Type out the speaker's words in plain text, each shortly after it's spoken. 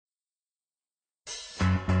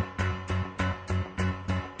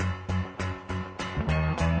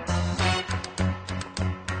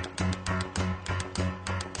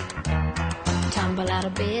Scramble out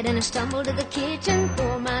of bed and I stumble to the kitchen.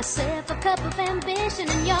 Pour myself a cup of ambition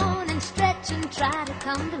and yawn and stretch and try to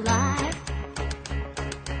come to life.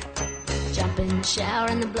 Jump in the shower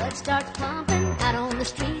and the blood starts pumping. Out on the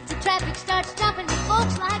streets the traffic starts jumping. With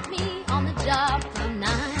folks like me on the job from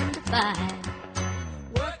 9 to 5.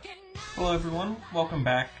 Hello everyone, welcome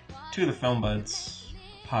back to the Film Buds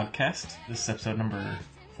podcast. This is episode number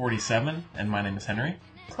 47 and my name is Henry.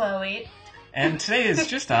 Chloe. And today is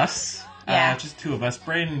just us. Yeah. Just two of us.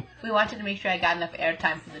 Braden. We wanted to make sure I got enough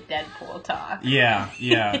airtime for the Deadpool talk. Yeah.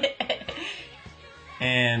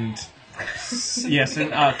 And yes,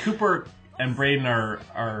 and Cooper and Braden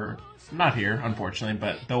are not here, unfortunately,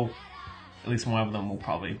 but they'll, at least one of them will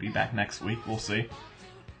probably be back next week. We'll see.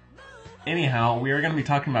 Anyhow, we are going to be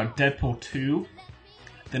talking about Deadpool 2.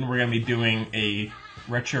 Then we're going to be doing a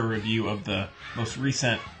retro review of the most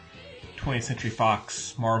recent 20th Century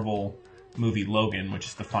Fox Marvel movie Logan, which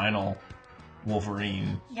is the final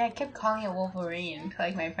Wolverine. Yeah, I kept calling it Wolverine to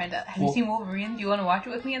like my friends. Have you seen Wolverine? Do you want to watch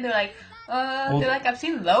it with me? And they're like, I've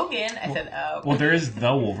seen Logan. I said, oh. Well, there is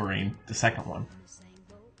the Wolverine, the second one.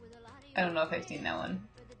 I don't know if I've seen that one.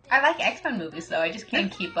 I like X-Men movies though. I just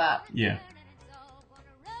can't keep up. Yeah.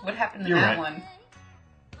 What happened to You're that right. one?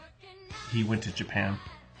 He went to Japan.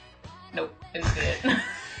 Nope, it was good.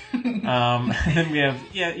 Then we have,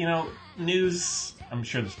 news. I'm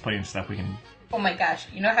sure there's plenty of stuff we can... Oh my gosh,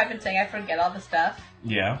 you know how I've been saying I forget all the stuff?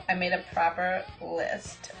 Yeah. I made a proper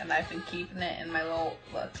list, and I've been keeping it in my little...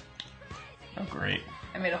 Look. Oh, great.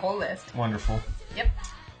 I made a whole list. Wonderful. Yep.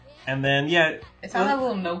 And then, It's on a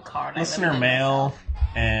little note card. Listener mail,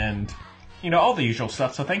 and, all the usual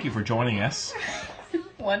stuff, so thank you for joining us.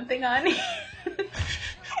 One thing on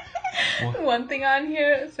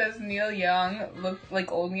here says Neil Young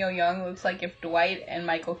old Neil Young looks like if Dwight and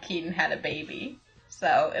Michael Keaton had a baby.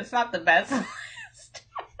 So it's not the best list.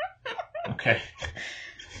 Okay.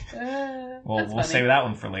 We'll funny. save that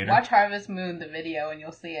one for later. Watch Harvest Moon, the video, and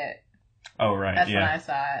you'll see it. Oh, right. That's yeah. when I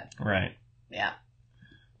saw it. Right. Yeah.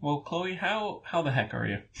 Well, Chloe, how the heck are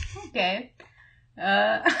you? Okay.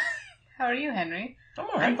 How are you, Henry? I'm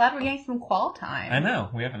alright. I'm glad we're getting some qual time. I know.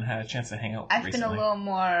 We haven't had a chance to hang out recently. I've been a little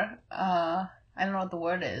more, I don't know what the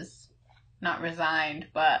word is. Not resigned,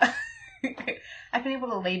 but I've been able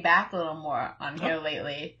to lay back a little more on here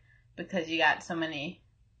lately because you got so many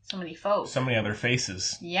folks. So many other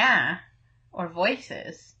faces. Yeah. Or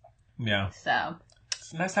voices. Yeah. So.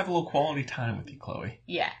 It's nice to have a little quality time with you, Chloe.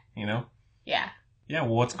 Yeah. Yeah. Yeah,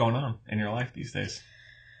 well, what's going on in your life these days?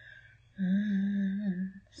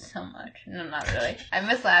 So much. No, not really. I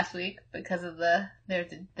missed last week because of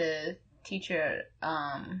the teacher,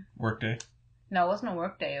 Work day? No, it wasn't a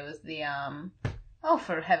work day. It was the,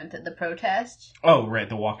 for heaven's sake, the protest. Oh, right,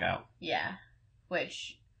 the walkout. Yeah.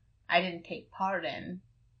 Which I didn't take part in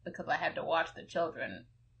because I had to watch the children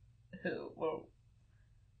who were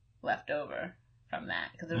left over from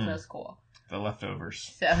that because there was no school. The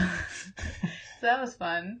leftovers. So that was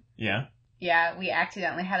fun. Yeah? Yeah, we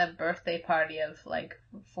accidentally had a birthday party of like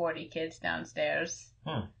 40 kids downstairs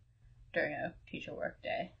during a teacher work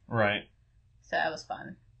day. Right. So that was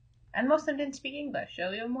fun. And most of them didn't speak English,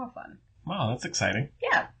 so even more fun. Wow, that's exciting.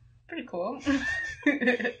 Yeah, pretty cool.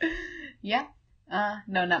 Yeah.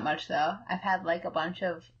 No, not much though. I've had like a bunch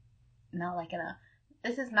of,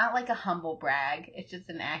 this is not like a humble brag, it's just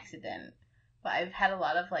an accident. But I've had a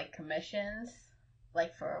lot of like commissions.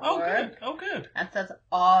 Like for work. Oh, good. And so that's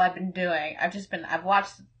all I've been doing. I've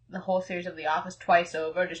watched the whole series of The Office twice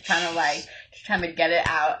over, just trying to get it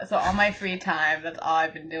out. So all my free time, that's all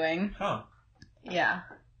I've been doing. Huh. Yeah.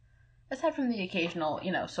 Aside from the occasional,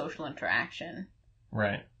 social interaction.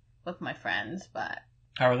 Right. With my friends, but.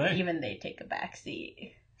 How are they? Even they take a back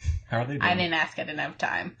seat. How are they doing? I didn't ask, I didn't have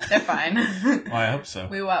time. They're fine. Well, I hope so.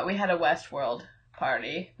 We had a Westworld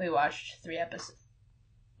party. We watched 3 episodes.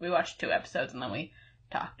 We watched 2 episodes and then we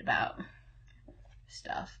talked about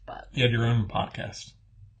stuff, but... You had your own podcast.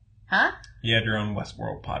 Huh? You had your own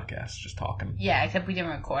Westworld podcast, just talking. Yeah, except we didn't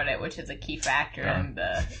record it, which is a key factor in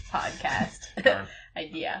the podcast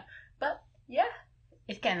idea. But, yeah.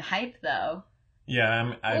 It's getting hype, though.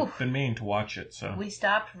 Yeah, I've been meaning to watch it, so... We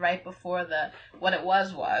stopped right before what it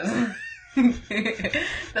was.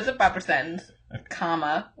 That's a proper sentence.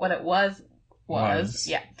 Comma. What it was.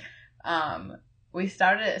 Yeah. We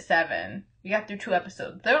started at 7. We got through 2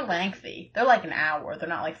 episodes. They're lengthy. They're like an hour. They're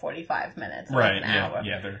not like 45 minutes. They're right, like an hour.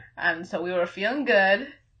 Yeah, they're... And so we were feeling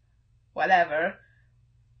good. Whatever.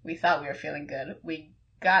 We thought we were feeling good. We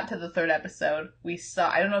got to the 3rd episode.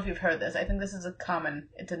 I don't know if you've heard this. I think this is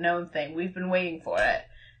it's a known thing. We've been waiting for it.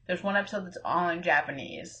 There's one episode that's all in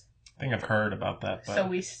Japanese. I think I've heard about that. But... So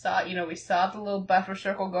we saw the little buffer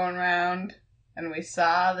circle going around. and we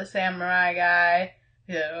saw the samurai guy.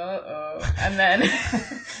 Yeah, and then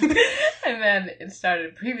and then it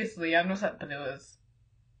started previously on, but it was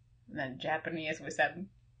and then Japanese. We said,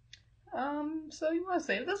 so you want to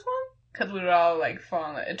save this one? Because we were all like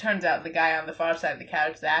falling. It turns out the guy on the far side of the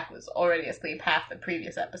couch, Zach, was already asleep half the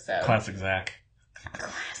previous episode. Classic Zach.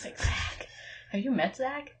 Classic Zach. Have you met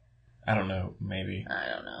Zach? I don't know. Maybe. I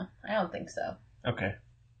don't know. I don't think so. Okay.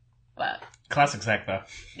 But classic Zach, though.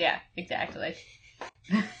 Yeah, exactly.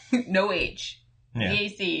 No H. Yeah.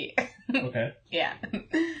 DAC. Okay. Yeah.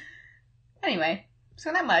 Anyway,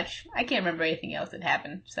 so not much. I can't remember anything else that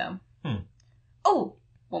happened, so. Oh,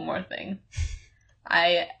 one more thing.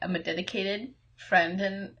 I am a dedicated friend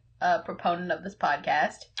and proponent of this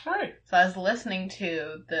podcast. All right. So I was listening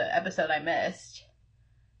to the episode I missed,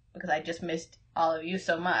 because I just missed all of you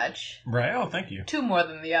so much. Right. Oh, thank you. Two more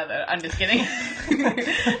than the other. I'm just kidding.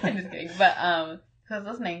 I'm just kidding. But, so I was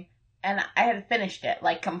listening, and I had finished it,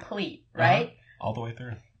 like, complete, right? Uh-huh. All the way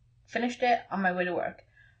through. Finished it on my way to work.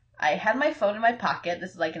 I had my phone in my pocket. This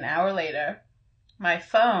is like an hour later. My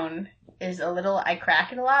phone is a little... I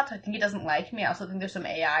crack it a lot, so I think it doesn't like me. I also think there's some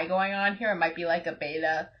AI going on here. It might be like a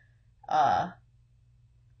beta,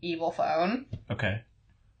 evil phone. Okay.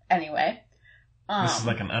 Anyway. This is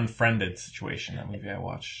like an Unfriended situation, that movie I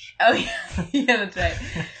watched. Oh, yeah. Yeah, that's right.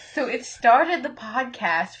 So it started the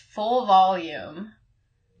podcast full volume.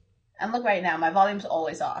 And look right now, my volume's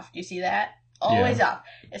always off. Do you see that? Always off.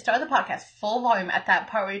 It started the podcast full volume at that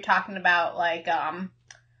part where you're talking about, like,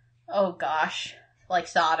 oh gosh, like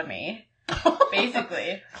sodomy.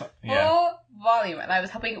 Basically. Yeah. Full volume. And I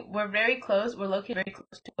was hoping, we're very close, we're located very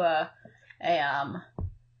close to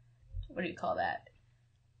what do you call that?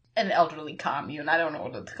 An elderly commune. I don't know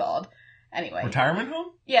what it's called. Anyway. Retirement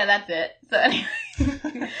home? Yeah, that's it.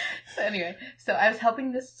 So anyway. So I was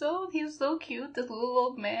helping he was so cute, this little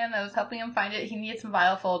old man. I was helping him find it. He needed some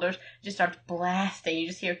file folders. Just starts blasting. You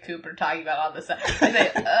just hear Cooper talking about all this stuff. I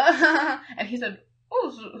say, and he said,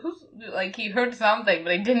 oh, who's, like, he heard something,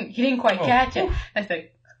 but he didn't quite catch it. I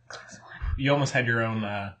said, close one. You almost had your own,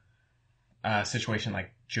 situation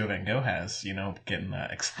like Joe Van Gogh has, getting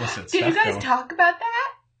explicit stuff. Did you guys going. talk about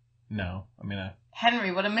that? No. I mean,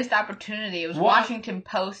 Henry, what a missed opportunity. It was what? Washington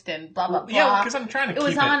Post and blah, blah, blah. Yeah, because I'm trying to keep it. It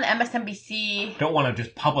was on MSNBC. Don't want to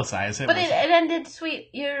just publicize it. But it ended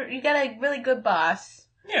sweet. You got a really good boss.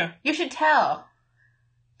 Yeah. You should tell.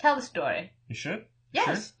 Tell the story. You should? Yes.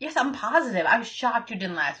 Sure? Yes, I'm positive. I was shocked you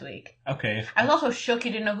didn't last week. Okay. I was also shook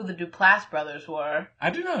you didn't know who the Duplass brothers were.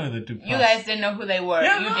 I do know who the Duplass... You guys didn't know who they were.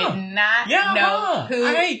 Yeah, you no. did not Yeah, know who...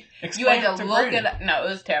 I you had to look Brady. it up. No, it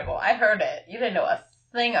was terrible. I heard it. You didn't know a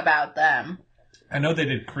thing about them. I know they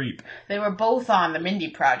did Creep. They were both on the Mindy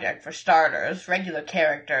Project, for starters. Regular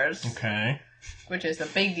characters. Okay. Which is a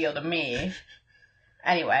big deal to me.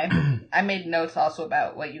 Anyway, I made notes also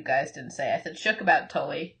about what you guys didn't say. I said shook about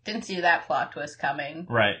Tully. Didn't see that plot twist coming.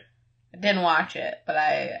 Right. I didn't watch it, but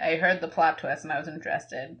I heard the plot twist and I was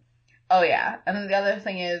interested. Oh yeah, and then the other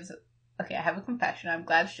thing is, okay, I have a confession. I'm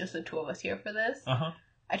glad it's just the two of us here for this. Uh-huh.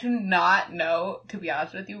 I do not know, to be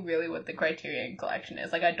honest with you, really what the Criterion Collection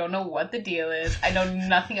is. Like, I don't know what the deal is. I know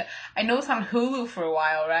nothing. I know it's on Hulu for a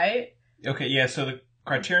while, right? Okay, yeah, so the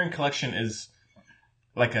Criterion Collection is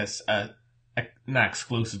like a not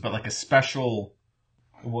exclusive, but like a special...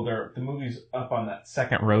 Well, the movie's up on that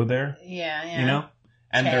second row there. Yeah. You know?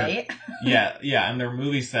 And okay. yeah, and they're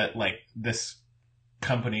movies that, like, this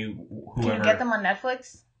company, whoever... Can you get them on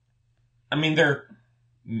Netflix? I mean, there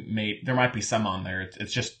might be some on there.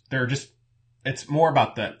 It's more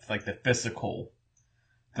about the physical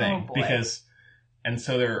thing. Oh, boy. And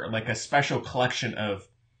so they're like a special collection of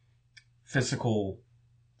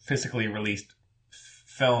physically released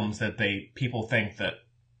films that people think that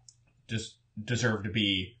just deserve to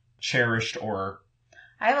be cherished or...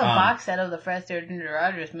 I have a box set of the Fred Astaire Ginger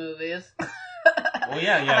Rogers movies. Well,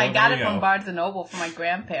 yeah. And I got it from Barnes & Noble from my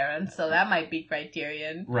grandparents, so that might be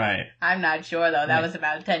Criterion. Right. I'm not sure, though. That was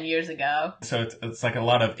about 10 years ago. So it's like a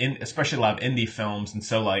lot of, especially a lot of indie films, and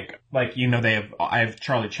so like I have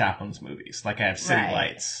Charlie Chaplin's movies, like I have City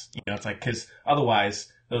Lights. It's like, because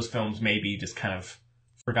otherwise those films may be just kind of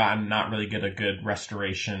forgotten, not really get a good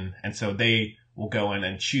restoration, and so they will go in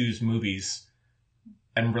and choose movies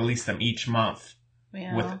and release them each month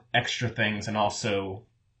with extra things, and also...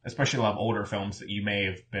 Especially a lot of older films that you may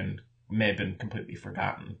have been completely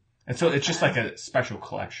forgotten. And so it's just like a special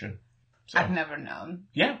collection. So. I've never known.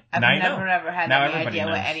 Yeah. I've never ever had any idea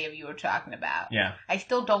knows. what any of you were talking about. Yeah. I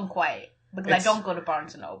still don't quite. Because I don't go to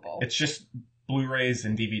Barnes & Noble. It's just Blu-rays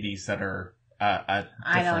and DVDs that are I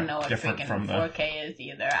don't know what freaking 4K is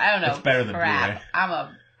either. I don't know. It's better than Blu-ray.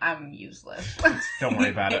 I'm useless. Don't worry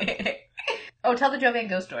about it. Oh, tell the Joe Van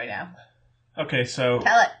Gogh story now. Okay, so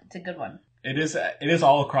Tell it. It's a good one. it is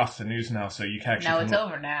all across the news now, so you can actually... No, it's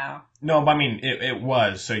over now. No, but I mean, it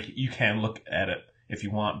was, so you can look at it if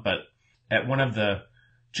you want, but at one of the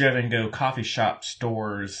Joe Van Gogh coffee shop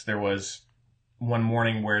stores, there was one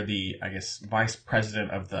morning where the, I guess, vice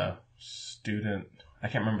president of the student... I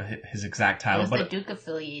can't remember his exact title. It was but the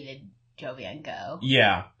Duke-affiliated Joe Van Gogh.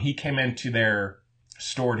 Yeah, he came into their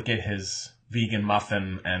store to get his vegan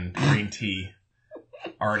muffin and green tea.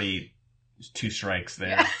 Already 2 strikes there,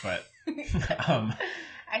 Yeah. but...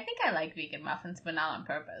 I think I like vegan muffins, but not on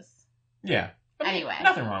purpose. Yeah. I mean, Anyway.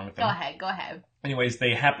 nothing wrong with them. Go ahead. Anyways,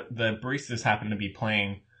 the baristas happened to be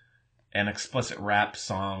playing an explicit rap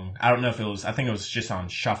song. I don't know if it was... I think it was just on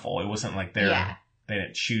shuffle. It wasn't like they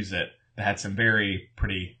didn't choose it. They had some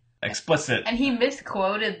pretty explicit... And he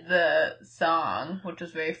misquoted the song, which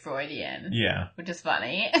was very Freudian. Yeah. Which is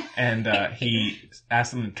funny. And he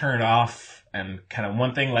asked them to turn it off, and kind of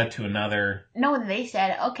one thing led to another. No, they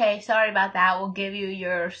said, okay, sorry about that. We'll give you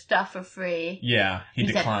your stuff for free. Yeah, he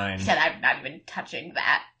declined. He said, I'm not even touching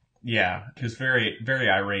that. Yeah, he was very, very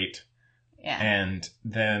irate. Yeah. And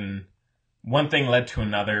then one thing led to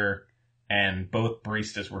another, and both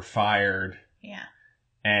baristas were fired. Yeah.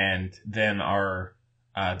 And then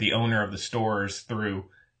the owner of the stores, through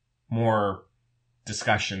more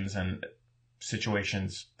discussions and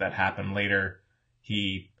situations that happened later,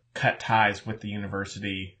 he cut ties with the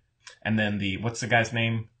university. And then what's the guy's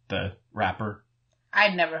name? The rapper?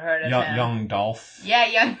 I'd never heard of him. Young Dolph. Yeah,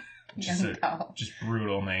 Young Dolph. Just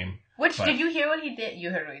brutal name. Did you hear what he did?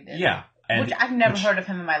 You heard what he did? Yeah. Which I've never heard of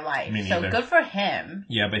him in my life. Me So neither. good for him.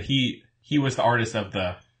 Yeah, but he was the artist of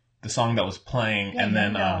the song that was playing, Yeah, and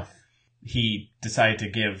then Young Dolph. he decided to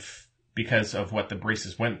give, because of what the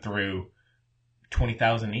baristas went through,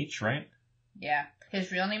 $20,000 each, right? Yeah.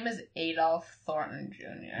 His real name is Adolph Thornton Jr.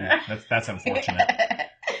 Yeah, that's unfortunate.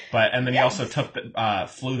 And then he also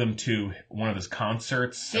flew them to one of his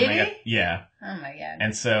concerts. Did he? Yeah. Oh my god.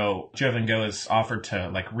 And so Joe Van Gogh has offered to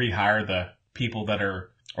rehire the people that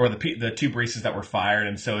are, or the 2 baristas that were fired,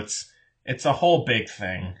 and so it's a whole big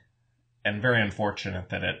thing, and very unfortunate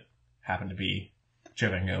that it happened to be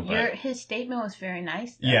Joe Van Gogh. But his statement was very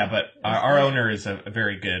nice, though. yeah, but our owner is a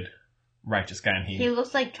very good, righteous guy, and he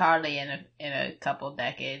looks like Charlie in a couple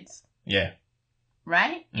decades. Yeah.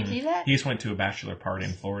 Right? You see that? He just went to a bachelor party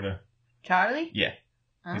in Florida. Charlie? Yeah.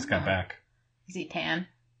 He's got back. Is he tan?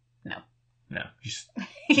 No, he's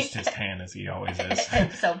just as tan as he always is.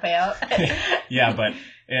 So pale. Yeah, but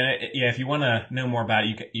if you want to know more about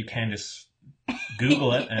it, you can just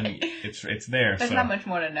Google it, and it's there. There's not much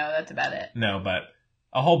more to know. That's about it. No, but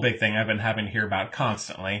a whole big thing I've been having to hear about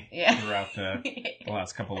constantly throughout the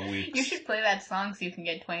last couple of weeks. You should play that song so you can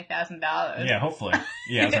get $20,000. Yeah, hopefully.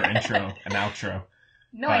 Yeah, as our intro and outro.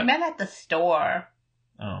 No, I meant at the store.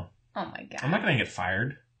 Oh. Oh my god. I'm not going to get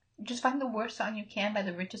fired. Just find the worst song you can by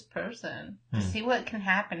the richest person. See what can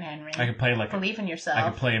happen, Henry. I could play Believe in yourself. I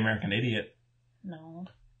could play American Idiot. No.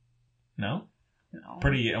 No? No.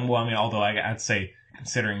 Pretty, well, I mean, although I'd say,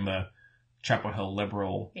 considering the Chapel Hill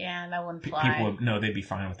liberal... Yeah, that wouldn't fly. People would, they'd be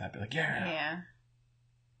fine with that. Be like, yeah. Yeah.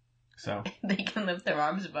 So. They can lift their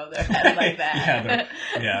arms above their head like that.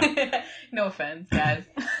 yeah. No offense, guys.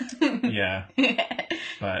 Yeah.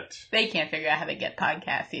 But they can't figure out how to get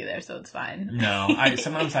podcasts either, so it's fine. No,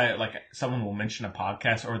 sometimes someone will mention a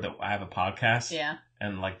podcast, or that I have a podcast. Yeah.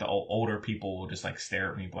 And the older people will just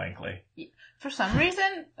stare at me blankly. For some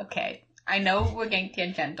reason, okay, I know we're getting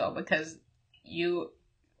tangential because you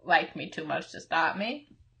like me too much to stop me,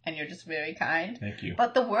 and you're just very kind. Thank you.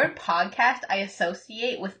 But the word podcast I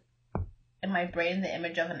associate with, in my brain, the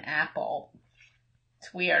image of an apple.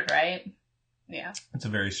 It's weird, right? Yeah. It's a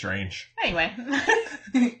very strange. Anyway.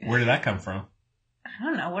 Where did that come from? I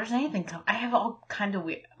don't know. Where does anything come? I have all kind of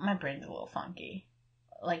weird... My brain's a little funky.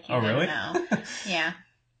 Like you didn't really? know. Yeah.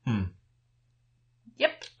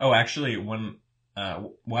 Yep. Oh, actually, it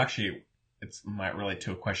might relate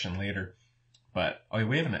to a question later. But,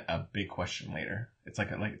 we have a big question later. It's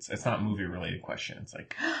it's not a movie related question. It's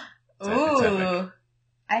like... Ooh. epic.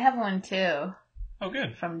 I have one too. Oh,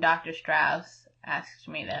 good. From Dr. Strauss. Asked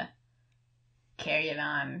me to carry it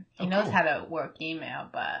on. He knows cool. how to work email,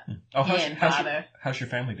 but he didn't bother. How's your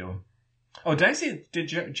family doing? Oh, did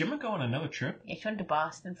Jimma go on another trip? Yeah, she went to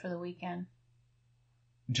Boston for the weekend.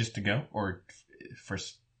 Just to go? Or for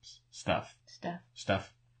stuff?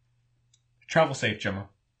 Stuff. Travel safe, Jimma.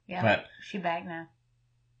 Yeah, but she back now.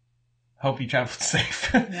 Hope you traveled safe.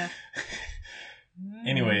 Yeah.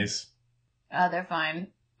 Anyways. They're fine.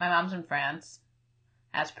 My mom's in France.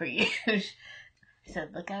 As per usual. He said,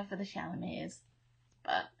 look out for the Chalamets.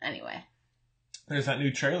 But anyway. There's that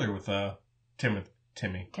new trailer with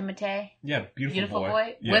Timmy. Timotei. Yeah, beautiful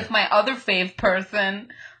boy. Yeah. With my other fave person.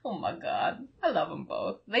 Oh my god. I love them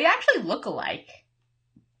both. They actually look alike.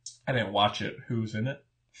 I didn't watch it. Who's in it?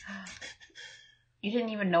 You didn't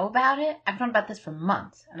even know about it? I've known about this for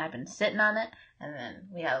months, and I've been sitting on it, and then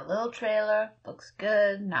we had a little trailer. Looks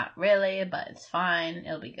good. Not really, but it's fine.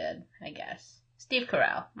 It'll be good, I guess. Steve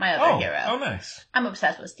Carell, my other hero. Oh, nice. I'm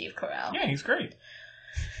obsessed with Steve Carell. Yeah, he's great.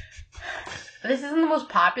 This isn't the most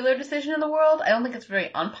popular decision in the world. I don't think it's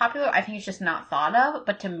very unpopular. I think it's just not thought of.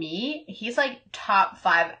 But to me, he's like top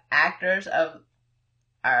 5 actors of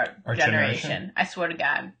our generation. I swear to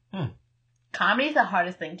God. Comedy's the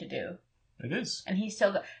hardest thing to do. It is. And he's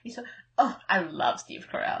so good. I love Steve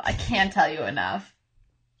Carell. I can't tell you enough.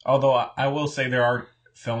 Although I will say there are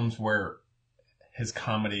films where his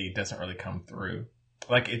comedy doesn't really come through.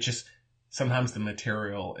 Like, it just, sometimes the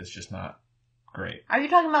material is just not great. Are you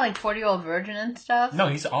talking about like 40-Year-Old Virgin and stuff? No,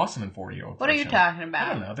 he's awesome in 40-Year-Old Virgin. What are you talking about?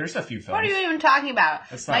 I don't know. There's a few films. What are you even talking about?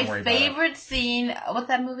 Let's not worry about it. My favorite scene, what's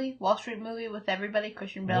that movie? Wall Street movie with everybody?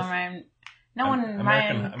 Christian Bale and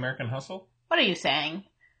Ryan. American Hustle? What are you saying?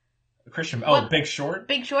 Big Short?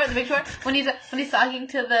 Big Short. When he's talking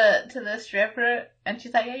to the stripper and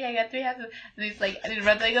she's like, yeah, I got 3 houses. And he's like, and he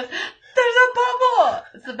runs and he goes, there's a bubble!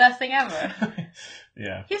 It's the best thing ever.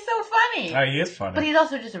 Yeah. He's so funny. Oh, he is funny. But he's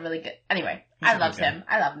also just a really good, anyway, I love him.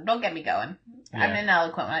 Don't get me going. Yeah. I'm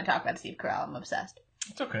ineloquent when I talk about Steve Carell. I'm obsessed.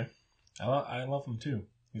 It's okay. I love him too.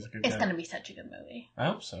 He's a good guy. It's gonna be such a good movie. I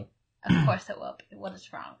hope so. Of course it will be. What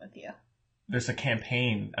is wrong with you? There's a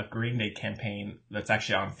campaign, a Green Day campaign, that's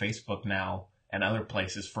actually on Facebook now and other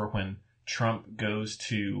places for when Trump goes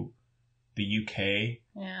to the UK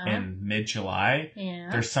in mid-July. Yeah.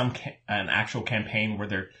 There's an actual campaign where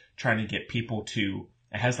they're trying to get people to,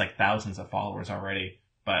 it has like thousands of followers already,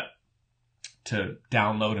 but to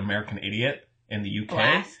download American Idiot in the UK.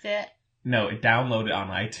 Blast it? No, download it on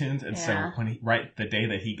iTunes, and so when the day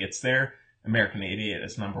that he gets there, American Idiot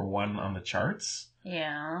is number 1 on the charts.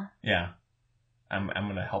 Yeah. Yeah. I'm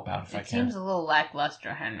going to help out if I can. It seems a little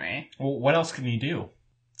lackluster, Henry. Well, what else can you do?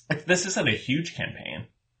 This isn't a huge campaign.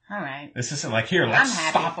 All right. This isn't like, here, let's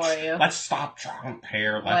stop Trump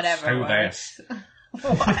here. Let's do this.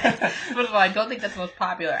 What? First of all, I don't think that's the most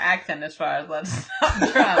popular accent as far as let's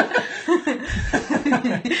stop Trump.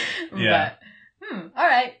 Yeah. But, all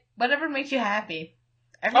right. Whatever makes you happy.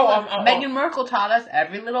 Meghan Merkel taught us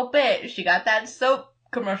every little bit. She got that soap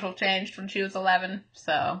commercial changed when she was 11,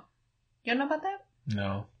 so... You don't know about that?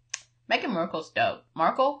 No. Meghan Merkel's dope.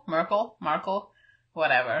 Markle,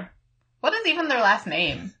 whatever. What is even their last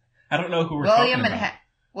name? I don't know who we're talking about.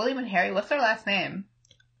 William and Harry, what's their last name?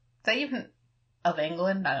 Is that even of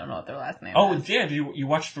England? I don't know what their last name is. Oh, yeah, did you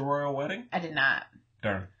watch The Royal Wedding? I did not.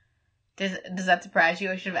 Darn. Does that surprise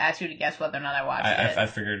you? I should have asked you to guess whether or not I watched it. I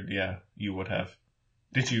figured, yeah, you would have.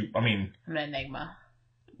 Did you, I'm an enigma.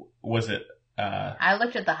 Was it... I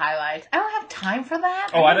looked at the highlights. I don't have time for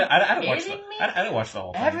that. Oh, I didn't watch the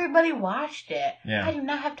whole thing. Everybody watched it. Yeah. I do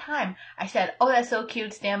not have time. I said, oh, that's so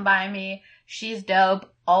cute. Stand by me. She's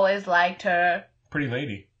dope. Always liked her. Pretty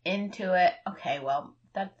lady. Into it. Okay, well,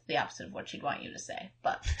 that's the opposite of what she'd want you to say.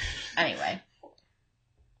 But anyway.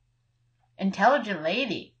 Intelligent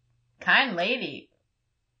lady. Kind lady.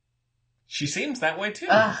 She seems that way too.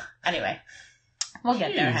 Anyway. We'll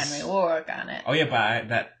get there, Henry. We'll work on it. Oh, yeah, but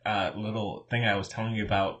that little thing I was telling you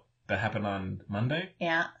about that happened on Monday?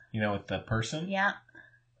 Yeah. You know, with the person? Yeah.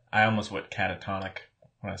 I almost went catatonic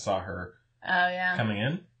when I saw her coming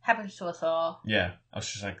in. Happens to us all. Yeah. I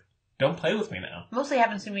was just like, don't play with me now. Mostly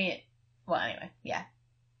happens to me. Well, anyway, yeah.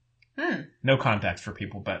 No context for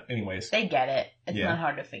people, but anyways. They get it. It's not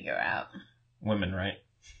hard to figure out. Women, right?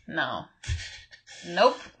 No.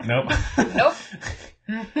 Nope. Nope. Nope.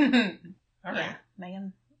 All right.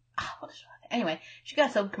 Megan. Anyway, she got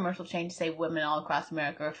a soap commercial change to say women all across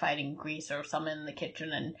America are fighting grease or something in the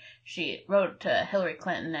kitchen, and she wrote to Hillary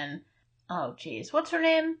Clinton and, oh geez, what's her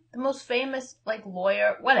name? The most famous,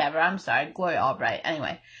 lawyer? Whatever, I'm sorry, Gloria Albright.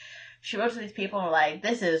 Anyway, she wrote to these people and were like,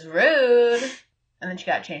 this is rude. And then she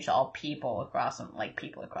got changed to all people across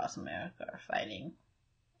America are fighting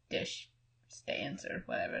dish stains or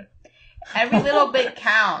whatever. Every little bit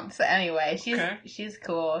counts. Anyway, she's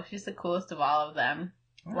cool. She's the coolest of all of them.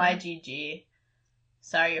 Right. YGG.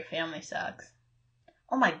 Sorry your family sucks.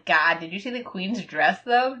 Oh my god, did you see the Queen's dress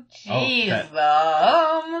though? Jeez.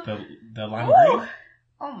 The lime green?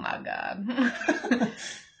 Oh my god.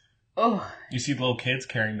 Oh. You see little kids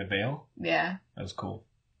carrying the veil? Yeah. That was cool.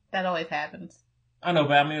 That always happens. I know,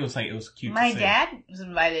 but I mean it was cute My to see. dad was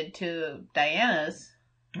invited to Diana's.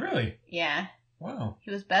 Really? Yeah. Wow.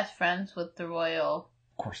 He was best friends with the royal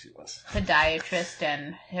course he was. Podiatrist,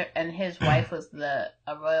 and his wife was a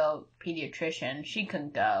royal pediatrician. She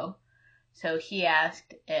couldn't go. So he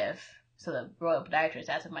asked so the royal podiatrist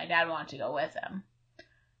asked if my dad wanted to go with him.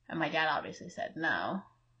 And my dad obviously said no.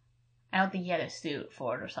 I don't think he had a suit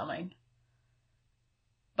for it or something.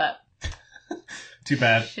 But too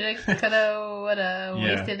bad. Shoulda, coulda, woulda,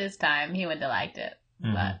 wasted his time. He wouldn't have liked it.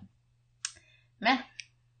 Mm-hmm. But meh.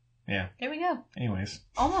 Yeah. There we go. Anyways.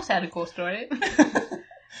 Almost had a cool story.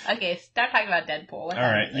 Okay, start talking about Deadpool.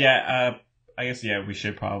 Alright, yeah, I guess, we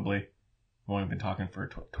should probably. We've only been talking for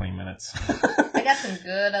 20 minutes. I got some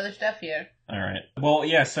good other stuff here. Alright. Well,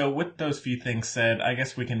 yeah, so with those few things said, I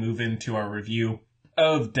guess we can move into our review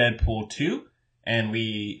of Deadpool 2. And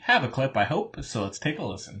we have a clip, I hope, so let's take a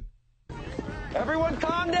listen. Everyone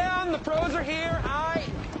calm down, the pros are here.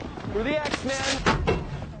 We're the X-Men.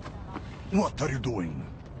 What are you doing?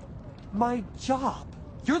 My job.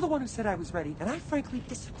 You're the one who said I was ready, and I frankly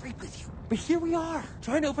disagreed with you. But here we are,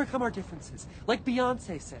 trying to overcome our differences. Like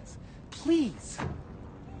Beyonce says. Please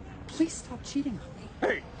stop cheating on me.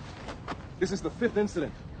 Hey! This is the 5th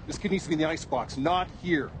incident. This kid needs to be in the icebox, not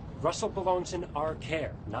here. Russell belongs in our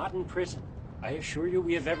care, not in prison. I assure you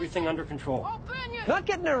we have everything under control. Not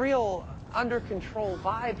getting a real under control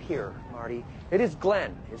vibe here, Marty. It is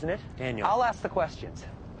Glenn, isn't it? Daniel. I'll ask the questions.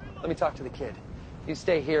 Let me talk to the kid. You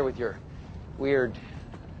stay here with your weird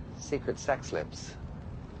secret sex lips.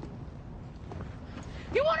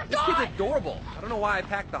 You want to This die? kid's adorable. I don't know why I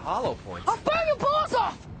packed the hollow points. I'll burn your balls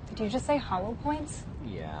off! Did you just say hollow points?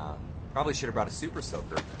 Yeah. Probably should have brought a super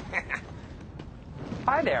soaker.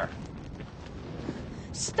 Hi there.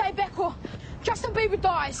 Stay back or Justin Bieber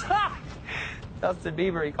dies. Ha! Justin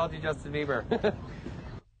Bieber. He called you Justin Bieber.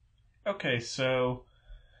 Okay, so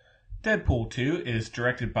Deadpool 2 is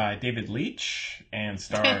directed by David Leitch and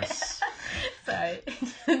stars... Sorry.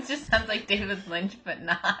 It just sounds like David Lynch, but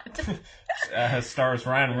not. Stars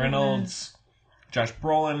Ryan Reynolds, Josh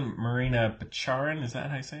Brolin, Marina Baccarin. Is that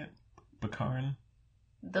how you say it? Baccarin?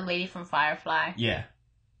 The lady from Firefly. Yeah.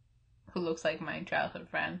 Who looks like my childhood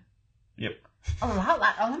friend. Yep. Oh,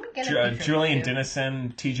 let me get a picture. Julian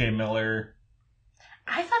Dennison, TJ Miller.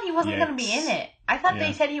 I thought he wasn't going to be in it. I thought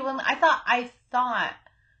they said he wasn't. I thought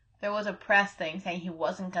there was a press thing saying he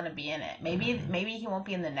wasn't going to be in it. Maybe he won't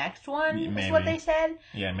be in the next one, is what they said?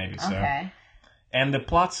 Yeah, maybe so. Okay. And the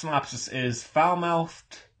plot synopsis is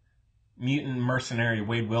foul-mouthed mutant mercenary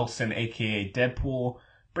Wade Wilson, a.k.a. Deadpool,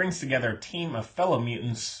 brings together a team of fellow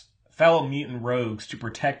mutant rogues to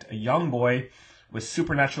protect a young boy with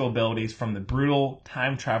supernatural abilities from the brutal,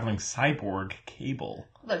 time-traveling cyborg Cable.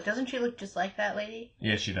 Look, doesn't she look just like that lady?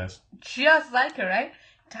 Yeah, she does. Just like her, right?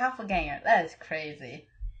 Doppelganger. That is crazy.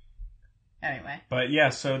 Anyway. But yeah,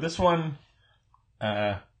 so this one,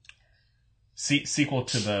 sequel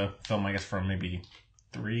to the film, I guess, from maybe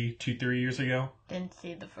 3 years ago. Didn't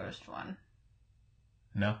see the first one.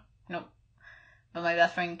 No? Nope. But my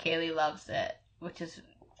best friend Kaylee loves it,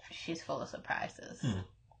 she's full of surprises.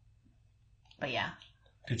 But yeah.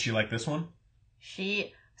 Did she like this one?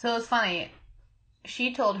 So it's funny.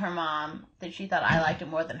 She told her mom that she thought I liked it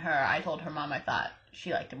more than her. I told her mom I thought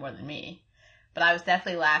she liked it more than me. But I was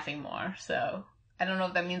definitely laughing more, so I don't know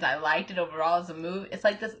if that means I liked it overall as a movie. It's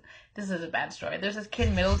like this is a bad story. There's this kid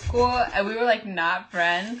in middle school, and we were, like, not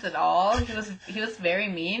friends at all. He was very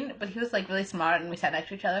mean, but he was, like, really smart, and we sat next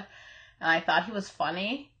to each other. And I thought he was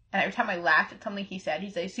funny. And every time I laughed at something he said,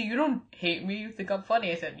 he'd say, "So you don't hate me, you think I'm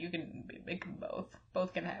funny." I said, "You can make them both.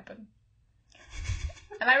 Both can happen."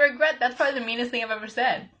 And I regret that's probably the meanest thing I've ever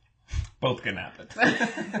said. Both can happen.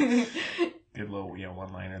 Good little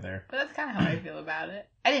one-liner there. But that's kind of how I feel about it.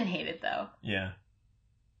 I didn't hate it, though. Yeah.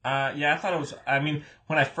 I thought it was... I mean,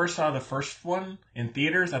 when I first saw the first one in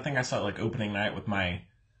theaters, I think I saw it, like, opening night with my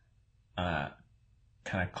kind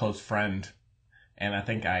of close friend. And I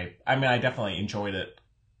think I definitely enjoyed it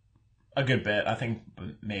a good bit. I think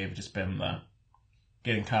it may have just been the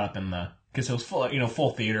getting caught up in the... Because it was full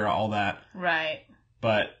theater, all that. Right.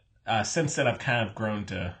 But since then, I've kind of grown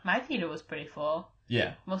to... My theater was pretty full.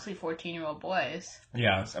 Yeah. Mostly 14-year-old boys.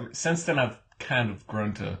 Yeah. Since then, I've kind of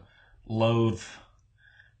grown to loathe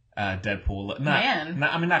Deadpool.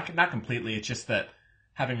 Not completely. It's just that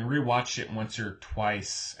having rewatched it once or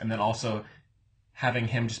twice, and then also having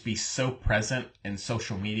him just be so present in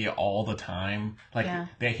social media all the time. Like,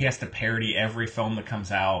 he has to parody every film that comes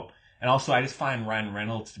out. And also, I just find Ryan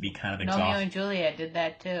Reynolds to be kind of exhausting. Romeo and Juliet did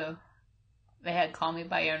that, too. They had Call Me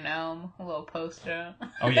By Your Gnome, a little poster.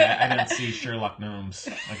 Oh, yeah, I didn't see Sherlock Gnomes.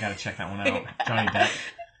 I gotta check that one out. Johnny Depp.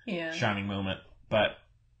 Yeah. Shining moment. But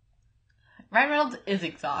Ryan Reynolds is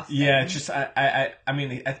exhausting. Yeah, it's just I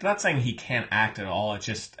mean, I'm not saying he can't act at all. It's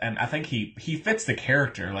just, and I think he fits the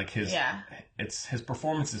character. Like his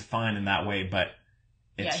performance is fine in that way, but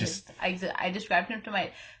it's just I described him to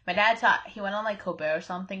my dad. Thought he went on like Colbert or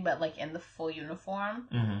something, but like in the full uniform.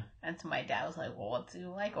 Mm-hmm. And so my dad was like, "Well, what's he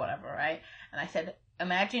like? Whatever, right?" And I said,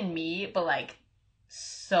 "Imagine me, but like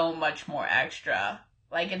so much more extra."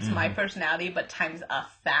 Like, it's my personality, but times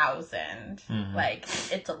 1,000. Mm-hmm. Like,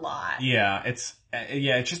 it's a lot. Yeah, it's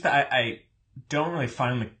just that I don't really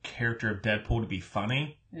find the character of Deadpool to be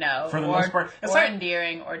funny. No. For the most part. Or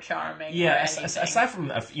endearing or charming. Yeah, or aside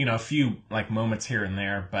from, a few, like, moments here and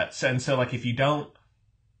there. But, so, like, if you don't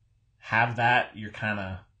have that, you're kind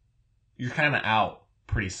of out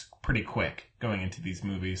pretty quick going into these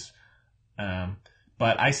movies.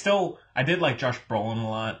 But I did like Josh Brolin a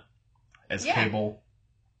lot as Cable.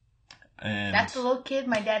 And that's the little kid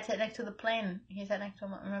my dad sat next to the plane. He sat next to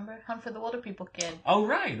him, remember? Hunt for the Wilder People kid. Oh,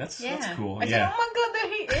 right. That's cool. I said, oh my god, there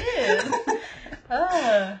he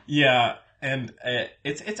is. Yeah, and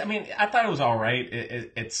it's. I mean, I thought it was all right.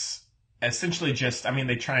 It's essentially just, I mean,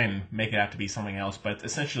 they try and make it out to be something else, but it's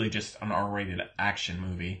essentially just an R-rated action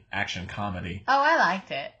comedy. Oh, I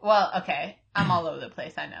liked it. Well, okay. I'm all over the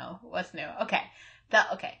place, I know. What's new? Okay.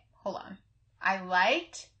 Hold on. I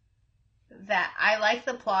liked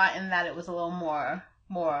the plot in that it was a little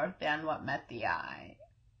more than what met the eye.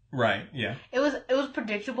 Right, yeah. It was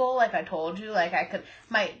predictable, like I told you, like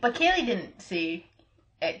but Kaylee didn't see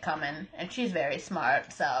it coming, and she's very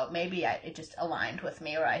smart, so maybe it just aligned with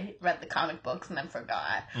me, or I read the comic books and then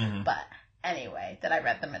forgot. Mm-hmm. But anyway, that I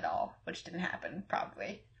read them at all, which didn't happen,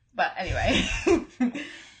 probably. But anyway.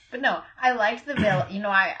 But no, I liked the villain. You know,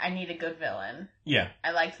 I need a good villain. Yeah.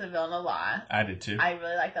 I liked the villain a lot. I did too. I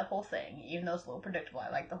really liked the whole thing. Even though it's a little predictable, I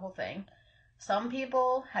liked the whole thing. Some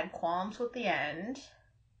people had qualms with the end.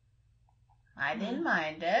 I didn't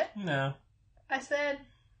mind it. No. I said...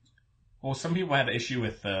 Well, some people had an issue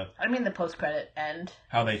with the post-credit end.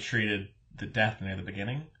 How they treated the death near the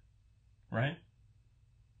beginning. Right?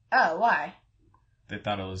 Oh, why? They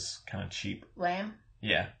thought it was kind of cheap. Lame?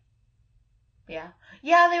 Yeah. Yeah.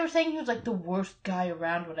 Yeah, they were saying he was like the worst guy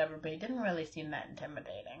around, whatever, but he didn't really seem that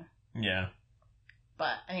intimidating. Yeah.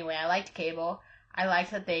 But anyway, I liked Cable. I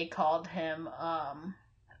liked that they called him,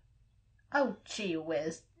 oh, gee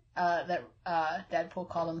whiz. That Deadpool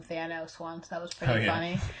called him Thanos once. That was pretty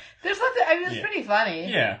funny. There's nothing, I mean, it was pretty funny.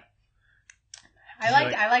 Yeah.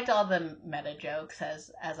 I liked all the meta jokes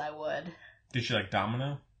as I would. Did you like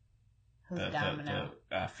Domino? Who's Domino?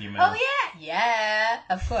 The female. Oh, yeah,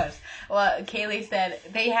 of course. Well, Kaylee said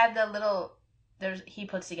they had he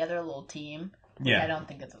puts together a little team. Yeah. I don't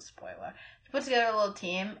think it's a spoiler. He puts together a little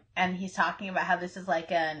team, and he's talking about how this is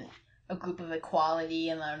like a group of equality,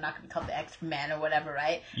 and they're not going to be called the X-Men or whatever,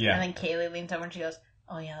 right? Yeah. And then Kaylee leans over and she goes,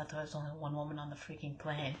 oh, yeah, that's why there's only one woman on the freaking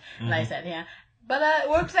plane. Mm-hmm. And I said, yeah. But it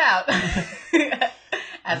works out.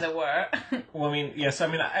 As it were. Well, I mean, yes, I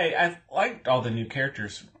mean, I liked all the new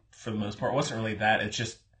characters for the most part. It wasn't really that. It's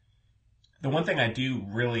just the one thing I do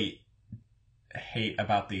really hate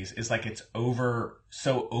about these is like it's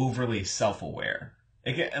so overly self-aware.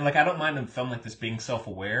 And like I don't mind a film like this being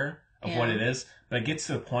self-aware of what it is, but it gets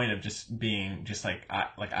to the point of just being just like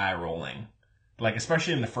eye rolling. Like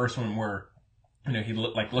especially in the first one where he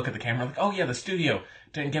look at the camera like, oh yeah, the studio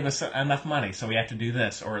didn't give us enough money, so we have to do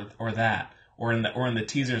this or that. Or in the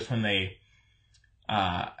teasers when they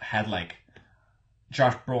had like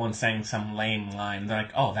Josh Brolin saying some lame line, they're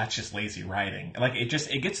like, "Oh, that's just lazy writing." Like it gets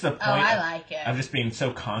to the point. Oh, I like it. Of just being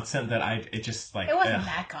so constant that it just like it wasn't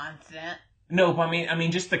that constant. No, but I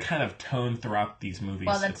mean, just the kind of tone throughout these movies.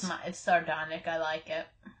 Well, it's sardonic. I like it.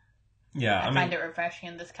 Yeah, I find it refreshing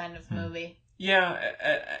in this kind of movie. Yeah,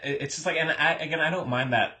 it's just like, and I don't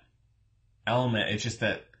mind that element. It's just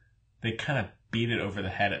that they kind of beat it over the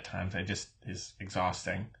head at times. It just is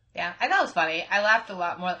exhausting. Yeah, I thought it was funny. I laughed a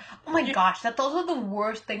lot more. Oh my gosh, those are the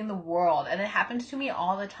worst thing in the world, and it happens to me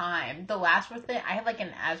all the time. The last worst thing, I had like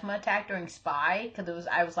an asthma attack during Spy because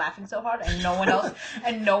I was laughing so hard, and no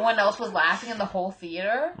one else was laughing in the whole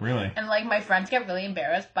theater. Really? And like my friends get really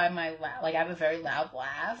embarrassed by my I have a very loud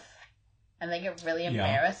laugh, and they get really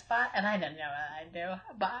embarrassed by it, and I don't know what I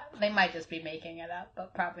do, but they might just be making it up,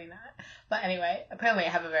 but probably not. But anyway, apparently I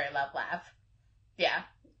have a very loud laugh. Yeah.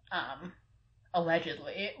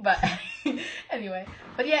 Allegedly. But anyway.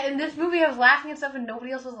 But yeah, in this movie I was laughing and stuff and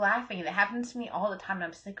nobody else was laughing. And it happens to me all the time and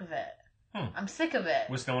I'm sick of it. I'm sick of it.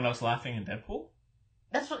 Was no one else laughing in Deadpool?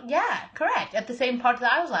 Correct. At the same parts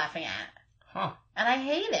that I was laughing at. Huh. And I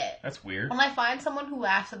hate it. That's weird. When I find someone who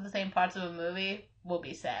laughs at the same parts of a movie, we'll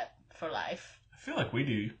be set for life. I feel like we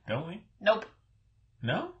do, don't we? Nope.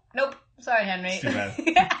 No? Nope. Sorry, Henry. It's too bad.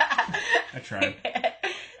 I tried.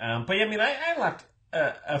 But yeah, I mean, I laughed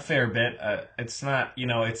a fair bit. It's not,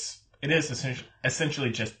 it is essentially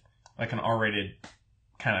just like an R-rated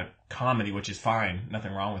kind of comedy, which is fine.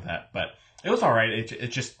 Nothing wrong with that. But it was all right. It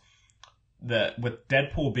just with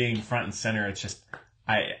Deadpool being front and center, it's just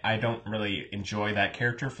I don't really enjoy that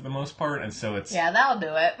character for the most part, and so it's that'll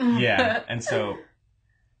do it. Yeah, and so,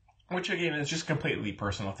 which again is just a completely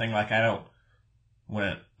personal thing. Like I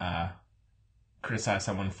wouldn't criticize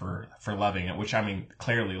someone for loving it, which I mean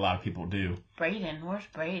clearly a lot of people do. Brayden, where's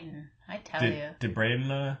Brayden? I tell you, did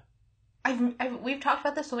Brayden? We've talked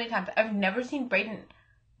about this so many times. I've never seen Brayden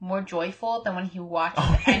more joyful than when he watches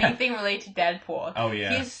anything related to Deadpool. Oh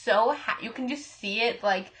yeah, he's so you can just see it,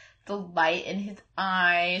 like the light in his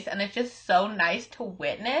eyes, and it's just so nice to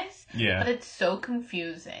witness. Yeah, but it's so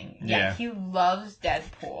confusing. Yeah, he loves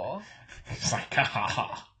Deadpool. It's like,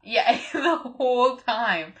 ha. Yeah, the whole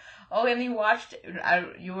time. Oh, and he watched.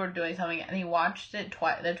 You were doing something, and he watched it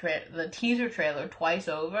twice. The teaser trailer twice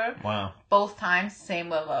over. Wow. Both times, same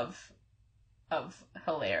level of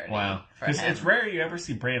hilarity. Wow. Because it's rare you ever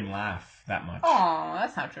see Brayden laugh that much. Oh,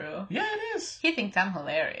 that's not true. Yeah, it is. He thinks I'm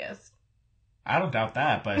hilarious. I don't doubt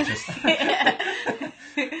that, but just...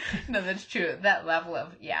 No, that's true. That level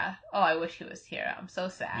of, oh, I wish he was here. I'm so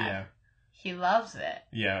sad. Yeah. He loves it.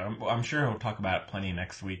 Yeah, I'm sure he'll talk about it plenty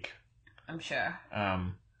next week. I'm sure.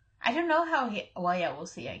 I don't know how he... Well, yeah, we'll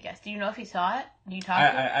see, I guess. Do you know if he saw it? Do you talk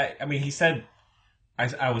to him? I mean, he said...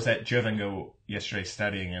 I was at Jovingo yesterday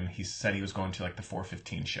studying, and he said he was going to, like, the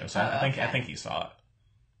 4:15 show. So I think he saw it.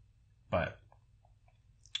 But...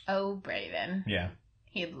 Oh, Brayden. Yeah.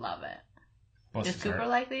 He'd love it. Does Cooper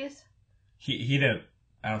like these? He didn't...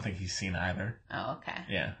 I don't think he's seen either. Oh, okay.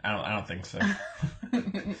 Yeah, I don't think so.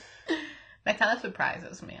 That kind of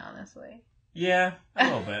surprises me, honestly. Yeah, a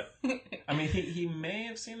little bit. I mean, he may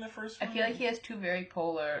have seen the first one. I feel like he has two very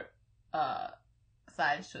polar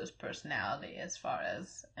sides to his personality as far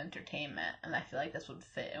as entertainment, and I feel like this would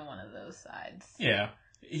fit in one of those sides. Yeah.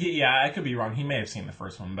 I could be wrong. He may have seen the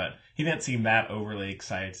first one, but he didn't seem that overly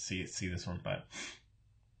excited to see this one, but...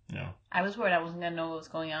 No. I was worried I wasn't going to know what was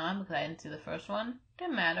going on because I didn't see the first one.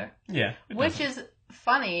 Didn't matter. Yeah. Which is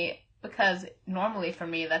funny because normally for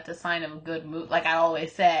me that's a sign of a good movie. Like I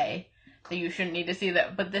always say that you shouldn't need to see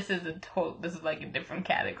that, but this is like a different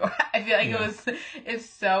category. I feel like it's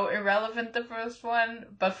so irrelevant, the first one,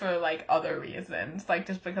 but for like other reasons. Like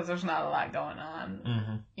just because there's not a lot going on.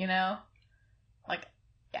 Mm-hmm. You know? Like,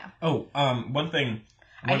 yeah. Oh, one thing...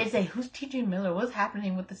 I did say, who's TJ Miller? What's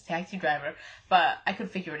happening with this taxi driver? But I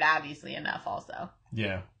could figure it out easily enough also.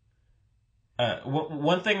 Yeah.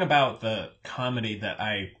 One thing about the comedy that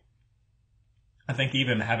I think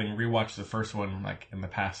even having rewatched the first one, like, in the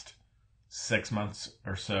past 6 months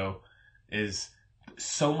or so, is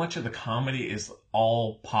so much of the comedy is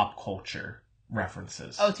all pop culture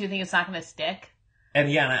references. Oh, do you think it's not going to stick?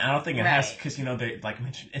 And yeah, and I don't think it has, because, they, like,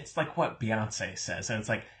 mention it's like what Beyonce says, and it's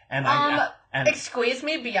like, excuse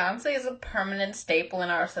me, Beyonce is a permanent staple in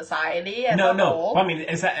our society as a whole. No, I mean,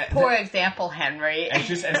 is that... For example, Henry. It's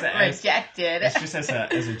just rejected. It's just as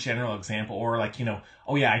a general example, or like,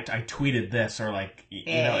 oh yeah, I tweeted this, or like,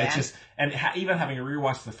 it's just... And even having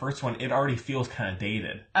rewatched the first one, it already feels kind of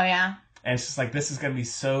dated. Oh yeah? And it's just like, this is going to be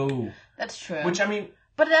so... That's true. Which, I mean...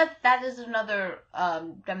 But that is another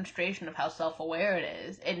demonstration of how self-aware it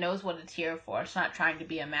is. It knows what it's here for. It's not trying to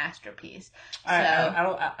be a masterpiece. So,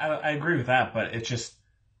 I agree with that, but it's just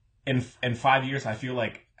in 5 years, I feel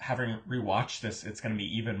like having rewatched this, it's going to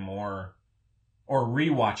be even more, or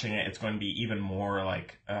rewatching it, it's going to be even more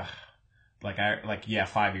like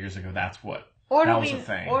 5 years ago, that's what that was the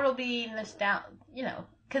thing. Or it'll be nostalgia,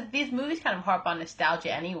 because these movies kind of harp on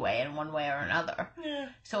nostalgia anyway, in one way or another. Yeah.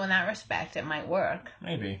 So in that respect, it might work.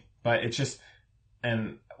 Maybe. But it's just...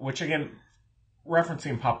 And, which again,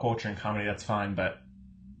 referencing pop culture and comedy, that's fine, but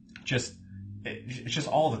it's just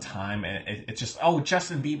all the time, and it's just, oh,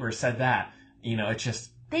 Justin Bieber said that. It's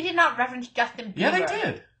just... They did not reference Justin Bieber. Yeah, they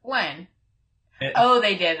did. When?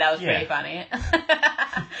 They did. That was pretty funny.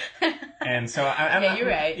 And so... you're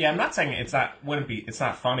right. Yeah, I'm not saying it's not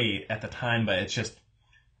funny at the time, but it's just...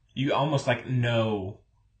 You almost know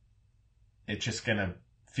it's just gonna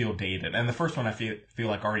feel dated, and the first one I feel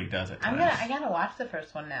like already does it. I gotta watch the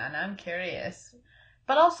first one now, and I'm curious.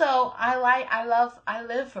 But also, I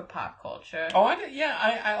live for pop culture. Oh, I'm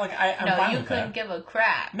fine with that. Couldn't give a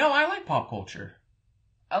crap. No, I like pop culture.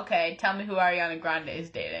 Okay, tell me who Ariana Grande is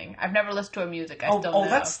dating. I've never listened to her music. I still know.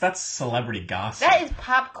 That's celebrity gossip. That is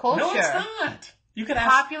pop culture. No, it's not. You could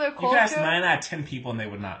popular culture. You could ask 9 out of 10 people, and they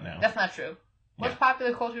would not know. That's not true. What's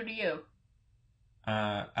popular culture to you?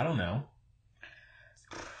 I don't know.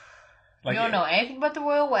 Like, you don't know anything about the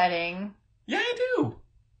royal wedding. Yeah, I do.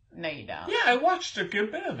 No, you don't. Yeah, I watched a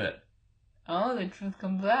good bit of it. Oh, the truth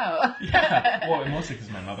comes out. Yeah. Well, mostly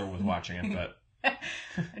because my mother was watching it, but...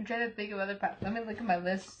 I'm trying to think of other pop... Let me look at my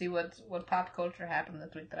list to see what pop culture happened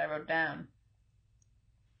this week that I wrote down.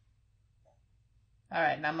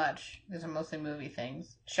 Alright, not much. These are mostly movie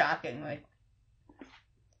things. Shockingly.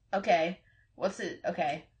 Okay. What's it?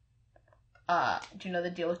 Okay. Do you know the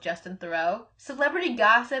deal with Justin Theroux? Celebrity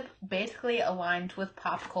gossip basically aligns with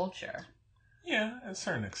pop culture. Yeah, at a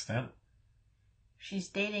certain extent. She's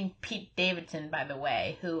dating Pete Davidson, by the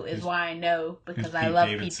way, who is why I know, because I Pete love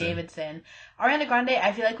Davidson? Pete Davidson. Ariana Grande,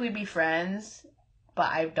 I feel like we'd be friends,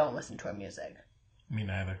 but I don't listen to her music. Me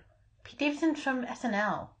neither. Pete Davidson's from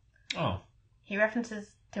SNL. Oh. He references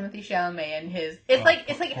Timothy Chalamet and his...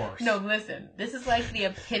 course. No, listen. This is like the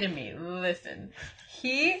epitome. Listen.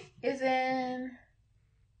 He is in...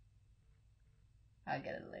 I'll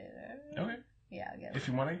get it later. Okay. Yeah, I'll get it. If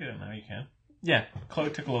you want to get it now, you can. Yeah,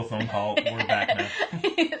 Chloe took a little phone call. We're back now.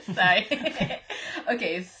 Sorry.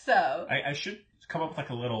 Okay, so... I should come up with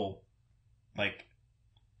like a little, like,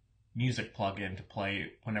 music plug-in to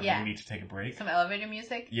play whenever we need to take a break. Some elevator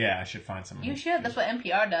music? Yeah, I should find some. You should. That's what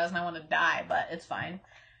NPR does, and I want to die, but it's fine.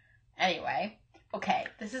 Anyway, okay,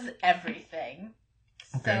 this is everything.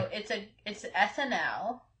 Okay. So it's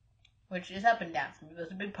SNL, which is up and down for me. It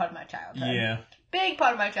was a big part of my childhood. Yeah. Big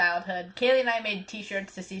part of my childhood. Kaylee and I made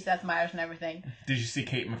T-shirts to see Seth Meyers and everything. Did you see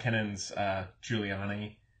Kate McKinnon's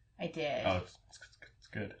Giuliani? I did. Oh, it's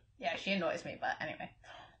good. Yeah, she annoys me, but anyway.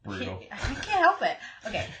 Brutal. I can't help it.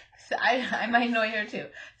 Okay, so I might annoy her too.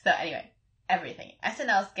 So anyway, everything.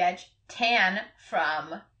 SNL sketch, Tan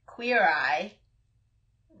from Queer Eye,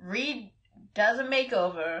 Reed does a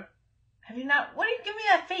makeover. Have you not? What are you giving me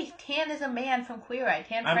that face? Tan is a man from Queer Eye.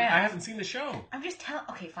 Tan France. I haven't seen the show. I'm just telling.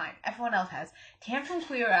 Okay, fine. Everyone else has. Tan from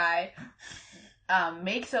Queer Eye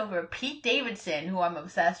makes over Pete Davidson, who I'm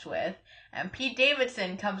obsessed with, and Pete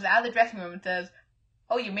Davidson comes out of the dressing room and says,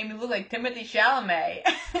 "Oh, you made me look like Timothy Chalamet,"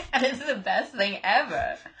 and it's the best thing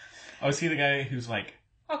ever. Oh, is he the guy who's like,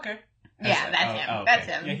 okay? Yeah, that's him. Oh, okay. That's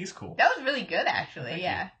him. Yeah, he's cool. That was really good, actually. Thank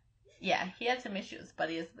Yeah. Yeah, he had some issues, but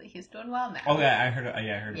he's doing well now. Oh yeah, I heard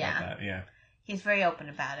about that. Yeah. He's very open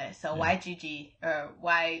about it. So Yeah. YGG or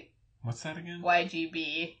Y. What's that again?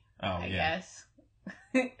 YGB. Oh I yeah. guess.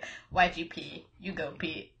 YGP. You go,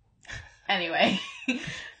 Pete. Anyway,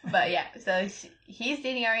 but yeah, so he's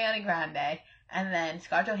dating Ariana Grande, and then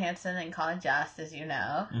Scarlett Johansson and Colin Jost, as you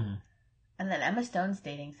know, Mm-hmm. and then Emma Stone's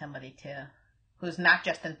dating somebody too. Who's not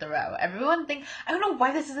Justin Theroux. Everyone thinks... I don't know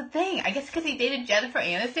why this is a thing. I guess because he dated Jennifer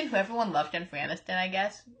Aniston, who everyone loved Jennifer Aniston, I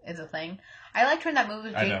guess, is a thing. I liked her in that movie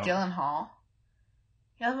with Jake Gyllenhaal.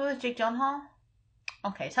 You know the movie with Jake Gyllenhaal?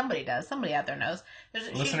 Okay, somebody does. Somebody out there knows.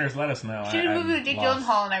 Listeners, let us know. She did a movie with Jake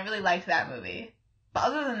Gyllenhaal, and I really liked that movie. But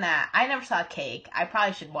other than that, I never saw Cake. I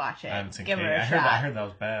probably should watch it. I haven't seen give Cake. her a I shot. heard that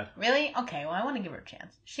was bad. Really? Okay, well, I want to give her a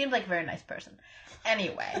chance. She seems like a very nice person.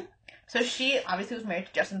 Anyway... So she obviously was married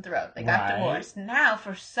to Justin Theroux. They got divorced. Now,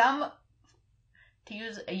 for some, to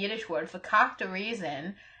use a Yiddish word, for cocked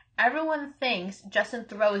reason, everyone thinks Justin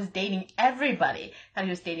Theroux is dating everybody. Thought he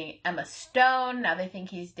was dating Emma Stone. Now they think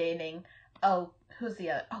he's dating, who's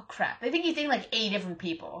the other? Oh, crap. They think he's dating like 8 different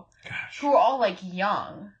people. Gosh. Who are all like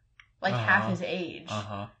young. Like half his age.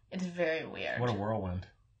 It's very weird. What a whirlwind.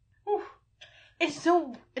 Whew. It's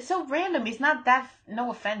so random. He's not that, no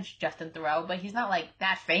offense, Justin Theroux, but he's not like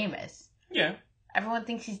that famous. Yeah. Everyone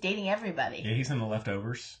thinks he's dating everybody. Yeah, he's in The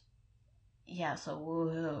Leftovers. Yeah, so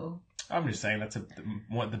woohoo. I'm just saying that's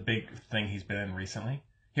the big thing he's been in recently.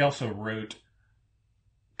 He also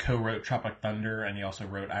co-wrote Tropic Thunder, and he also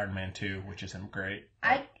wrote Iron Man 2, which is great.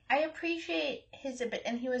 I appreciate his a bit,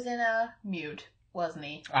 and he was in a Mute, wasn't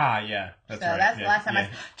he? Ah, yeah, that's right. That's the last time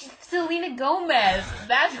Selena Gomez.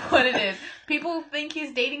 That's what it is. People think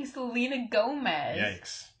he's dating Selena Gomez.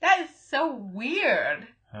 Yikes. That is so weird.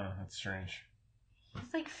 Huh, that's strange.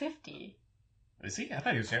 He's like 50. Is he? I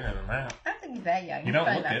thought he was younger than that. I don't think he's that young. You He's don't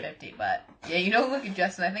probably look not it. 50, but yeah, you don't look at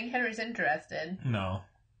Justin. I think Henry's interested. No.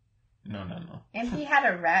 And he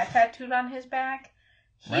had a rat tattooed on his back.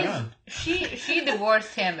 Right on. She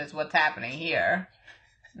divorced him is what's happening here.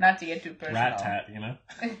 Not to get too personal. Rat tat, you know?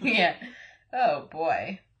 Yeah. Oh,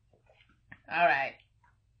 boy. All right.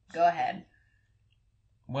 Go ahead.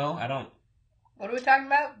 Well, I don't... What are we talking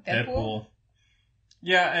about? Deadpool?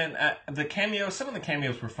 Yeah, and the cameos, some of the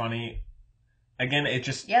cameos were funny. Again, it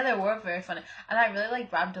just... Yeah, they were very funny. And I really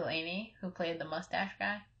like Rob Delaney, who played the mustache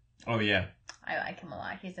guy. Oh, yeah. I like him a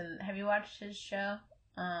lot. Have you watched his show?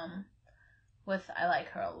 I like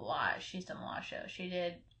her a lot. She's done a lot of shows. She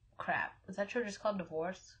did... Crap. Was that show just called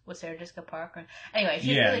Divorce? With Sarah Jessica Parker? Anyway,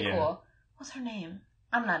 she's really cool. What's her name?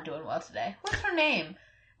 I'm not doing well today. What's her name?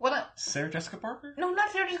 Sarah Jessica Parker? No, not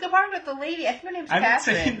Sarah Jessica Parker. The lady. I think her name's I haven't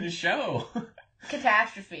Catherine. seen the show.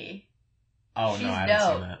 Catastrophe. Oh, She's no, I haven't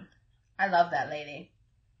dope. seen that. I love that lady.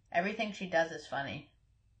 Everything she does is funny.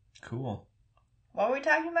 Cool. What were we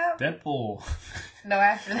talking about? Deadpool. No,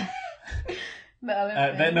 after that. The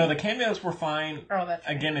other thing. No, the cameos were fine. Oh, that's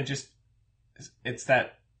right. Again, it's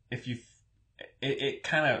that if you, it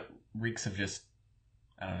kind of reeks of just,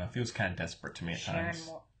 I don't know, it feels kind of desperate to me at times.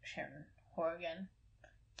 Sharon Horgan.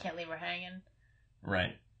 Can't leave her hanging.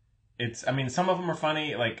 Right. I mean, some of them are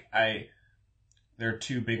funny. Like, there are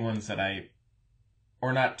two big ones that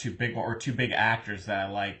or not too big, or two big actors that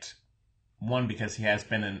I liked. One, because he has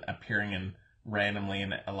been appearing randomly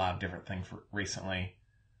in a lot of different things recently.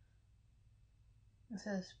 This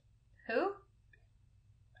is who?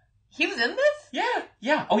 He was in this?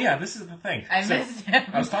 Yeah. Oh, yeah, this is the thing. I missed him.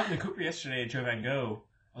 I was talking to Cooper yesterday at Joe Van Gogh.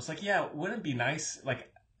 I was like, yeah, wouldn't it be nice? Like,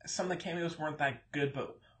 some of the cameos weren't that good,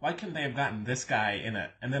 but why couldn't they have gotten this guy in it?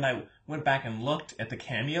 And then I went back and looked at the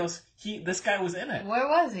cameos. This guy was in it. Where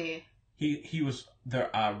was he? He was the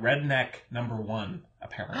redneck #1,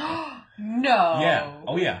 apparently. No. Yeah.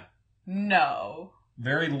 Oh, yeah. No.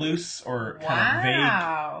 Very loose or kind of vague.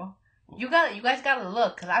 Wow. You guys gotta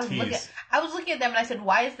look, because I was looking at them and I said,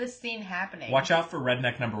 why is this scene happening? Watch out for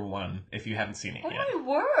redneck #1 if you haven't seen it yet. Oh my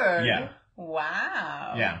word. Yeah.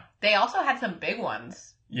 Wow. Yeah. They also had some big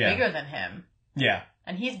ones. Yeah. Bigger than him. Yeah.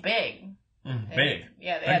 And he's big. Big.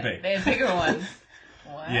 Yeah, they had bigger ones.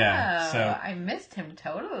 Wow. Yeah, so I missed him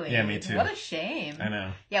totally. Yeah, me too. What a shame. I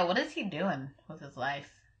know. Yeah, what is he doing with his life?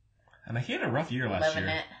 And he had a rough year last Living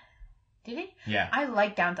year. it. Did he? Yeah. I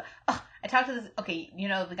like downtown. Oh, I talked to this. Okay, you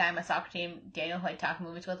know the guy on my soccer team, Daniel, who I talk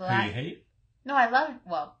movies with a lot. Who you hate? No, I love.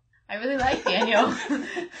 Well, I really like Daniel.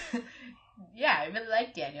 Yeah, I really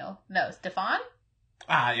like Daniel. No, Stefan.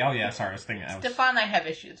 Oh yeah. Sorry, I was thinking. Stefan, I have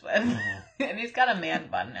issues with, and he's got a man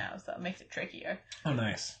bun now, so it makes it trickier. Oh,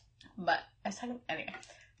 nice. But I was talking anyway.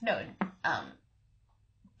 No,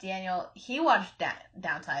 Daniel, he watched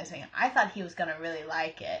Downsizing. I thought he was gonna really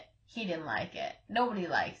like it. He didn't like it. Nobody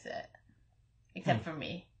likes it. Except for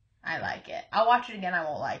me. I like it. I'll watch it again, I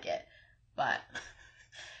won't like it. But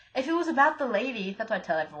if it was about the lady, that's what I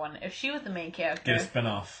tell everyone. If she was the main character. Get a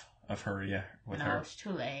spinoff of her, yeah, with her. No, it's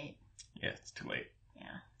too late. Yeah, it's too late.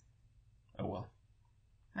 Yeah. Oh well.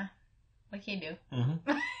 Huh. What can you do?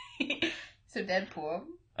 Mm-hmm. So Deadpool.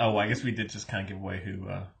 Oh, well, I guess we did just kind of give away who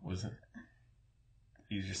was it.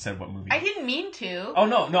 You just said what movie. I didn't mean to. Oh,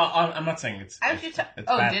 no, I'm not saying it's... I was just... it's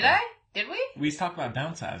Oh, bad did thing. I? Did we? We talked about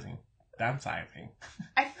downsizing. I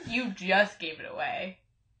think you just gave it away.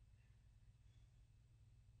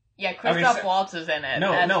 Yeah, Christoph Waltz is in it.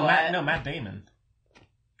 Matt Damon.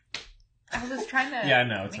 I was just trying to... Yeah, I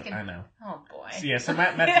know. I know. Oh, boy. So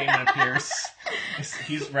Matt Damon appears.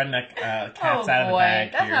 He's redneck cat's out of the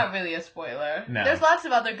bag. That's here. not really a spoiler. No. There's lots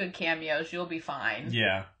of other good cameos. You'll be fine.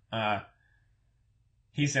 Yeah.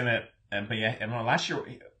 He's in it. But yeah, and last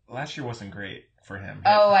year wasn't great for him.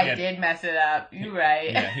 I did mess it up. You're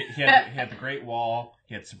right. Yeah, he had the Great Wall,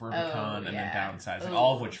 he had Suburbicon, and then Downsizing, Ooh.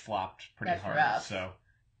 all of which flopped pretty That's hard. rough. So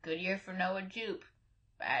good year for Noah Jupe.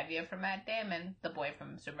 Bad year for Matt Damon, the boy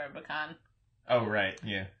from Suburbicon. Oh, right,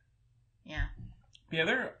 yeah. Yeah. Yeah,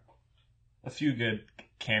 there are a few good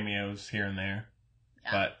cameos here and there.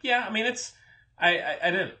 Yeah. But, yeah, I mean, it's... I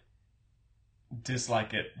didn't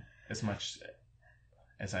dislike it as much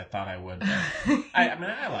as I thought I would. But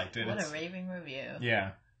I liked it. What a raving review.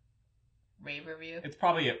 Yeah. Rave review? It's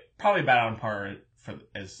probably about on par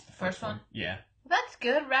as the first one. Yeah. That's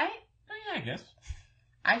good, right? Oh, yeah, I guess.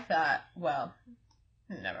 I thought, well,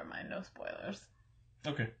 never mind, no spoilers.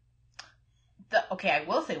 Okay. I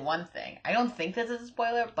will say one thing. I don't think this is a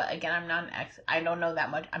spoiler, but again, I don't know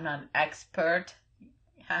that much. I'm not an expert.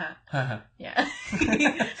 Yeah. Yeah.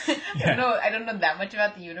 I don't know that much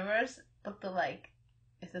about the universe, but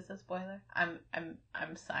is this a spoiler? I'm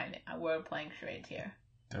signing. We're playing charades here.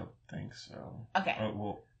 Don't think so. Okay. Oh,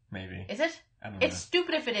 well, maybe. Is it? I don't know. It's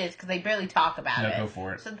stupid if it is, because they barely talk about it. No, go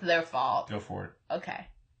for it. So it's their fault. Go for it. Okay.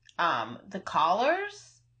 The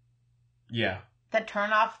collars Yeah. that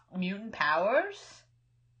turn off mutant powers?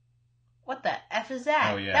 What the F is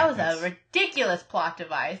that? Oh, yeah. That was a ridiculous plot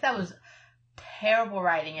device. That was terrible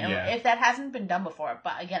writing. And if that hasn't been done before,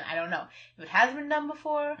 but again, I don't know. If it has been done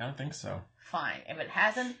before, I don't think so. fine. If it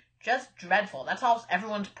hasn't, just dreadful. That solves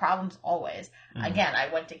everyone's problems always. Mm-hmm. Again,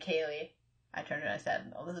 I went to Kaylee. I turned and I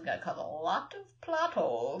said, "Oh, this is going to cause a lot of plot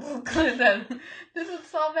holes." This would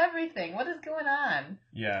solve everything. What is going on?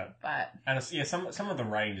 Yeah. But And some of the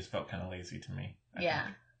writing just felt kind of lazy to me. I think.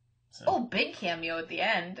 So. Oh, big cameo at the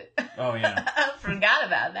end. Oh, yeah. Forgot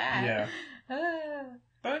about that. Yeah.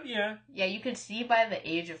 But, yeah. Yeah, you could see by the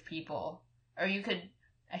age of people. Or you could,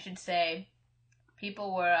 I should say,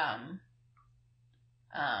 people were,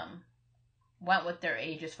 went with their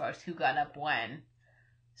age as far as who got up when.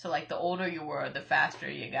 So, like, the older you were, the faster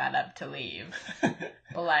you got up to leave.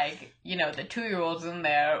 But, like, you know, the 2-year-olds in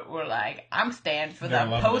there were like, I'm staying for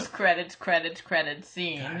the post-credits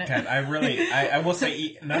scene. God, I will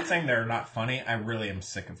say, not saying they're not funny, I really am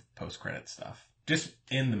sick of post-credit stuff. Just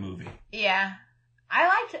in the movie. Yeah.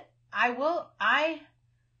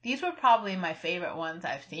 These were probably my favorite ones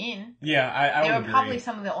I've seen. Yeah, I They would were agree. probably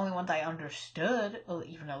some of the only ones I understood,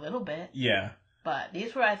 even a little bit. Yeah. But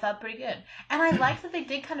these were, I thought, pretty good. And I like that they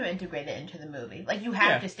did kind of integrate it into the movie. Like, you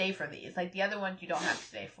have to stay for these. Like, the other ones you don't have to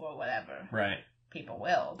stay for, whatever. Right. People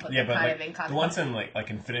will, but yeah, they're but kind like, of inconsequential. the ones in, like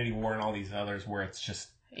Infinity War and all these others where it's just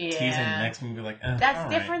teasing the next movie, like, That's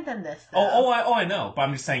different than this, though. I know. But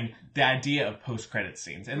I'm just saying, the idea of post-credit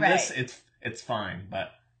scenes. And this, it's fine, but...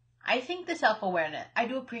 I think the self-awareness, I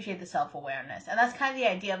do appreciate the self-awareness. And that's kind of the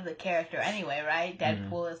idea of the character anyway, right?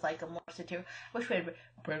 Deadpool is like a more satirical... I wish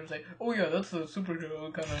Brad was like, oh yeah, that's the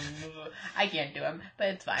Supergirl kind of... I can't do him, but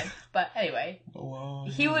it's fine. But anyway,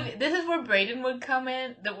 he would... This is where Brayden would come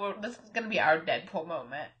in. This is going to be our Deadpool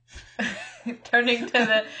moment. Turning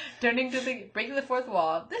to the breaking the fourth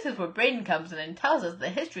wall. This is where Brayden comes in and tells us the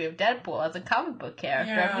history of Deadpool as a comic book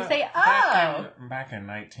character. Yeah, and we say, oh! Back in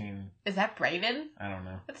 19... Is that Brayden? I don't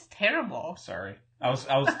know. That's terrible. Sorry. I was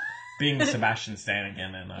being Sebastian Stan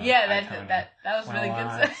again, and yeah, that was really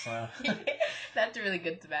good. That's a really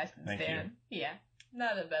good Sebastian Thank Stan. you. Yeah,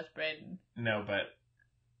 not the best Brayden. No, but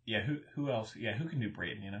yeah, who else? Yeah, who can do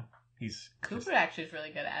Brayden? You know, Cooper actually is really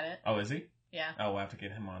good at it. Oh, is he? Yeah. Oh, we'll have to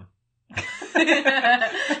get him on.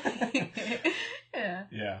 Yeah.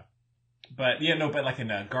 Yeah. But yeah, no, but like in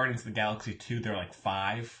Guardians of the Galaxy 2, they're like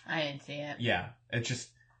 5. I didn't see it. Yeah, it just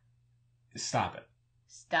stop it.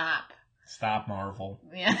 Stop, Marvel.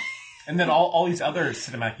 Yeah. And then all these other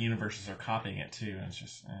cinematic universes are copying it too, and it's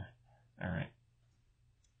just, all right.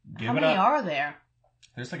 How many are there?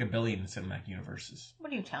 There's like 1 billion cinematic universes.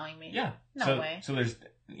 What are you telling me? Yeah. No way. So there's,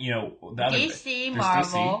 the other... DC,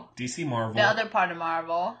 Marvel. DC, Marvel. The other part of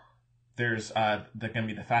Marvel. There's going to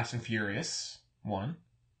be the Fast and Furious one.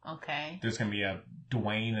 Okay. There's going to be a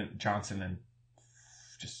Dwayne Johnson and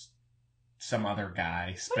just some other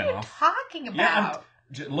guy spinoff. What are you talking about?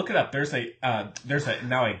 Yeah, look it up. There's now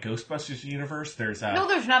a Ghostbusters universe. No,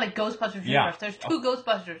 there's not a Ghostbusters universe. There's 2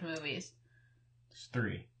 Ghostbusters movies. There's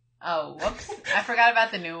 3. Oh, whoops. I forgot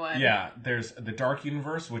about the new one. Yeah, there's the Dark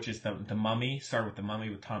Universe, which is the Mummy. Started with the Mummy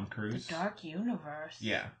with Tom Cruise. The Dark Universe.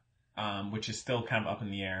 Yeah. Which is still kind of up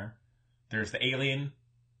in the air. There's the Alien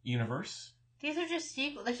Universe. These are just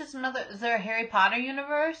sequels. There's just another... Is there a Harry Potter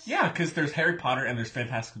universe? Yeah, because there's Harry Potter and there's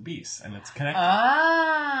Fantastic Beasts, and it's connected.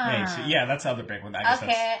 Ah. Yeah, that's the other big one.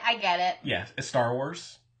 I get it. Yeah, it's Star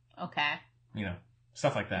Wars. Okay.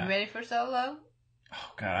 Stuff like that. You ready for Solo?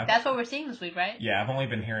 Oh, God. That's what we're seeing this week, right? Yeah, I've only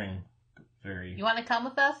been hearing very... You want to come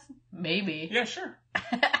with us? Maybe. Yeah, sure.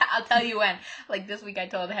 I'll tell you when. Like this week I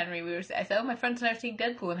told Henry, I said, my friends and I are seeing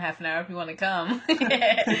Deadpool in half an hour if you want to come.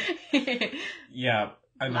 Yeah.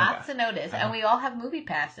 Lots of notice. And we all have movie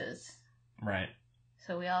passes. Right.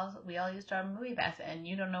 So we all used our movie pass, and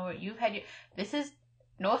you don't know where you've had this is,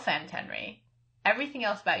 no offense, Henry. Everything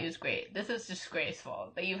else about you is great. This is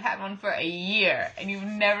disgraceful that you've had one for a year and you've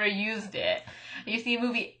never used it. You see a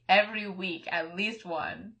movie every week, at least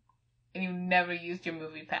one, and you've never used your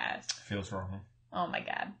movie pass. Feels wrong. Oh my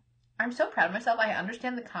God. I'm so proud of myself. I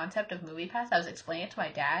understand the concept of movie pass. I was explaining it to my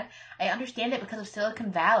dad. I understand it because of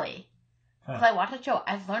Silicon Valley. Because I watched that show.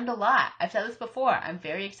 I've learned a lot. I've said this before. I'm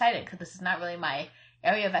very excited because this is not really my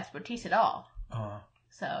area of expertise at all.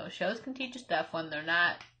 So shows can teach you stuff when they're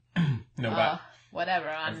not whatever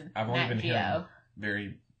on I've only been Geo. hearing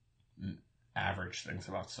very average things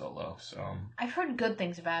about Solo, so I've heard good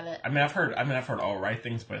things about it. I've heard all right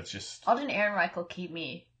things, but it's just Alden Ehrenreich will keep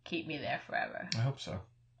me there forever. I hope so.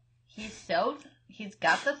 He's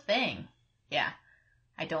got the thing. Yeah.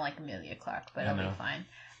 I don't like Amelia Clark, but it'll be fine.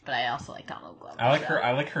 But I also like Donald Glover.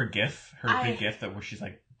 I like her gif, big gif where she's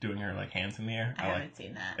like doing her like hands in the air. I haven't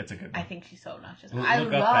seen that. It's a good one. I think she's so obnoxious. Look up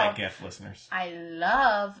that gif, listeners. I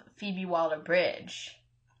love Phoebe Waller-Bridge.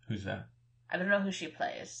 Who's that? I don't know who she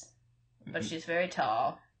plays, but she's very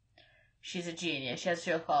tall. She's a genius. She has a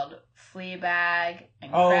show called Fleabag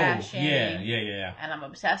and Crashing. Yeah. And I'm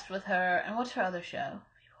obsessed with her. And what's her other show?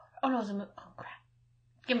 Oh no, oh crap.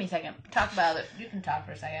 Give me a second. Talk about it. You can talk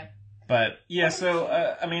for a second. But yeah, so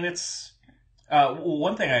it's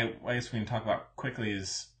one thing I guess we can talk about quickly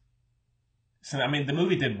is So I mean, the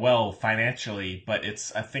movie did well financially, but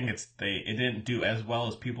I think it didn't do as well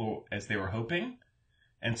as they were hoping,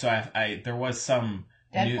 and so there was some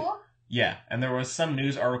Deadpool? yeah, and there was some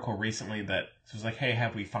news article recently that was like, hey,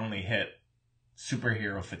 have we finally hit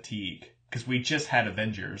superhero fatigue? Because we just had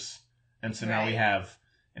Avengers, and so now we have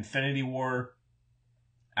Infinity War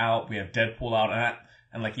out, we have Deadpool out,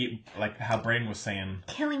 and like how Brain was saying,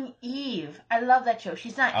 Killing Eve. I love that show.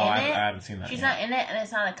 She's not in it. I haven't seen that. She's yet. not in it, and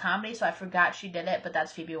it's not a comedy, so I forgot she did it. But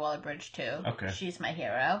that's Phoebe Waller-Bridge too. Okay, she's my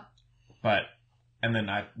hero. But and then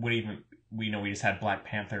we just had Black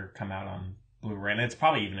Panther come out on Blu-ray, and it's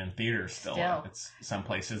probably even in theaters still. It's some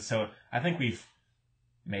places. So I think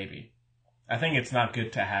I think it's not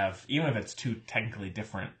good to have, even if it's two technically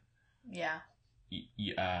different. Yeah.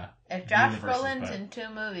 If Josh Brolin's in two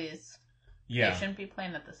movies, they shouldn't be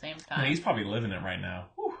playing at the same time. I mean, he's probably living it right now.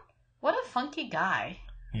 Whew. What a funky guy.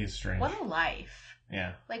 He is strange. What a life.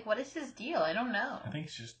 Yeah. Like, what is his deal? I don't know. I think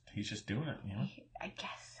he's just doing it, you know? I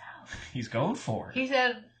guess so. He's going for it. He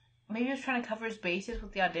said maybe he was trying to cover his bases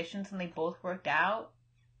with the auditions and they both worked out.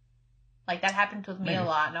 Like, that happens with me a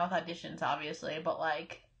lot. Not with auditions, obviously, but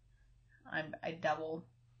like, I double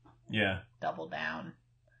down.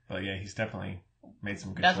 But yeah, he's definitely made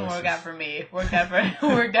some good Doesn't choices. work out for me. Worked out for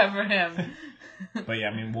him. But yeah,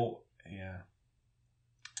 I mean,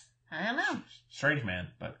 I don't know. Strange man,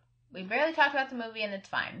 but we barely talked about the movie and it's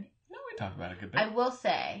fine. No, we talked about it a good bit. I will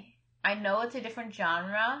say, I know it's a different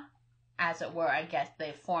genre, as it were. I guess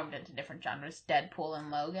they formed into different genres, Deadpool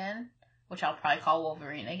and Logan, which I'll probably call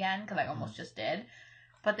Wolverine again, because I almost just did.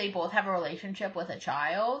 But they both have a relationship with a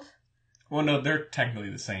child. Well, no, they're technically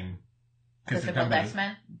the same. Because they're both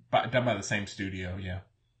X-Men? Done by the same studio, yeah.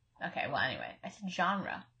 Okay, well, anyway, I said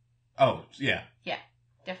genre. Oh, yeah. Yeah,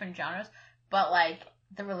 different genres. But, like,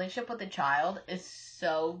 the relationship with the child is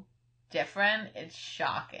so different, it's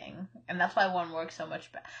shocking. And that's why one works so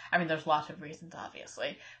much better. I mean, there's lots of reasons,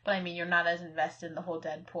 obviously. But, I mean, you're not as invested in the whole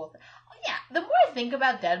Deadpool thing. Yeah, the more I think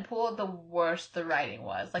about Deadpool, the worse the writing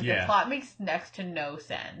was. Like, the plot makes next to no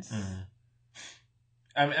sense. Mm-hmm.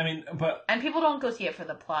 I mean, but... And people don't go see it for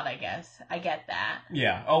the plot, I guess. I get that.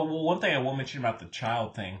 Yeah. Oh, well, one thing I will mention about the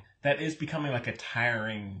child thing, that is becoming, like, a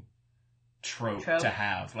tiring trope to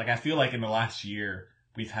have. Like, I feel like in the last year,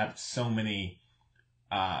 we've had so many,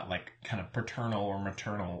 like, kind of paternal or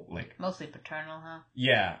maternal, like... Mostly paternal, huh?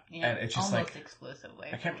 Yeah. And it's just almost like... exclusively.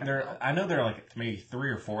 I know there are, like, maybe 3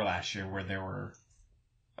 or 4 last year where there were,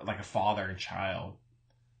 like, a father and child.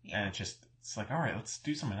 Yeah. And it's like, all right, let's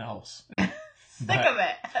do something else. Sick of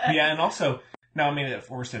it. Yeah, and also, no, I mean, of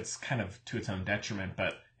course, it's kind of to its own detriment,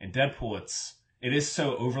 but in Deadpool, it is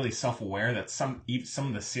so overly self-aware that some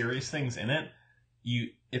of the serious things in it,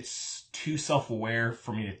 it's too self-aware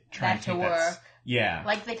for me to try and take that. Work. Yeah.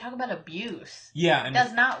 Like, they talk about abuse. Yeah. And it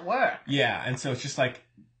does not work. Yeah, and so it's just like,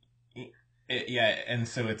 and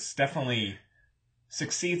so it's definitely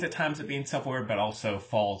succeeds at times at being self-aware, but also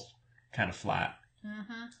falls kind of flat.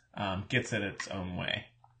 Mm-hmm. Gets it its own way.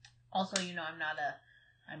 Also, you know, I'm not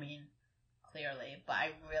clearly, but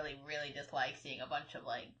I really, really dislike seeing a bunch of,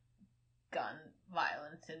 like, gun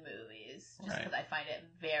violence in movies. Just because I find it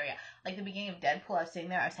very... Like, the beginning of Deadpool, I was sitting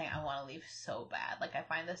there, I was saying, I want to leave so bad. Like, I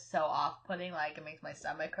find this so off-putting, like, it makes my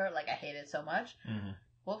stomach hurt. Like, I hate it so much. Mm-hmm.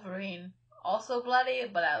 Wolverine... Also bloody,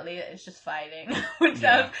 but at least it's just fighting, which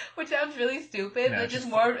sounds really stupid. Yeah,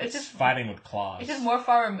 but it's just fighting with claws. It's just more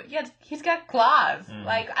far. Yeah, he's got claws. Mm.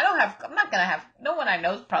 Like I'm not gonna have. No one I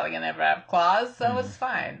know is probably gonna ever have claws, so it's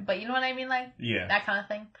fine. But you know what I mean, like that kind of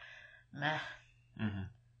thing. Meh.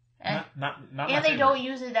 Mm-hmm. Not and they don't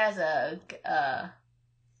use it as a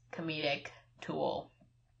comedic tool.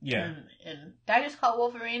 Yeah. Did I just call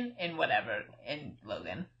Wolverine in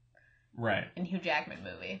Logan? Right. In Hugh Jackman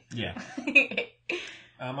movie. Yeah.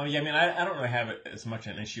 I mean, I don't really have as much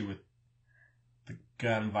an issue with the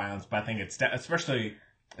gun violence, but I think it's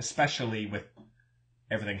especially with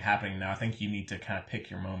everything happening now. I think you need to kind of pick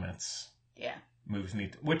your moments. Yeah.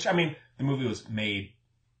 Which I mean, the movie was made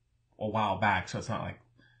a while back, so it's not like.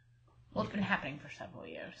 Well, it's been happening for several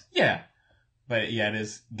years. Yeah, but yeah, it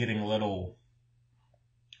is getting a little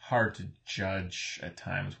hard to judge at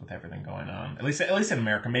times with everything going on. At least in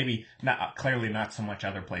America, maybe clearly not so much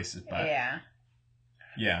other places, but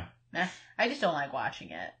yeah. I just don't like watching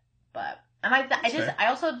it, but I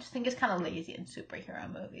also just think it's kind of lazy in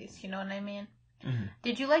superhero movies. You know what I mean? Mm-hmm.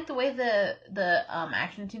 Did you like the way the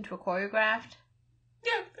action scenes were choreographed?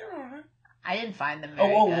 Yeah, they were alright. I didn't find them very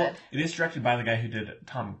good. Well, it is directed by the guy who did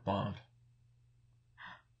Atomic Blonde.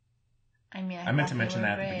 I mean, I meant to mention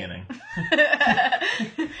that at the beginning.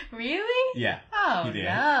 Really? Yeah. Oh, he did. no.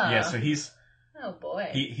 Yeah, so he's Oh boy.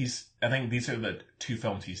 I think these are the 2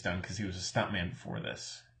 films he's done because he was a stuntman before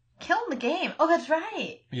this. Killing the game. Oh, that's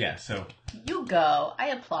right. Yeah, so. You go. I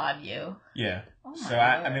applaud you. Yeah. Oh so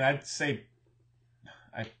I mean, I'd say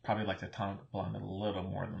I probably like Atomic Blonde a little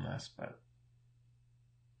more than this, but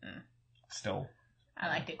still. I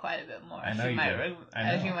liked it quite a bit more. I know you did. I know.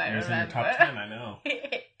 As you might it was in your remember. top 10, I know.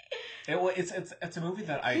 It's a movie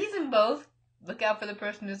that He's in both. Look out for the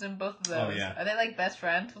person who's in both of those. Oh, yeah. Are they like best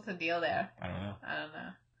friends? What's the deal there? I don't know.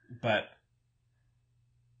 But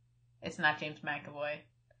it's not James McAvoy.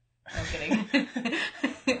 I'm kidding.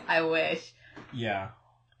 I wish. Yeah.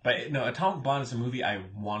 But no, Atomic Blonde is a movie I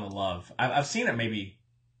want to love. I've seen it maybe,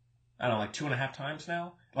 I don't know, like 2.5 times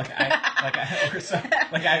now.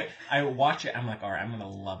 I watch it. I'm like, all right, I'm gonna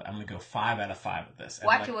love it. I'm gonna go 5 out of 5 with this. And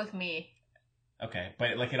watch it with me. Okay,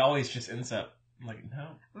 but like it always just ends up like no.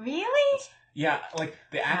 Really? Yeah, like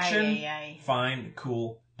the action, Aye. fine,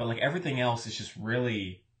 cool, but like everything else is just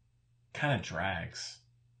really kind of drags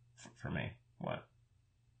for me. What?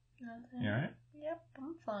 Okay. You all right? Yep,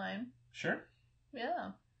 I'm fine. Sure.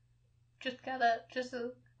 Yeah.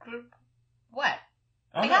 What?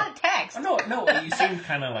 Oh, I got a text. Oh, no, you seem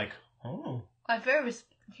kind of like, oh. I'm very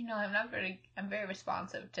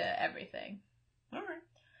responsive to everything. All right.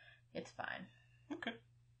 It's fine. Okay.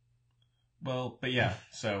 Well, but yeah,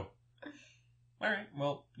 so. All right,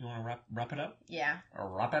 well, you want to wrap it up? Yeah. Or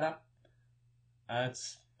wrap it up? I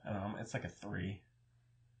don't know, it's like a 3.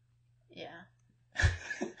 Yeah.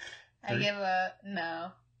 I give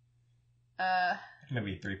no.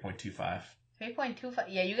 Maybe 3.25. 3.25.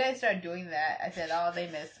 Yeah, you guys started doing that. I said, oh, they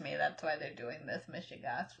missed me. That's why they're doing this,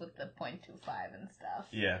 Michigas, with the 0.25 and stuff.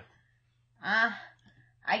 Yeah.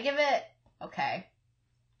 I give it... Okay.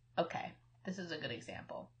 This is a good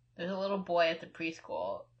example. There's a little boy at the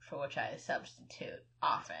preschool for which I substitute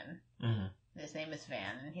often. Mm-hmm. His name is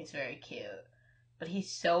Van, and he's very cute. But he's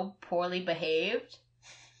so poorly behaved.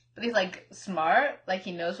 But he's, like, smart. Like,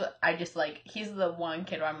 he knows what... he's the one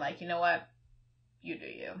kid where I'm like, you know what? You do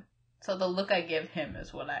you. So the look I give him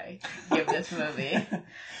is what I give this movie.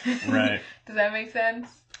 Right. Does that make sense?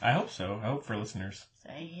 I hope so. I hope for listeners.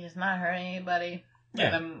 So he does not hurt anybody.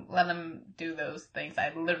 Yeah. Let him do those things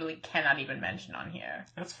I literally cannot even mention on here.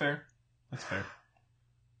 That's fair.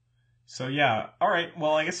 So yeah, alright,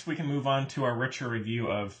 well I guess we can move on to our richer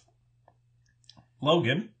review of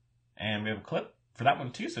Logan. And we have a clip for that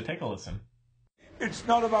one too, so take a listen. It's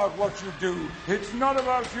not about what you do. It's not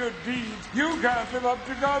about your deeds. You can't live up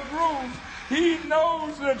to God's rules. He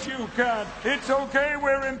knows that you can't. It's okay,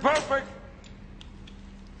 we're imperfect.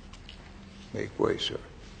 Make way, sir.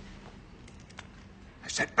 I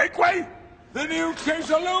said make way! The new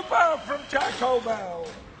quesalupa from Taco Bell.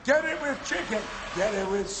 Get it with chicken. Get it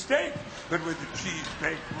with steak. But with the cheese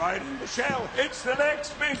baked right in the shell. It's the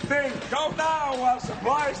next big thing. Go now while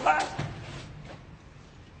supplies last.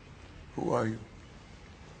 Who are you?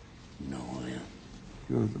 No, I am.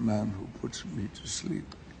 You're the man who puts me to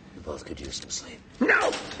sleep. We both could use some sleep.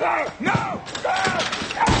 No! No!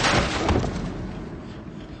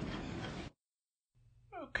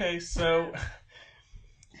 Okay, so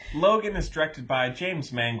Logan is directed by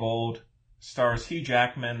James Mangold, stars Hugh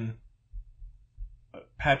Jackman,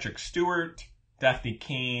 Patrick Stewart, Daphne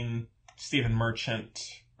Keane, Stephen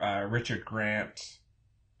Merchant, Richard Grant.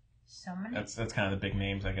 So many. That's kind of the big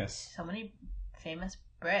names, I guess. So many famous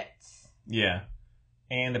Brits. Yeah.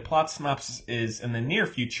 And the plot synopsis is, in the near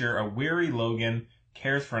future, a weary Logan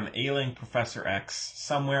cares for an ailing Professor X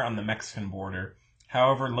somewhere on the Mexican border.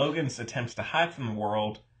 However, Logan's attempts to hide from the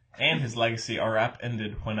world and his legacy are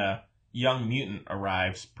upended when a young mutant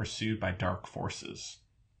arrives, pursued by dark forces.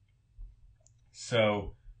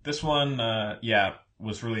 So, this one,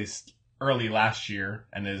 was released early last year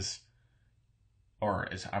and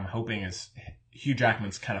I'm hoping is Hugh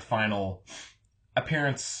Jackman's kind of final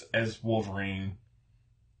appearance as Wolverine.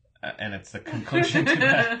 And it's the conclusion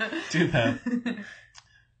to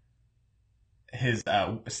his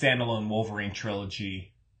standalone Wolverine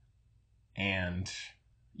trilogy, and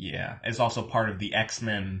it's also part of the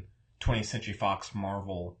X-Men 20th Century Fox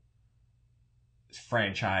Marvel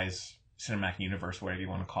franchise cinematic universe, whatever you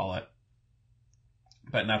want to call it.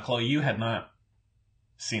 But now, Chloe, you had not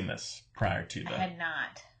seen this prior to I had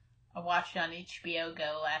not. I watched it on HBO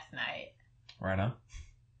Go last night. Right on.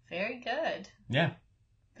 Very good. Yeah.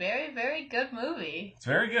 Very, very good movie. It's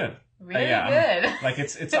very good. Really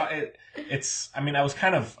good. It's. I mean, I was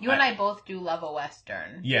kind of. You and I both do love a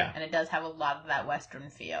Western. Yeah. And it does have a lot of that Western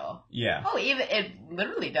feel. Yeah. Oh, it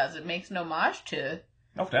literally does. It makes an homage to.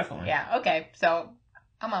 Oh, definitely. Yeah. Okay. So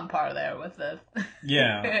I'm on par there with this.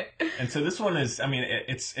 Yeah. And so this one is. I mean,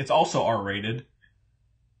 it's also R-rated.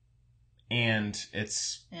 and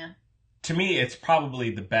it's Yeah. to me it's probably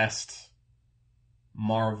the best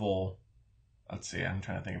Marvel. Let's see, I'm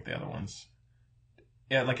trying to think of the other ones.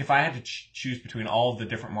 Yeah, like if I had to choose between all of the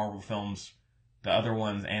different Marvel films, the other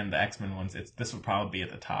ones and the X-Men ones, this would probably be at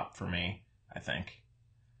the top for me, I think.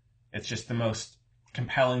 It's just the most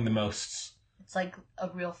compelling, the most... It's like a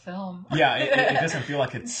real film. Yeah, it doesn't feel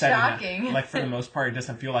like it's setting shocking. up... Like, for the most part, it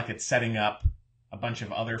doesn't feel like it's setting up a bunch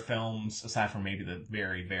of other films, aside from maybe the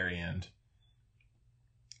very, very end.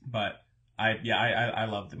 But... I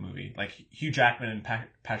love the movie. Like, Hugh Jackman and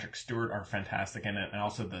Patrick Stewart are fantastic in it, and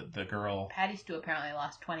also the girl... Patty Stu apparently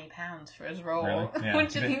lost 20 pounds for his role, Really? Yeah.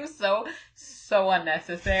 which seems so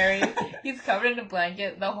unnecessary. He's covered in a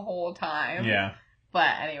blanket the whole time. Yeah.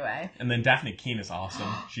 But anyway. And then Daphne Keane is awesome.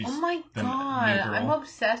 She's oh my the god, new girl. I'm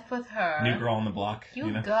obsessed with her. New girl on the block. You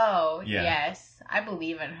know? go. Yeah. Yes, I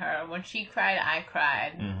believe in her. When she cried, I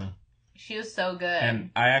cried. Mm-hmm. She was so good. And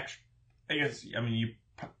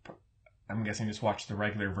I'm guessing you just watched the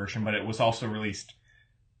regular version, but it was also released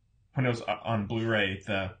when it was on Blu-ray,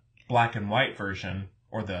 the black and white version,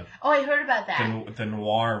 or the... Oh, I heard about that. The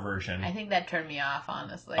noir version. I think that turned me off,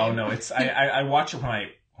 honestly. Oh, no, it's... I watched it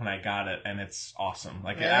when I got it, and it's awesome.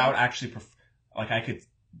 Like, really? I would actually I could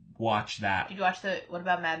watch that. Did you watch what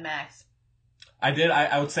about Mad Max? I did.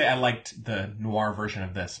 I would say I liked the noir version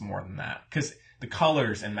of this more than that. Because the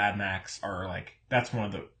colors in Mad Max are, like... That's one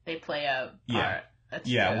of the... They play a part. Yeah. That's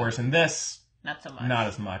yeah, true. whereas in this, not so much. Not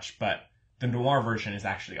as much, but the noir version is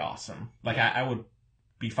actually awesome. Like, yeah. I would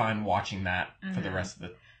be fine watching that for the rest of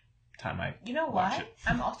the time I You know watch what? it.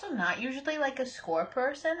 I'm also not usually like a score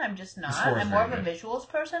person. I'm just not. score is I'm more of very a good. visuals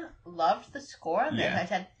person. Loved the score in this. Yeah. I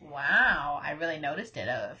said, wow, I really noticed it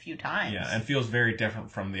a few times. Yeah, and feels very different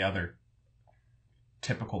from the other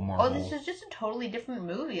typical Marvel. Oh, this is just a totally different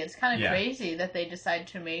movie. It's kind of Yeah. crazy that they decided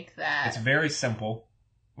to make that. It's very simple,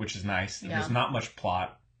 which is nice. Yeah. There's not much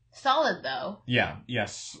plot. Solid, though. Yeah,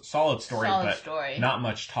 yes, solid story, Solid but story. not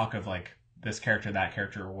much talk of, like, this character, that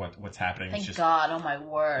character, or what's happening. Thank it's just, God, oh my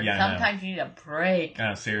word. Yeah, I know. Sometimes you need a break.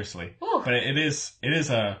 No, seriously. Ooh. But it is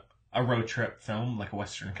a road trip film, like a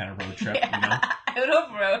Western kind of road trip, you know? I don't know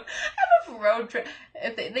if road trip.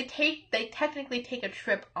 If they technically take a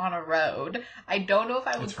trip on a road. I don't know if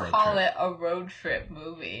I would It's road call trip. it a road trip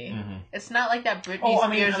movie. Mhm. It's not like that Britney Oh, I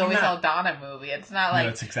mean, Spears I'm Always not- Aldana movie. It's not like No,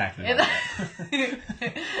 it's exactly like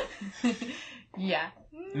that. yeah.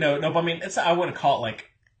 No, but I mean, I wouldn't call it like,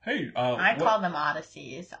 hey, I what- call them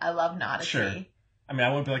odysseys. I love an odyssey. Sure. I mean, I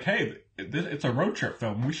wouldn't be like, hey, it's a road trip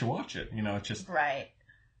film. We should watch it. You know, it's just Right.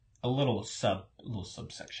 a little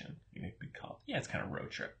subsection. You know, we call it. Yeah, it's kind of road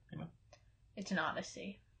trip. You know, It's an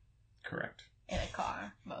odyssey correct. in a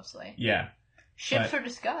car mostly. Yeah. Ships But- are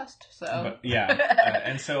discussed. So But yeah,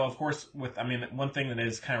 and so of course, one thing that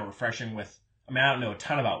is kind of refreshing with, I don't know a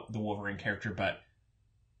ton about the Wolverine character, but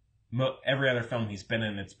every other film he's been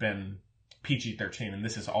in, it's been PG-13, and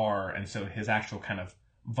this is R, and so his actual kind of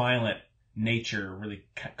violent nature really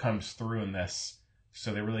comes through in this.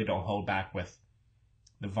 So they really don't hold back with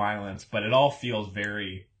the violence, but it all feels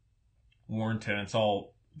very warranted. And it's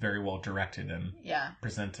all very well directed and yeah.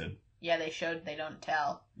 presented. Yeah, they showed They Don't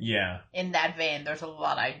Tell. Yeah. In that vein, there's a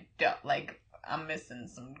lot I don't like. I'm missing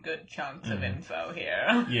some good chunks of info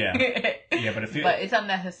here. Yeah. Yeah, but but it's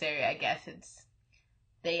unnecessary, I guess. It's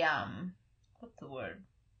they what's the word?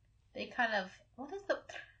 They kind of what is the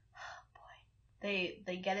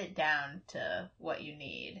They get it down to what you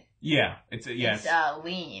need. Yeah, it's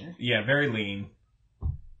lean. Yeah, very lean,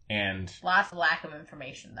 and lots of lack of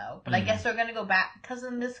information though. But I guess they're gonna go back because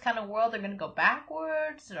in this kind of world they're gonna go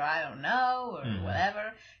backwards, or I don't know, or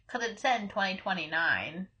whatever. Because it's set in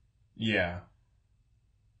 2029. Yeah.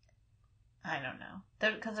 I don't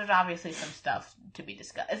know. Because there's obviously some stuff to be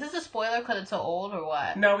discussed. Is this a spoiler because it's so old, or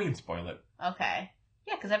what? No, we can spoil it. Okay.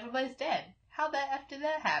 Yeah, because everybody's dead. How the F did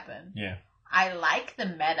that happen? Yeah. I like the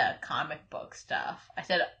meta comic book stuff. I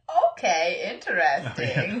said, okay,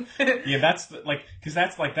 interesting. Yeah, that's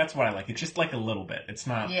that's what I like. It's just like a little bit. It's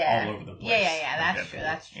not all over the place. Yeah. like That's Deadpool, true.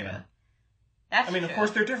 That's true. You know? That's I mean, true. of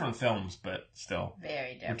course, they're different films, but still,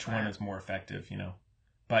 very different. which one is more effective? You know.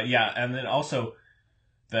 But yeah, and then also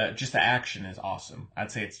the action is awesome.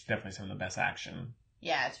 I'd say it's definitely some of the best action.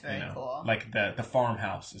 Yeah, it's very cool. Like the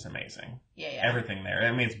farmhouse is amazing. Yeah. Everything there.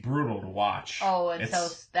 I mean, it's brutal to watch. Oh, and so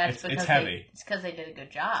that's because it's heavy. It's because they did a good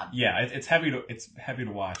job. Yeah, it's heavy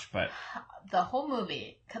to watch, but the whole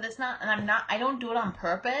movie, because it's not, and I don't do it on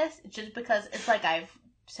purpose. It's just because it's like I've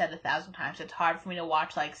said 1,000 times. It's hard for me to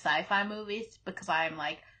watch like sci-fi movies because I'm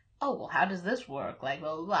like, oh well, how does this work? Like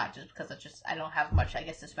blah blah blah. Just because I don't have much, I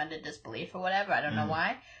guess, suspended disbelief or whatever. I don't know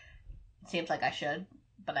why. It seems like I should,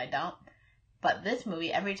 but I don't. But this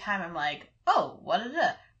movie, every time I'm like, oh, what is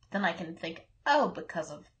it? Then I can think, oh,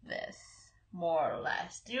 because of this, more or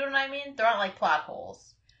less. Do you know what I mean? There aren't like plot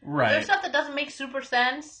holes. Right. There's stuff that doesn't make super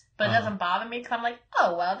sense, but it doesn't bother me because I'm like,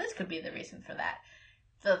 oh, well, this could be the reason for that.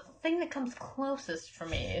 The thing that comes closest for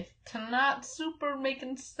me to not super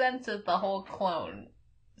making sense is the whole clone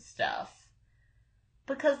stuff.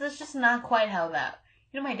 Because that's just not quite how that...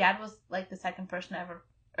 You know, my dad was like the second person ever...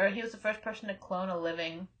 Or he was the first person to clone a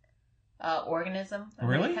living organism.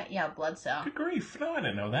 Really? Yeah, a blood cell. Good grief. No, I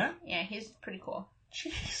didn't know that. Yeah, he's pretty cool.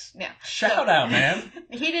 Jeez. Yeah. Shout out, man.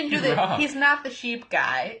 He didn't do the... He's not the sheep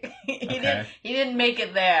guy. He didn't make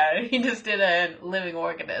it there. He just did a living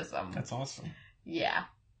organism. That's awesome. Yeah.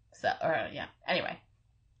 Anyway.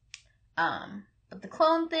 But the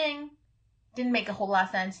clone thing didn't make a whole lot of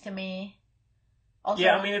sense to me. Also,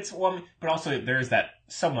 yeah, I mean, but also there's that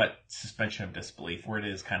somewhat suspension of disbelief where it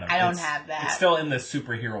is kind of... I don't have that. It's still in the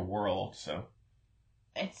superhero world, so...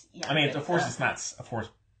 I mean, of course, it's not,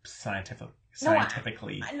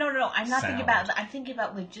 scientifically... No, I'm not thinking about that. sound. I'm thinking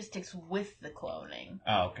about logistics with the cloning.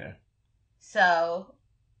 Oh, okay. So...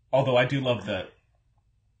 Although I do love the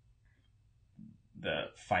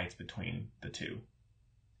fights between the two.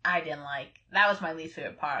 I didn't like... That was my least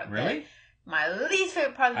favorite part. Really? My least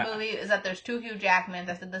favorite part of the movie is that there's two Hugh Jackmans.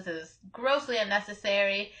 I said this is grossly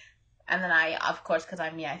unnecessary. And then I, of course, because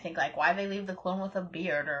I'm me, I think like, why they leave the clone with a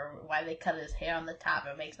beard or why they cut his hair on the top?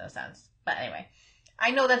 It makes no sense. But anyway, I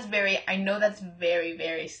know that's very,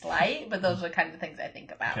 very slight, but those are the kinds of things I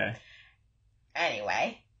think about. Okay.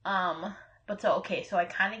 Anyway, so I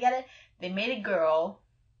kind of get it. They made a girl.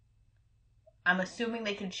 I'm assuming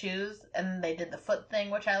they could choose, and they did the foot thing,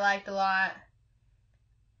 which I liked a lot.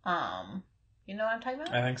 You know what I'm talking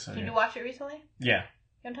about? I think so. Did you watch it recently? Yeah.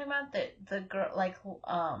 You know what I'm talking about? The girl, like,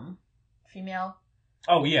 female.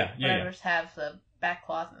 Oh yeah. Whatever's have the back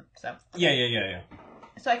claws and stuff. Yeah.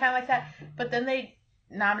 So I kind of like that, but then they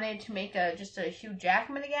nominated to make just a Hugh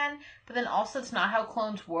Jackman again. But then also it's not how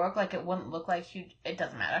clones work. Like it wouldn't look like Hugh. It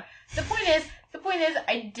doesn't matter. The point is,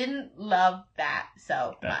 I didn't love that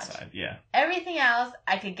so much. That side, yeah. Everything else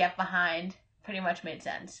I could get behind. Pretty much made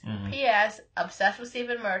sense. Mm-hmm. P.S. Obsessed with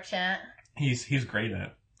Stephen Merchant. He's great at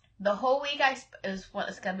it. The whole week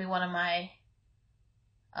it's gonna be one of my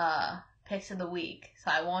picks of the week,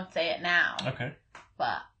 so I won't say it now. Okay.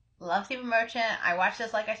 But love Stephen Merchant. I watched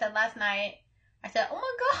this like I said last night. I said, "Oh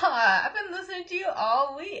my god, I've been listening to you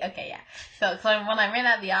all week." Okay, yeah. So when I ran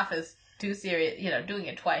out of the office, too serious, doing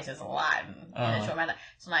it twice is a lot. So when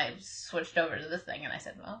I switched over to this thing, and I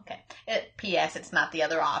said, well, okay. P.S. It's not the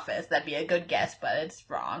other office. That'd be a good guess, but it's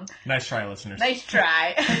wrong. Nice try, listeners. Nice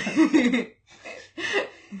try.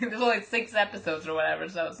 There's only 6 episodes or whatever,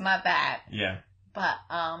 so it's not that. Yeah. But,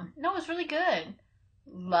 no, it was really good.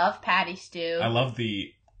 Love Patty Stew. I love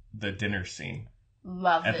the dinner scene.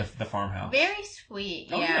 Love at it. the farmhouse. Very sweet.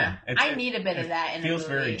 Oh, yeah. I need a bit of that in the movie. It feels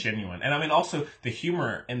very genuine. And I mean, also, the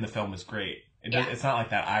humor in the film is great. It's not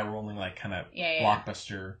like that eye-rolling, like, kind of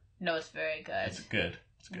blockbuster. No, it's very good. It's good.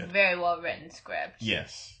 It's good. Very well-written script.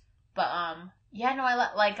 Yes. But, I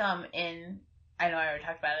like, I know I already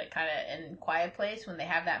talked about it, kind of in Quiet Place, when they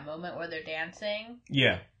have that moment where they're dancing.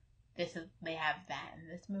 Yeah. They have that in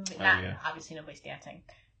this movie. Oh, Obviously nobody's dancing.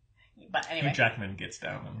 But anyway. Hugh Jackman gets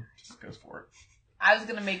down and just goes for it. I was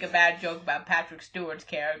gonna make a bad joke about Patrick Stewart's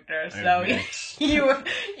character, so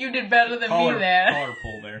you did better than me there. Collar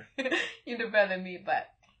pull there. You did better than me, but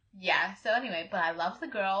yeah. So anyway, but I love the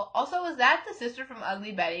girl. Also, was that the sister from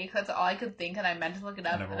Ugly Betty? Because that's all I could think, and I meant to look it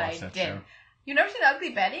up, and I didn't. Show. You never seen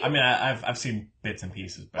Ugly Betty? I mean, I've seen bits and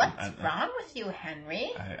pieces, but what's wrong with you,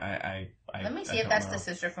 Henry? Let me see if that's the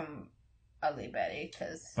sister from Ugly Betty,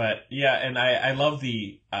 because. But yeah, and I love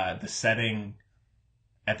the setting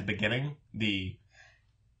at the beginning.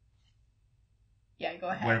 Yeah, go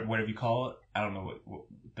ahead. Whatever you call it. I don't know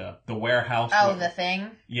what the warehouse. Oh, the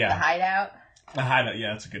thing? Yeah. The hideout? The hideout,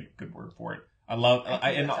 yeah, that's a good word for it. I love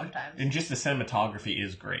and just the cinematography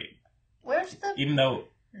is great. Where's the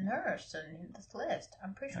nurse in this list?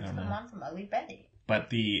 I'm pretty sure it's the one from Ugly Betty.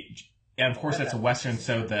 But of course it's a Western,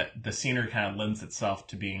 so that the scenery kind of lends itself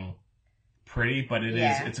to being pretty, but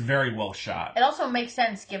it's very well shot. It also makes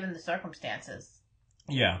sense given the circumstances.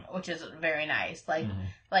 Yeah. Which is very nice. Like,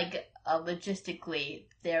 logistically,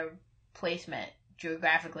 their placement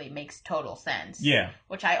geographically makes total sense. Yeah.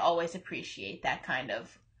 Which I always appreciate, that kind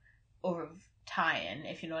of over tie-in,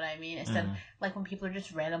 if you know what I mean. Instead of, like, when people are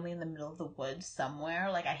just randomly in the middle of the woods somewhere,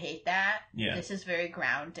 like, I hate that. Yeah. This is very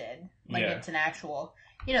grounded. Like, it's an actual,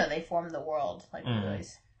 they form the world, like,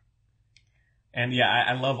 boys. And, yeah,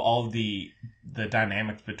 I love all the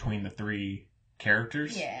dynamics between the 3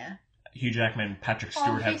 characters. Yeah. Hugh Jackman and Patrick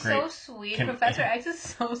Stewart have he's great... so sweet. Professor X is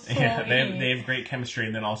so sweet. Yeah, they have great chemistry,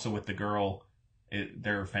 and then also with the girl,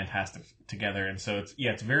 they're fantastic together. And so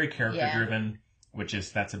it's very character-driven,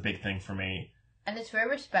 that's a big thing for me. And it's very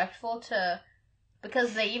respectful to...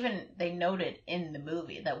 Because they noted in the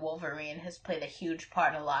movie that Wolverine has played a huge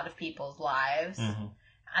part in a lot of people's lives. Mm-hmm.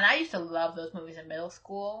 And I used to love those movies in middle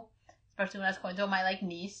school. Especially when I was going through my,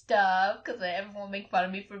 knee stuff. Because everyone would make fun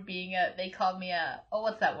of me for being they called me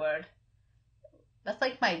what's that word? That's,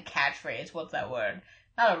 my catchphrase. What's that word?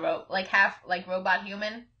 Not a half, robot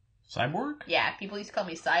human. Cyborg? Yeah, people used to call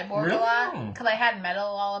me Cyborg really? a lot. Because I had metal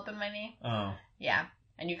all up in my knee. Oh. Yeah.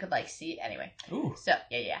 And you could, see, anyway. Ooh. So,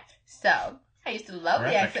 yeah. So, I used to love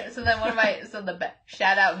the accent. So then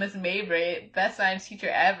shout out Miss Mabry, best science teacher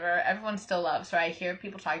ever. Everyone still loves her. I hear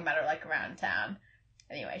people talking about her, around town.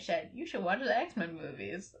 Anyway, she said, you should watch the X-Men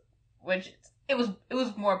movies. Which, it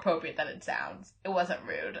was more appropriate than it sounds. It wasn't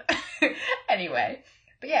rude. Anyway.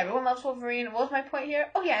 But yeah, everyone loves Wolverine. What was my point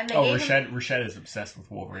here? Oh yeah, and they Rashad is obsessed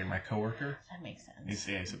with Wolverine, my coworker. That makes sense.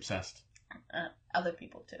 He's obsessed. Other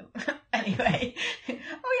people too. Anyway.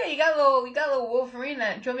 Oh yeah, you got a little Wolverine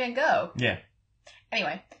at Joe Van Gogh. Yeah.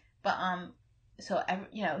 Anyway, but so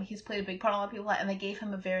he's played a big part in a lot of people, and they gave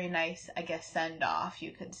him a very nice, I guess, send off.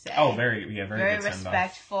 You could say. Oh, very good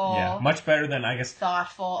respectful. Yeah, much better than I guess.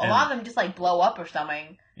 Thoughtful. A lot of them just blow up or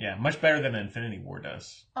something. Yeah, much better than Infinity War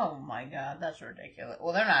does. Oh my god, that's ridiculous.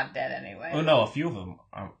 Well, they're not dead anyway. Oh no, a few of them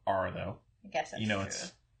are though. I guess that's true.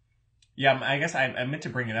 Yeah, I guess I meant to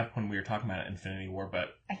bring it up when we were talking about Infinity War,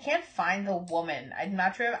 but I can't find the woman. I'm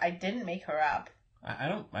not sure. I didn't make her up. I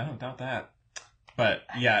don't doubt that. But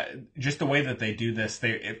yeah, just the way that they do this,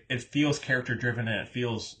 it feels character driven and it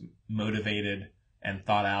feels motivated and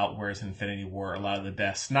thought out. Whereas Infinity War, a lot of the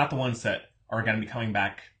deaths, not the ones that are going to be coming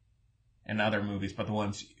back in other movies, but the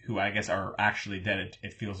ones who I guess are actually dead,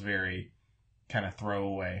 it feels very kind of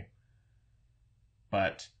throwaway.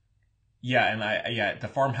 But yeah, and the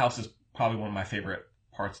farmhouse is probably one of my favorite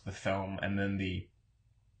parts of the film, and then the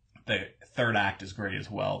third act is great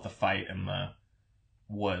as well. The fight in the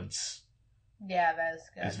woods. Yeah, that is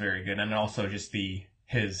good. It's very good. And also just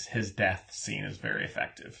his death scene is very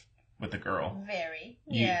effective with the girl. Very.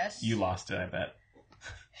 Yes. You lost it, I bet.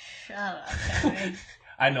 Shut up, Henry.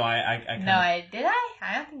 I know, I did I?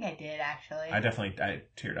 I don't think I did, actually. I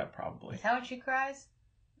teared up, probably. Is that when she cries?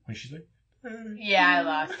 When she's like... Yeah, I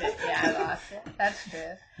lost it. That's true.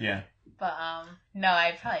 Yeah. But, no,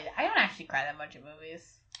 I don't actually cry that much at movies.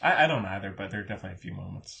 I don't either, but there are definitely a few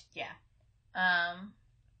moments. Yeah.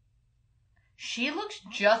 She looks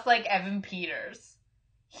just like Evan Peters.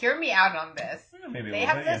 Hear me out on this. Maybe they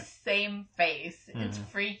have the same face. Mm-hmm. It's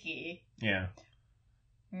freaky. Yeah.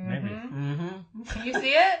 Mm-hmm. Maybe. Mm-hmm. Can you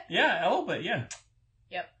see it? Yeah, a little bit, yeah.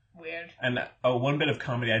 Yep, weird. And one bit of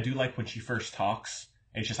comedy, I do like when she first talks,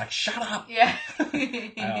 and she's like, shut up! Yeah.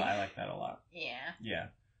 I like that a lot. Yeah. Yeah.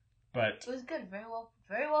 But... It was good. Very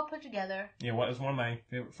well put together. Yeah, it was one of my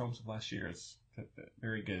favorite films of last year. It's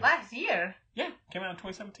very good. Last year? Yeah, came out in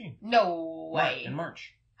 2017. No way. In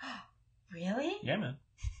March. Really? Yeah, man.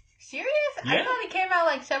 Serious? Yeah. I thought it came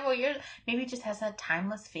out several years. Maybe it just has a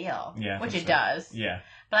timeless feel. Yeah. Which it does. Yeah.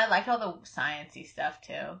 But I liked all the sciencey stuff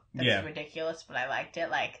too. That's ridiculous, but I liked it.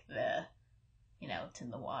 Like it's in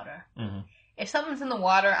the water. Mm-hmm. If something's in the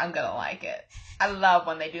water, I'm gonna like it. I love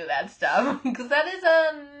when they do that stuff. Because that is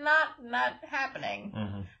not happening.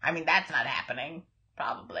 Mm-hmm. I mean, that's not happening.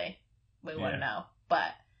 Probably. We wouldn't know.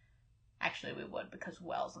 But actually we would, because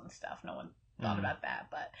wells and stuff. No one thought about that,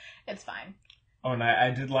 but it's fine. Oh, and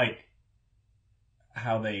I did like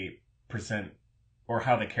how they present, or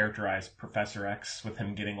how they characterize Professor X with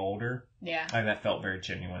him getting older. Yeah. Like, that felt very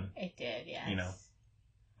genuine. It did, yes.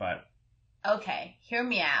 But... Okay, hear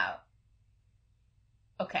me out.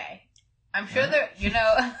 Okay. I'm sure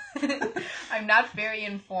I'm not very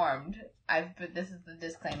informed. This is the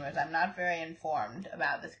disclaimer, I'm not very informed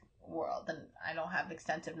about this world, and I don't have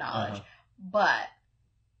extensive knowledge. Uh-huh. But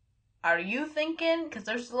are you thinking, because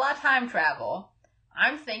there's a lot of time travel,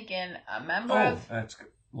 I'm thinking a member of... that's a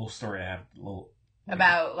little story I have.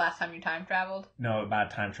 About last time you time traveled? No,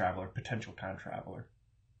 about a time traveler, potential time traveler.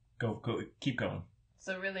 Go, keep going.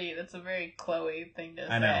 So really, that's a very Chloe thing to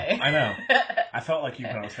say. I know. I felt like you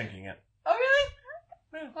when I was thinking it. Oh, really?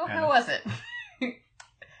 Yeah, well, how was it?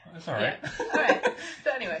 It's alright. Yeah. Alright.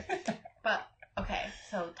 So anyway, but, okay,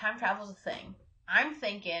 so time travel's a thing. I'm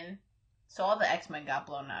thinking, so all the X-Men got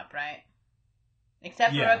blown up, right?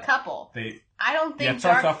 Except for a couple. I don't think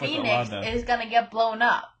Dark Phoenix is gonna get blown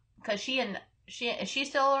up. Because is she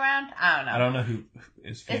still around? I don't know. I don't know who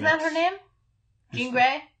is Phoenix. Isn't that her name? Jean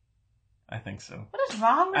Grey? I think so. What is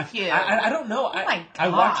wrong with you? I don't know. Oh my God. I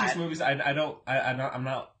watch these movies. I'm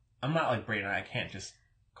not like Brayden. I can't just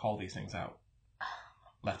call these things out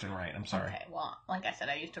left and right. I'm sorry. Okay, well, like I said,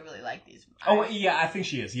 I used to really like these. Oh, yeah, I think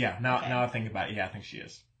she is. Yeah, now I think about it. Yeah, I think she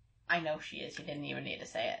is. I know she is. You didn't even need to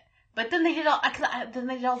say it. But then they did all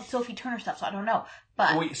the Sophie Turner stuff, so I don't know.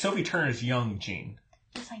 But wait, Sophie Turner's young Jean.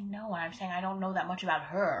 Yes, I know. I'm saying I don't know that much about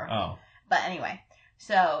her. Oh. But anyway,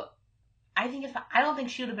 so I don't think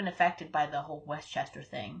she would have been affected by the whole Westchester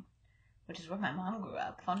thing, which is where my mom grew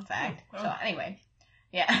up. Fun fact. Oh. So anyway,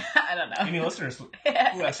 yeah, I don't know. Any listeners?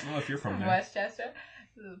 Let us know if you're from there. Westchester,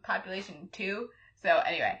 population 2. So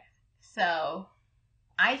anyway, so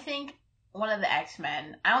I think one of the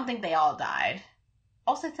X-Men. I don't think they all died.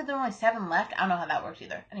 Also, it said there were only 7 left. I don't know how that works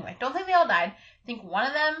either. Anyway, don't think they all died. I think one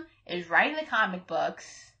of them is writing the comic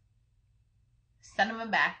books. Send them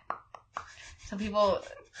back. So people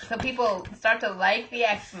start to like the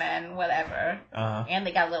X-Men, whatever. Uh-huh. And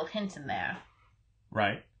they got little hints in there.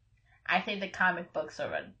 Right. I think the comic books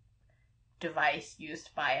are a device used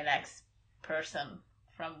by an X-person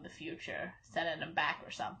from the future, sending them back or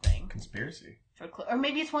something. Conspiracy. Or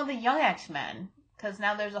maybe it's one of the young X-Men. Because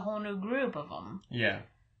now there's a whole new group of them. Yeah.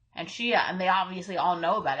 And and they obviously all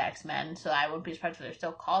know about X-Men, so I wouldn't be surprised if they're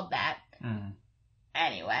still called that. Mm.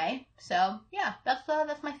 Anyway, so yeah, that's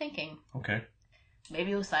my thinking. Okay.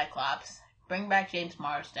 Maybe it was Cyclops. Bring back James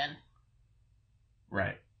Marsden.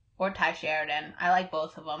 Right. Or Ty Sheridan. I like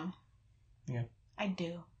both of them. Yeah. I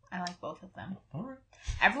do. I like both of them. All right.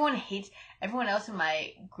 Everyone else in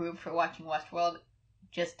my group for watching Westworld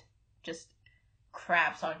just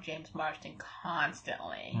craps on James Marsden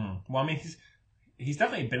constantly. Well, I mean, he's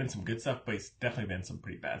definitely been in some good stuff, but he's definitely been in some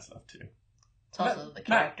pretty bad stuff too. It's also the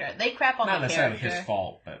character. They crap on the character. Not necessarily his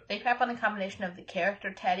fault, but they crap on the combination of the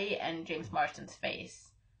character Teddy and James Marsden's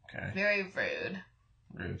face. Okay. Very rude.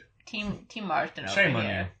 Rude. Team Marsden over Shame on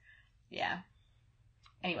here. you. Yeah.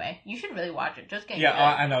 Anyway, you should really watch it. Just getting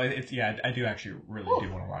I know. I do actually really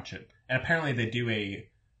do want to watch it. And apparently they do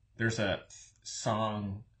there's a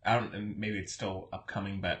song. Maybe it's still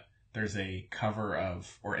upcoming, but there's a cover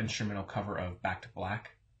of, or instrumental cover of Back to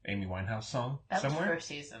Black, Amy Winehouse song that somewhere. That was first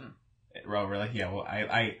season. Oh, really? Yeah, well,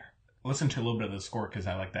 I listened to a little bit of the score because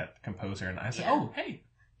I like that composer, and I said, yeah. oh, hey.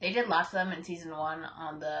 They did lots of them in season 1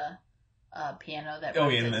 on the piano that Oh,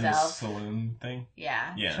 runs yeah, in the itself. saloon thing?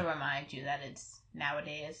 Yeah, yeah, to remind you that it's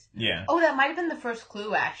nowadays. Yeah. Oh, that might have been the first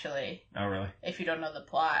clue, actually. Oh, really? If you don't know the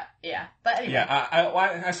plot. Yeah, but anyway. Yeah,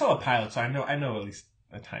 I saw the pilot, so I know at least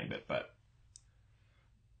a tiny bit, but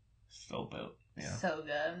still a bit, yeah. So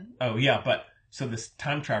good. Oh, yeah, but, so this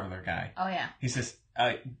time traveler guy. Oh, yeah. He's this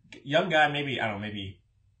young guy, maybe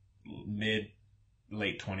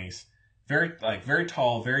mid-late 20s. Very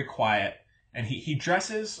tall, very quiet, and he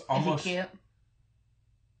dresses almost... Is he cute?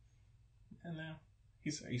 No,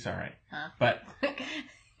 he's alright. Huh? But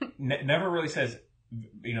never really says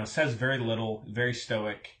very little, very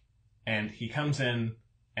stoic, and he comes in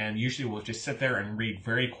and usually will just sit there and read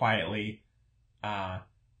very quietly. But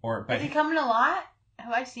is he coming a lot?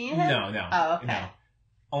 Have I seen him? No. Oh, okay. No.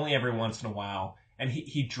 Only every once in a while. And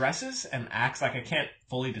he dresses and acts like, I can't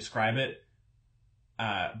fully describe it,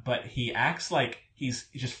 but he acts like he's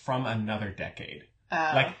just from another decade.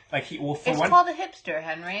 Like he well for it's one, called a hipster,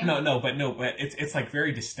 Henry. But it's like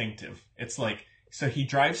very distinctive. It's like, so he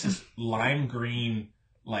drives this lime green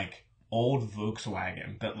like old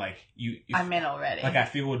Volkswagen that like I'm in already. Like I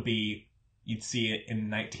feel you'd see it in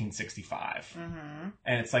 1965, mm-hmm.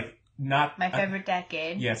 and it's like not my favorite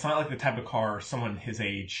decade. Yeah, it's not like the type of car someone his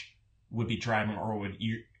age would be driving or would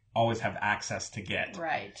always have access to get.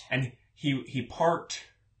 Right. And he parked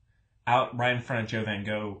out right in front of Joe Van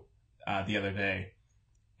Gogh the other day,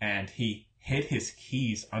 and he hid his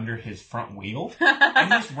keys under his front wheel,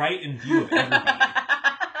 and he's right in view of everybody.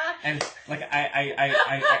 And like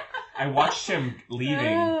I watched him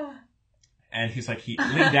leaving, and he's like he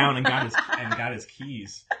leaned down and got his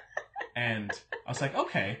keys, and I was like,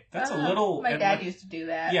 okay, that's a little. My dad used to do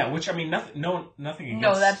that. Yeah, which I mean, nothing against.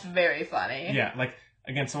 No, that's very funny. Yeah, like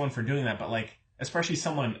against someone for doing that, but like especially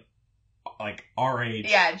someone like our age.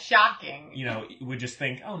 Yeah, it's shocking. Would just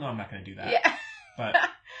think, oh no, I'm not going to do that. Yeah. But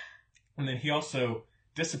and then he also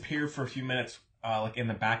disappeared for a few minutes, like in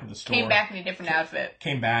the back of the store. Came back in a different outfit.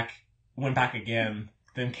 Came back, went back again,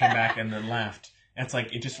 then came back and then left. And it's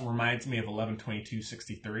like it just reminds me of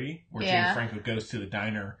 11/22/63, where James Franco goes to the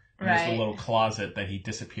diner. And there's the little closet that he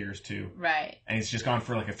disappears to. Right. And he's just gone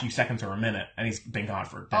for like a few seconds or a minute, and he's been gone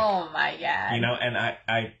for a day. Oh my god. And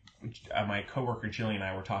I my coworker Jillian and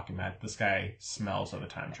I were talking about this guy smells of a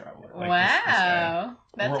time traveler. Like, wow.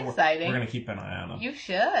 That's exciting. We're going to keep an eye on him. You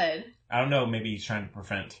should. I don't know, maybe he's trying to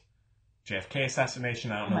prevent JFK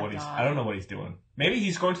assassination. I don't Oh know my God. I don't know what he's doing. Maybe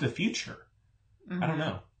he's going to the future. Mm-hmm. I don't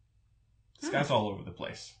know. This guy's all over the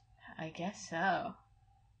place. I guess so.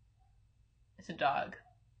 It's a dog.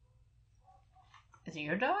 Is it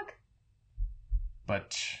your dog?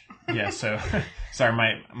 But yeah, so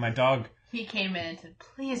sorry, my dog. He came in and said,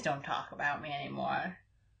 "Please don't talk about me anymore."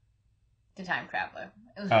 The time traveler.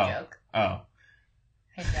 It was a joke. Oh.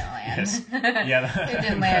 It didn't land. Yes. Yeah. It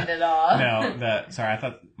didn't land at all. No, sorry, I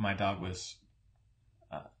thought my dog was.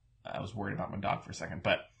 I was worried about my dog for a second,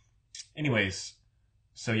 but anyways,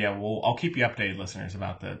 so yeah, I'll keep you updated, listeners,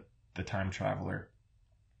 about the time traveler.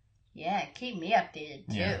 Yeah, keep me updated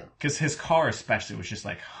too. Yeah, because his car especially was just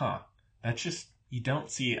like, that's just, you don't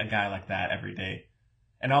see a guy like that every day.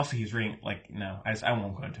 And also he's reading, like, no, I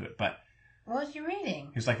won't go into it, but. What was you reading?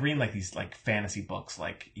 He was like reading like these like fantasy books,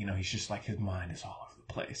 like, he's just like, his mind is all over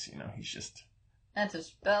the place, he's just. That's a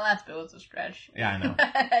stretch. Yeah, I know.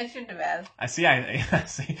 I shouldn't have asked. I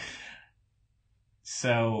see.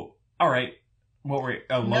 So, all right. What were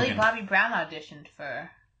Millie Logan. Bobby Brown auditioned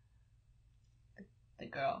for the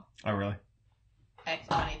girl. Oh, really?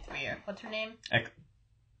 X-23 or what's her name?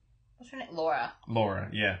 What's her name? Laura,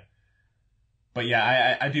 yeah. But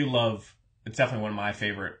yeah, I do love. It's definitely one of my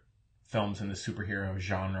favorite films in the superhero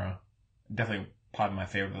genre. Definitely probably my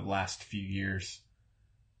favorite of the last few years.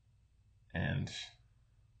 And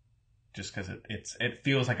just because it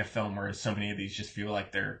feels like a film, whereas so many of these just feel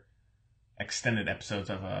like they're extended episodes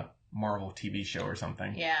of a Marvel TV show or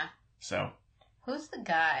something. Yeah. So. Who's the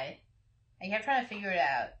guy? I kept trying to figure it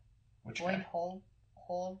out. Which Boyd guy?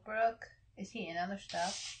 Holbrook? Is he in other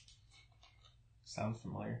stuff? Sounds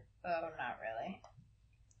familiar. Oh, not really.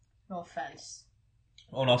 No offense.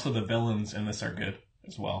 Oh, and also the villains in this are good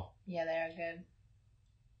as well. Yeah, they are good.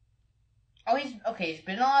 Oh, he's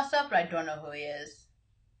been in a lot of stuff, but I don't know who he is.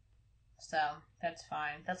 So, that's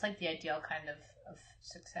fine. That's like the ideal kind of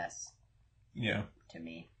success. Yeah. To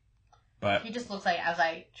me. But he just looks like, I was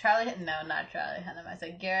like, no, not Charlie Hunnam. I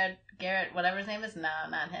said, Garrett, whatever his name is, no,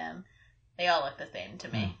 not him. They all look the same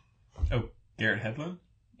to me. Oh, Garrett Hedlund?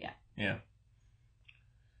 Yeah. Yeah.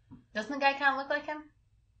 Doesn't the guy kind of look like him?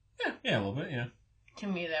 Yeah, a little bit, yeah. To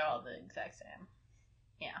me, they're all the exact same.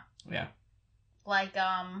 Yeah. Yeah. Like,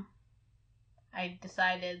 I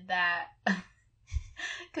decided that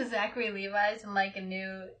because Zachary Levi's in like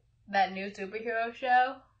that new superhero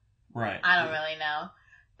show. Right. I don't really know,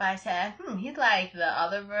 but I said, he's like the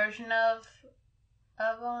other version of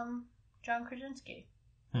John Krasinski.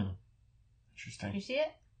 Interesting. You see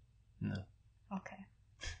it? No. Okay.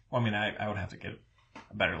 Well, I mean, I would have to get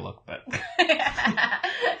a better look, but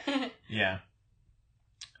yeah.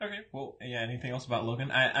 Okay. Well, yeah. Anything else about Logan?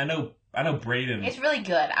 I know Braden. It's really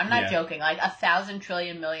good. I'm not joking. Like 1,000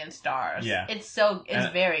 trillion million stars. Yeah. It's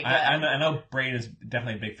very good. I know Braden is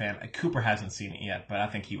definitely a big fan. Cooper hasn't seen it yet, but I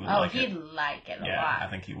think he would. Oh, he'd like it a lot. Yeah, I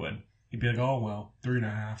think he would. He'd be like, oh well,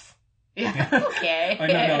 3.5. Yeah. Okay.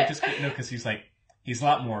 No, because he's a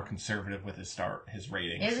lot more conservative with his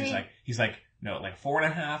ratings. Is he? He's like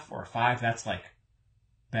 4.5 or 5. That's like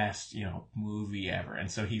best movie ever. And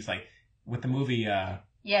so he's like with the movie.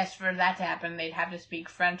 Yes, for that to happen, they'd have to speak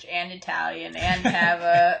French and Italian and have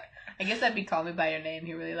a. I guess that'd be Call Me by Your Name.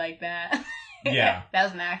 He really liked that. Yeah, that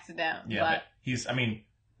was an accident. Yeah, but he's. I mean,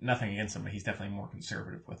 nothing against him, but he's definitely more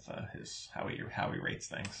conservative with his how he rates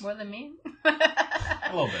things. More than me.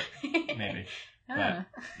 A little bit, maybe. But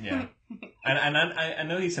yeah, and I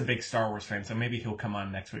know he's a big Star Wars fan, so maybe he'll come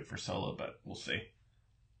on next week for Solo, but we'll see.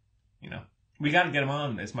 We got to get him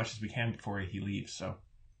on as much as we can before he leaves. So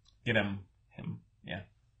get him. Yeah.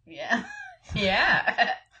 Yeah.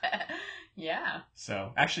 Yeah. Yeah.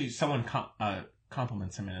 So actually, someone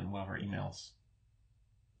compliments him in one of our emails.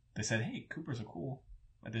 They said, "Hey, Cooper's a cool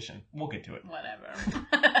addition." We'll get to it. Whatever.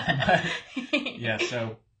 Yeah.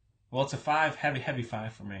 So, well, it's a 5, heavy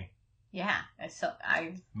 5 for me. Yeah.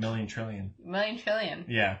 Million trillion.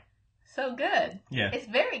 Yeah. So good. Yeah. It's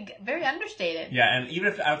very understated. Yeah, and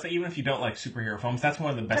I would say even if you don't like superhero films, that's one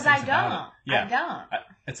of the best things about it. Yeah. I don't.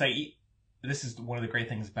 It's like this is one of the great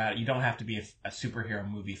things about it. You don't have to be a superhero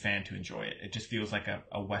movie fan to enjoy it. It just feels like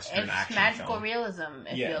a Western action film. It's magical realism.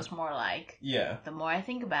 It feels more like. Yeah. The more I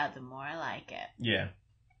think about it, the more I like it. Yeah.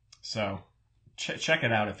 So, check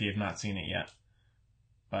it out if you have not seen it yet.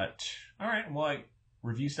 But, alright, well,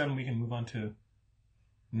 review's done. We can move on to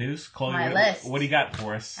news. Chloe, My list. What do you got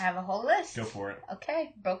for us? I have a whole list. Go for it.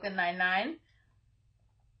 Okay. Brooklyn Nine-Nine.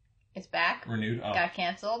 It's back. Renewed. Oh. Got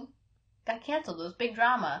canceled. It was big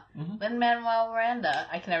drama. Mm-hmm. Lin-Manuel Miranda.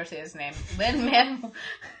 I can never say his name. Lin-Manuel.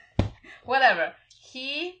 Whatever.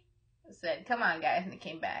 He said, come on, guys. And he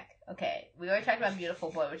came back. Okay. We already talked about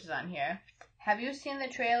Beautiful Boy, which is on here. Have you seen the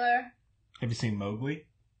trailer Have you seen Mowgli?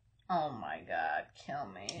 Oh my god, kill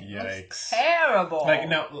me. Yikes. Looks terrible. Like,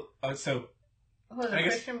 no, so... Who is it, I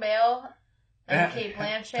guess- Christian Bale? And Kate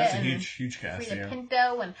Blanchett? That's a and huge cast, Frida yeah.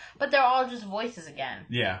 Pinto, but they're all just voices again.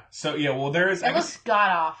 Yeah. So, yeah, well, there is... It looks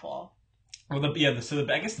god-awful. Well, I guess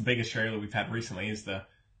the biggest trailer we've had recently is the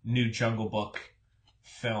new Jungle Book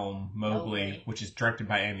film, Mowgli, which is directed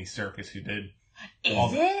by Andy Serkis, who did...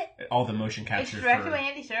 all the motion capture. It's directed by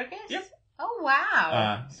Andy Serkis? Yep. Oh,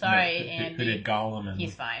 wow. Sorry, no, Andy. Who did Gollum and...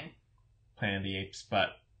 He's fine. Planet of the Apes, but...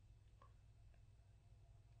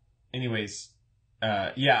 Anyways,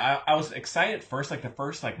 I was excited at first, like the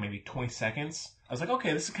first, like maybe 20 seconds. I was like,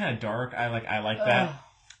 okay, this is kind of dark. I like that.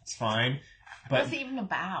 It's fine. But what's it even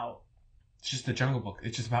about? It's just the Jungle Book.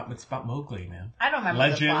 It's about Mowgli, man. I don't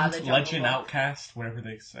remember the plot of the Jungle Legend, Book. outcast, whatever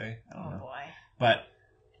they say. I don't know. Boy. But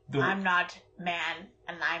I'm not man,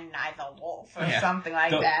 and I'm neither wolf, or something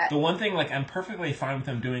like that. The one thing, like, I'm perfectly fine with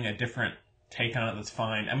them doing a different take on it. That's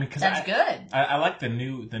fine. I mean, because that's good. I like the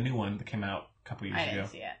new one that came out a couple years ago. I didn't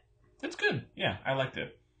see it. It's good. Yeah, I liked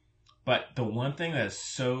it. But the one thing that is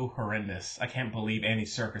so horrendous, I can't believe Andy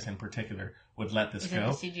Serkis in particular would let this go.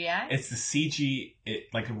 Is it the CGI? It's the CG,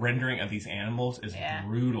 like rendering of these animals is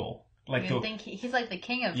brutal. Like you think he's like the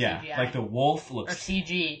king of CGI. Yeah, like the wolf looks... Or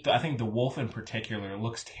CG. I think the wolf in particular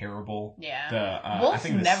looks terrible. Yeah. Wolves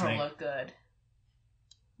never look good.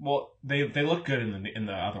 Well, they look good in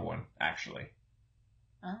the other one, actually.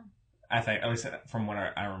 Oh. I think, at least from what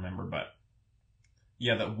I remember, but...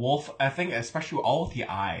 Yeah, the wolf, I think, especially all with the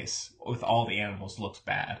eyes, with all the animals, looks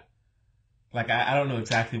bad. Like, I don't know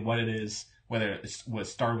exactly what it is, whether it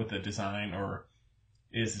was started with the design or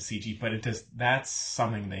is the CG, but it just, that's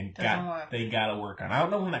something they gotta work on. I don't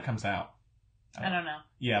know when that comes out. I don't know.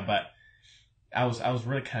 Yeah, but I was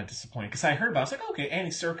really kind of disappointed, because I heard about it, I was like, okay, Andy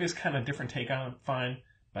Serkis, kind of different take on it, fine,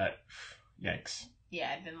 but yikes.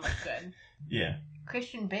 Yeah, it didn't look good. Yeah.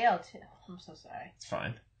 Christian Bale, too. I'm so sorry. It's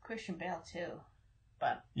fine. Christian Bale, too.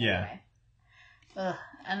 But yeah. Anyway. Ugh.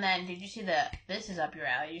 And then, did you see this is up your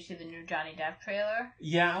alley, did you see the new Johnny Depp trailer?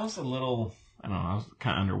 Yeah, I was a little, I don't know, I was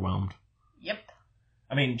kind of underwhelmed. Yep.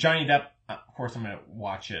 I mean, Johnny Depp, of course I'm going to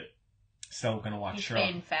watch it. Still going to watch Sherlock. He's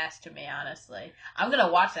fading fast to me, honestly. I'm going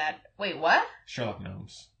to watch that. Wait, what? Sherlock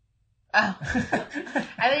Gnomes. Oh. I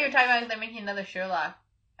thought you were talking about they're making another Sherlock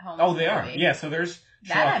Holmes Oh, they movie. are. Yeah, so there's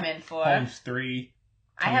That I'm in for. Holmes 3.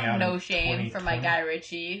 I have no shame for my Guy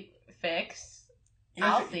Ritchie fix.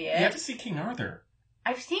 I'll see it. You have to see King Arthur.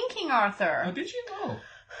 I've seen King Arthur. Oh, did you? Oh.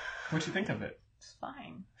 What'd you think of it? It's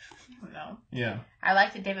fine. I don't know. Yeah. I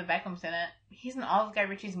like that David Beckham's in it. He's in all of Guy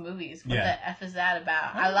Ritchie's movies. What the F is that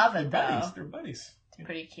about? Oh, I love it, though. They're buddies. It's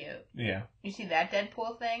pretty cute. Yeah. You see that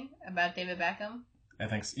Deadpool thing about David Beckham? I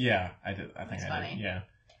think so. Yeah, I did. I think That's I funny. did. Yeah.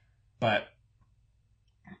 But,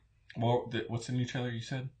 well, what's the new trailer you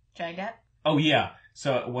said? Johnny Depp? Oh, yeah.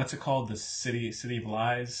 So, what's it called? The City of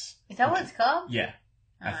Lies? Is that what it's called? Yeah.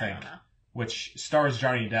 I think. don't know. Which stars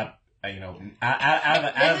Johnny Depp,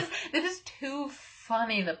 This is too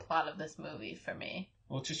funny, the plot of this movie, for me.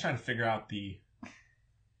 Well, just trying to figure out the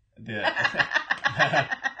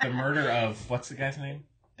murder of, what's the guy's name?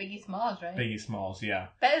 Biggie Smalls, right? Biggie Smalls, yeah.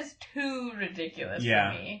 That is too ridiculous for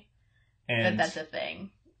me. And that's a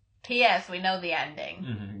thing. P.S. We know the ending.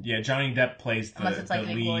 Mm-hmm. Yeah, Johnny Depp plays the Unless it's like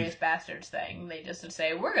the an lead. Inglourious Bastards thing. They just would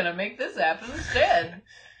say, we're gonna make this happen instead.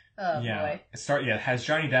 Oh, yeah. boy. It has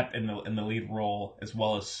Johnny Depp in the lead role, as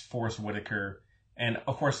well as Forrest Whitaker. And,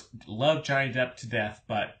 of course, love Johnny Depp to death,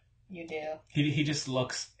 but... You do. He just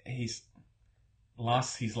looks... He's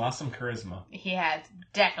lost some charisma. He has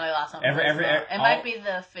definitely lost some charisma. It might be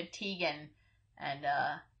the fatigue and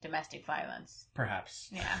domestic violence. Perhaps.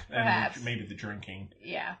 Yeah, perhaps. And maybe the drinking.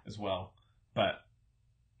 Yeah. As well. But...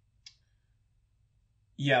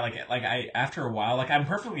 Yeah, after a while, I'm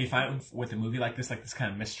perfectly fine with a movie like this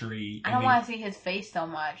kind of mystery. I don't want to see his face so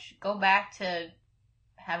much. Go back to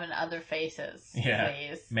having other faces,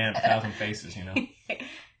 please. Man of a thousand faces, you know.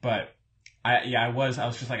 But I was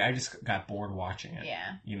just like, I just got bored watching it.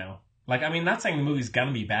 Yeah. You know, not saying the movie's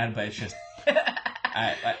gonna be bad, but it's just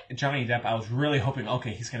Johnny Depp. I was really hoping,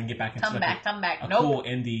 okay, he's gonna get back into come back. a cool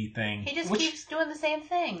indie thing. He just keeps doing the same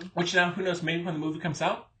thing. Which now, who knows? Maybe when the movie comes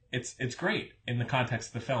out, it's great in the context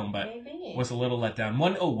of the film, but was a little let down.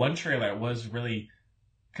 One trailer was really,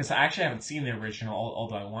 because I actually haven't seen the original,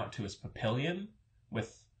 although I want to, is Papillion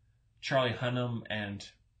with Charlie Hunnam and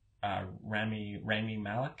Rami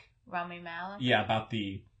Malek. Rami Malek? Yeah, about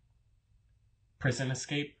the prison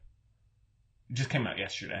escape. It just came out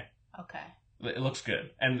yesterday. Okay. It looks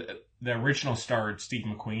good. And the original starred Steve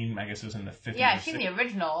McQueen. I guess it was in the 50s. Yeah, I've seen the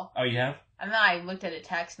original. Oh, you have? And then I looked at a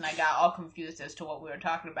text and I got all confused as to what we were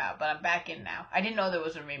talking about. But I'm back in now. I didn't know there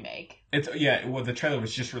was a remake. Well, the trailer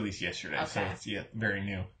was just released yesterday, so it's very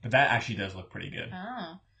new. But that actually does look pretty good.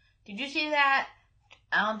 Oh. Did you see that?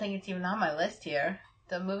 I don't think it's even on my list here.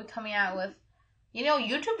 The movie coming out with...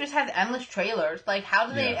 YouTube just has endless trailers. Like, I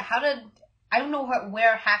don't know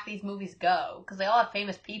where half these movies go, because they all have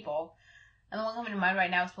famous people. And the one coming to mind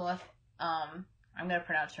right now is with, I'm going to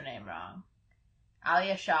pronounce her name wrong.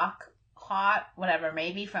 Alia Shawkat, whatever,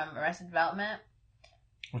 maybe, from Arrested Development.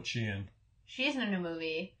 What's she in? She's in a new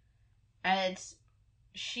movie. And it's,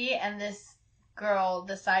 she and this girl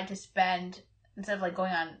decide to spend, instead of, like,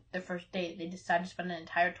 going on their first date, they decide to spend an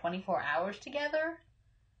entire 24 hours together.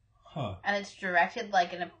 Huh. And it's directed,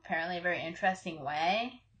 like, in apparently a very interesting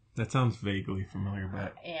way. That sounds vaguely familiar,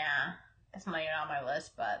 but... Yeah. That's not even on my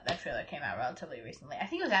list, but that trailer came out relatively recently. I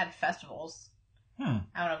think it was at festivals. I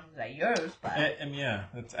don't know if it was at yours, but...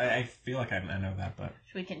 I feel like I know that, but...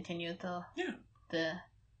 Should we continue the the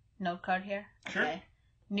note card here? Sure. Okay.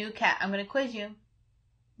 I'm going to quiz you.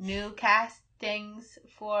 New castings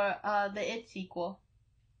for the It sequel.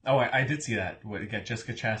 Oh, I did see that. What, you got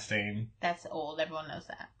Jessica Chastain. That's old. Everyone knows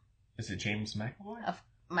that. Is it James McAvoy?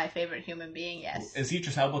 My favorite human being, yes. Is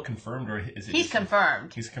Idris Elba confirmed, or is it? He's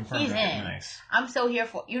confirmed. He's confirmed. He's in. Nice. I'm so here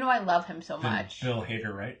for. I love him so much. Bill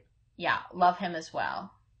Hader, right? Yeah, love him as well.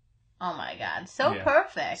 Oh my god, so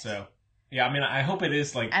perfect. So, yeah, I mean, I hope it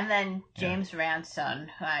is like. And then James Ranson,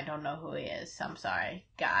 who I don't know who he is. I'm sorry,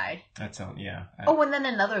 guy. That sounds and then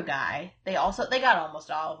another guy. They got almost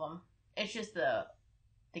all of them. It's just the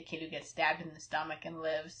kid who gets stabbed in the stomach and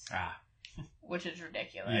lives. Which is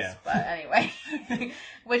ridiculous. Yeah. But anyway.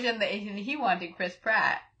 And he wanted Chris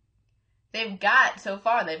Pratt. The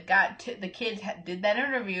kids did that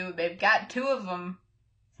interview. They've got 2 of them.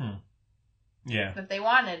 Yeah. That they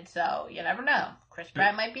wanted, so you never know. Chris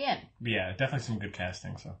Pratt might be in. Yeah, definitely some good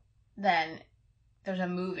casting, so. Then, there's a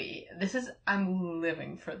movie. I'm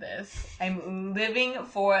living for this. I'm living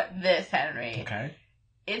for this, Henry. Okay.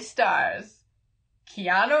 It stars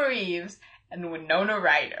Keanu Reeves and Winona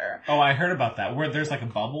Ryder. Oh, I heard about that. Where there's like a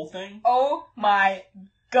bubble thing? Oh my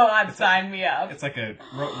god, sign me up. It's like a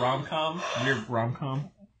rom-com? Weird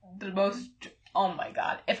rom-com? Oh my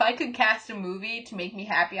god. If I could cast a movie to make me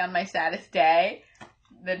happy on my saddest day,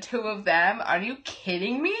 the 2 of them, are you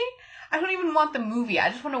kidding me? I don't even want the movie. I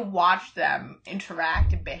just want to watch them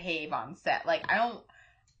interact and behave on set. Like, I don't...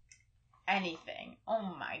 anything.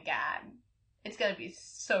 Oh my god. It's gonna be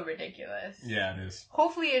so ridiculous. Yeah, it is.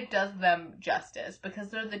 Hopefully it does them justice,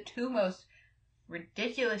 because they're the 2 most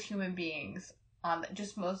ridiculous human beings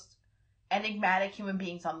just most enigmatic human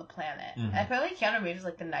beings on the planet. Mm-hmm. And apparently Keanu Reeves is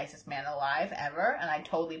like the nicest man alive ever, and I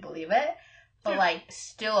totally believe it. But like,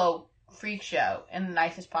 still a freak show in the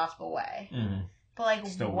nicest possible way. Mm-hmm. But like,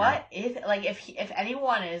 still what weird. If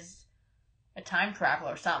anyone is a time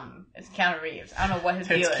traveler or something, it's Keanu Reeves. I don't know what his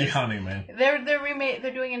deal is. It's Keanu, man.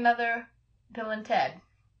 They're doing another Bill and Ted.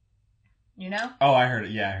 You know? Oh, I heard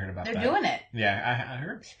it. Yeah, I heard about that. They're doing it. Yeah, I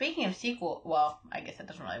heard. Speaking of sequel, well, I guess that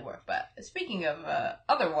doesn't really work, but speaking of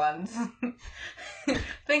other ones,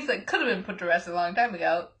 things that could have been put to rest a long time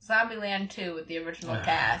ago, Zombieland 2 with the original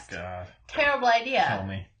cast. God. Terrible idea. Tell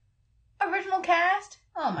me. Original cast?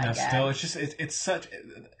 Oh my god. Still, it's just, it's such,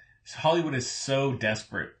 Hollywood is so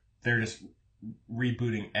desperate. They're just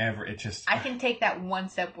rebooting it just... I can take that 1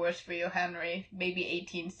 step worse for you, Henry. Maybe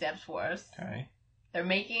 18 steps worse. Okay. They're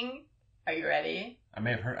making... Are you ready? I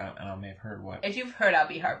may have heard what? If you've heard, I'll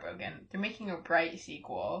be heartbroken. They're making a Bright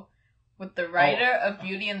sequel with the writer of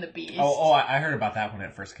Beauty and the Beast. I heard about that when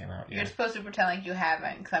it first came out. Yeah. You're supposed to pretend like you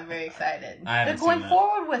haven't, because I'm very excited. They're going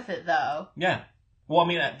forward with it, though. Yeah. Well, I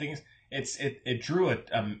mean, the thing is, it drew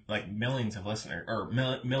like millions of listeners, or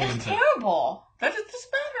millions. It's terrible. That doesn't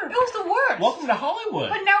matter. It was the worst. Welcome to Hollywood.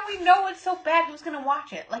 But now we know it's so bad. Who's gonna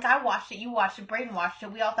watch it? Like, I watched it. You watched it. Braden watched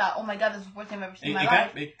it. We all thought, oh my god, this is the worst thing I've ever seen in my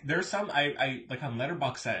life. There's some I like on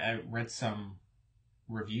Letterboxd. I read some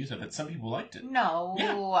reviews of it. Some people liked it. No.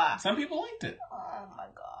 Yeah. Some people liked it. Oh my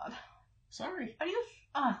god. Sorry. Are you?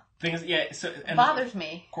 Thing is, yeah. So it bothers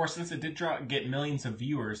me. Of course, since it did get millions of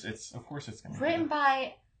viewers, it's gonna written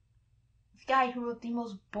by the guy who wrote the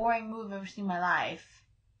most boring movie I've ever seen in my life,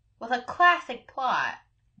 with a classic plot.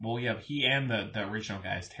 Well, yeah, he and the original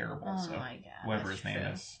guy is terrible. Oh so my god. whatever his name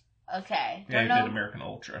is. Okay. Yeah, he did American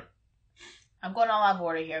Ultra. I'm going all out of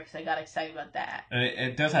order here because I got excited about that. And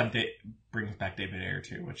it does have brings back David Ayer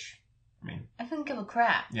too, which I mean. I couldn't give a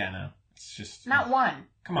crap. Yeah, no, it's just not one.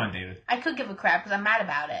 Come on, David. I could give a crap because I'm mad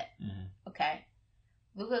about it. Mm-hmm. Okay.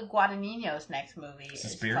 Luca Guadagnino's next movie is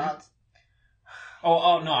Suspiria? called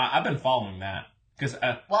Oh no, I've been following that. Cause,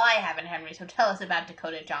 well, I haven't, Henry, so tell us about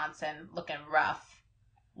Dakota Johnson looking rough.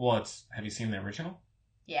 Well, have you seen the original?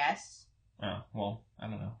 Yes. Oh, well, I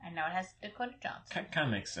don't know. I know it has Dakota Johnson. Kind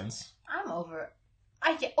of makes sense. I'm over it.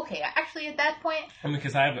 Okay, actually, at that point... I mean,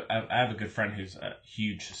 because I have a good friend who's a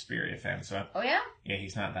huge Suspiria fan, so... Oh, yeah? Yeah,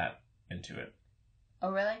 he's not that into it.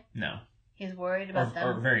 Oh, really? No. He's worried about them?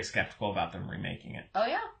 Or very skeptical about them remaking it. Oh,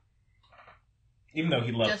 yeah? Even though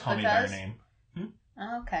he loves Call Me By Your Name.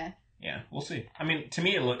 Oh, okay. Yeah, we'll see. I mean, to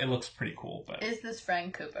me, it looks pretty cool, but... Is this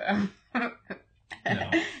Frank Cooper? No.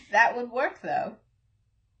 That would work, though.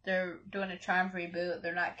 They're doing a Charmed reboot.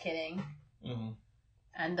 They're not kidding. Mm-hmm.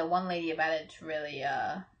 And the one lady about it's really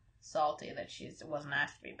salty that she wasn't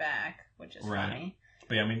asked to be back, which is funny.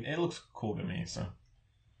 But yeah, I mean, it looks cool to me, so...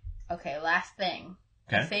 Okay, last thing.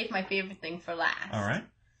 Okay. I saved my favorite thing for last. All right.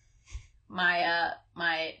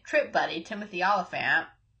 My trip buddy, Timothy Oliphant.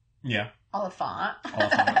 Yeah. Oliphant.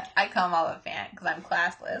 Oliphant. I call him Oliphant because I'm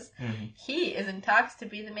classless. Mm-hmm. He is in talks to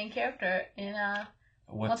be the main character in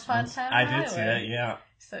Once Upon a Time in I Hollywood. did see that, yeah.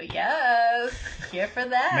 So yes, here for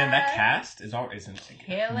that. Man, that cast is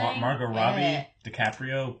Killing Margot Robbie, it.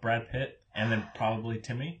 DiCaprio, Brad Pitt, and then probably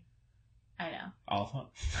Timmy. I know. Oliphant.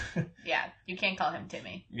 Yeah, you can't call him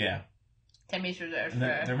Timmy. Yeah. Timmy's reserved for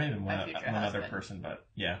there may have been one husband. other person, but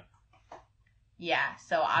yeah. Yeah,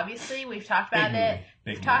 so obviously we've talked about it.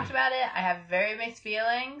 We've talked about it. I have very mixed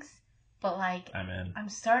feelings, but like I'm in. I'm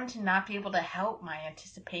starting to not be able to help my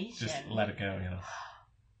anticipation. Just let it go,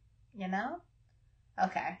 You know?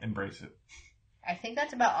 Okay. Embrace it. I think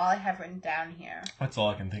that's about all I have written down here. That's all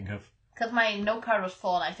I can think of. Because my note card was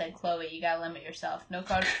full, and I said, Chloe, you gotta limit yourself. Note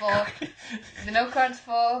card's full. The note card's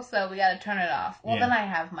full, so we gotta turn it off. Well, then I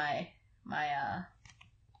have my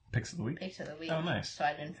Picks of the week? Picks of the week. Oh, nice. So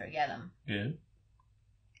I didn't forget them. Good.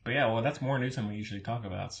 But yeah, well, that's more news than we usually talk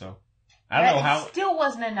about, so... I don't know how... It still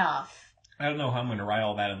wasn't enough. I don't know how I'm going to write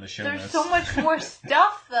all that in the show notes. There's so much more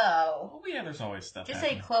stuff, though. Well, yeah, there's always stuff Just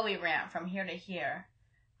happening. say Chloe rant from here to here.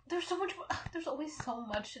 There's so much... There's always so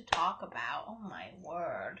much to talk about. Oh, my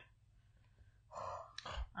word.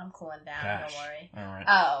 I'm cooling down, Gosh. don't worry. All right.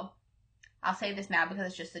 Oh. I'll say this now because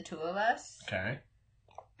it's just the two of us. Okay.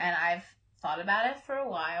 And I've thought about it for a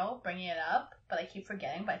while, bringing it up, but I keep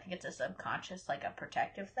forgetting, but I think it's a subconscious, like a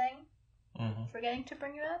protective thing. Mm-hmm. Forgetting to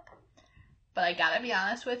bring it up. But I gotta be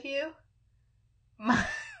honest with you.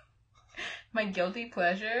 My guilty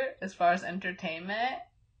pleasure, as far as entertainment,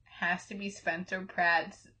 has to be Spencer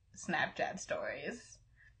Pratt's Snapchat stories.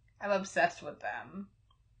 I'm obsessed with them.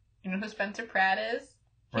 You know who Spencer Pratt is?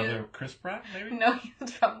 Brother Chris Pratt, maybe? No,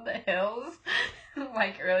 he's from The Hills,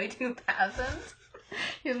 like early 2000s.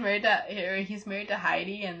 He's married to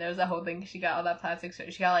Heidi, and there's a whole thing. She got all that plastic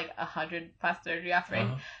surgery. She got like 100 plastic surgery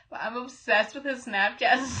operation. But I'm obsessed with his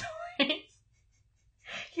Snapchat stories.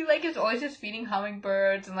 He like is always just feeding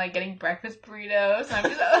hummingbirds and like getting breakfast burritos. And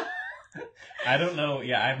I'm just. I don't know.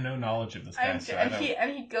 Yeah, I have no knowledge of this guy.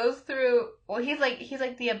 He goes through. Well, he's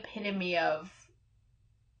like the epitome of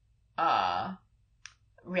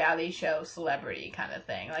reality show celebrity kind of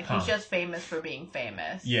thing. Like he's just famous for being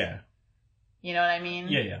famous. Yeah. You know what I mean?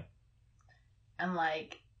 Yeah, yeah. And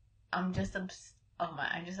like, I'm just and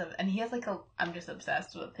he has like I'm just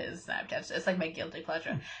obsessed with his Snapchat. It's like my guilty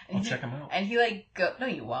pleasure. I'll check him out. And he like no,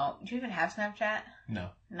 you won't. Do you even have Snapchat? No.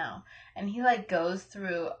 No. And he like goes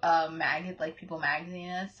through like People magazine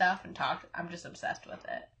and stuff and talks. I'm just obsessed with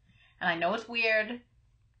it. And I know it's weird.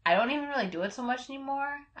 I don't even really do it so much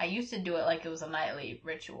anymore. I used to do it like it was a nightly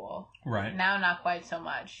ritual. Right. Now not quite so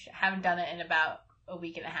much. Haven't done it in about a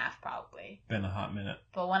week and a half probably. Been a hot minute.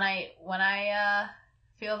 But when I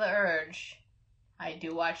feel the urge, I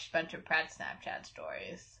do watch Spencer Pratt's Snapchat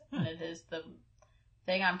stories. And it is the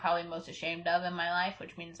thing I'm probably most ashamed of in my life,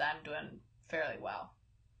 which means I'm doing fairly well.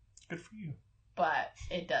 Good for you. But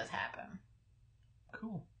it does happen.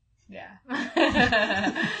 Cool. Yeah.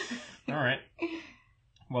 All right.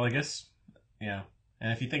 Well, I guess, yeah.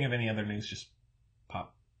 And if you think of any other news, just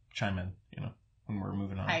chime in, when we're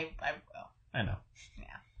moving on. I will. I know.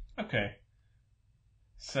 Yeah. Okay.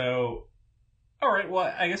 So, all right.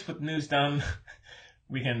 Well, I guess with news done,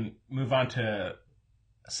 we can move on to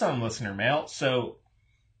some listener mail. So,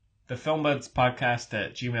 the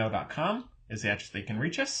filmbudspodcast@gmail.com is the address they can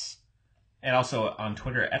reach us. And also on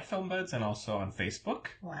Twitter @filmbuds and also on Facebook.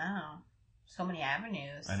 Wow. So many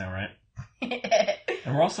avenues. I know, right?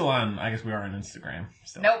 And we're also I guess we are on Instagram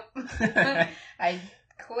still. Nope. I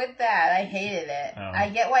quit that. I hated it. Oh. I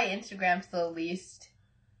get why Instagram's the least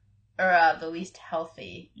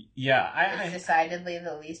healthy. Yeah, it's decidedly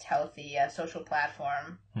the least healthy social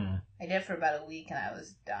platform. I did it for about a week and I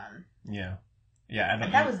was done. Yeah. Yeah,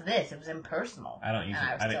 And that was this. It was impersonal. I don't use and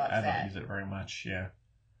it. I was still upset. I don't use it very much. Yeah.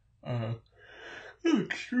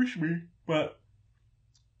 Excuse me, but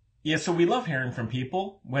yeah. So we love hearing from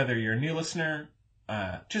people, whether you're a new listener,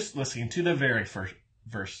 just listening to the very first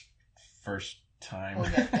time,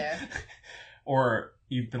 we'll get there, or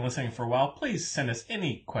you've been listening for a while. Please send us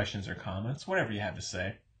any questions or comments, whatever you have to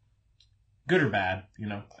say, good or bad. You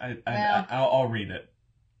know, I'll read it.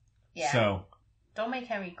 Yeah. So don't make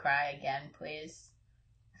Henry cry again, please.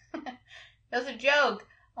 It was a joke.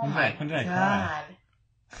 Oh my when did I God. cry?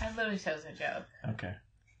 I literally said it was a joke. Okay.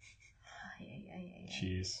 Yeah.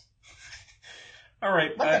 Jeez. All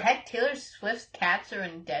right. What the heck? Taylor Swift's cats are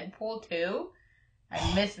in Deadpool too?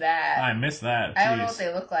 I missed that. I missed that. I don't know what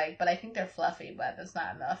they look like, but I think they're fluffy, but that's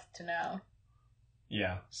not enough to know.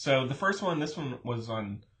 Yeah. So the first one, this one was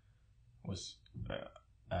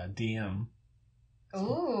DM.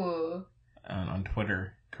 Ooh. On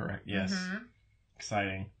Twitter, correct? Yes. Mm-hmm.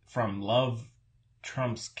 Exciting. From Love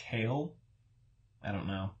Trumps Kale. I don't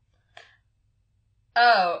know.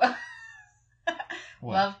 Oh.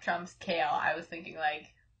 Love trumps kale. I was thinking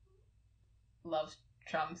like love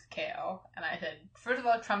trumps kale. And I said, first of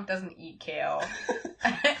all, Trump doesn't eat kale.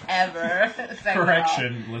 Ever.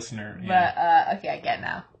 Correction, listener. Yeah. But, okay, I get it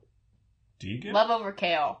now. Do you get it? Love over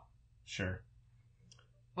kale. Sure.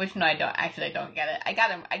 Which, no, I don't. Actually, I don't get it. I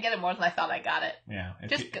get it more than I thought I got it. Yeah.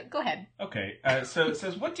 Just go ahead. Okay. So it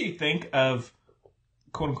says, what do you think of,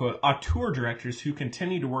 quote-unquote, auteur directors who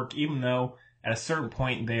continue to work even though at a certain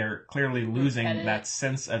point they are clearly losing that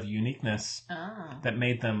sense of uniqueness that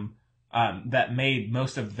made them, that made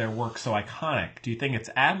most of their work so iconic? Do you think it's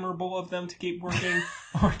admirable of them to keep working?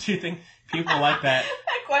 Or do you think people like that...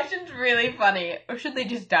 That question's really funny. Or should they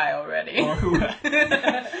just die already? Or who...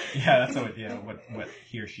 Yeah, that's what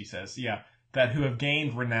he or she says. Yeah. That who have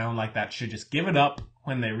gained renown like that should just give it up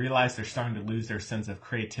when they realize they're starting to lose their sense of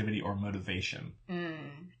creativity or motivation.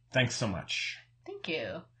 Thanks so much. Thank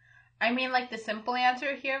you. I mean, like, the simple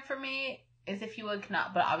answer here for me is if you would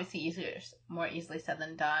not, but obviously more easily said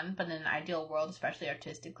than done, but in an ideal world, especially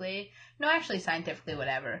artistically, no, actually scientifically,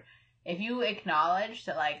 whatever, if you acknowledge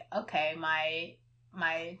that, like, okay,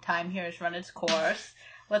 my time here has run its course,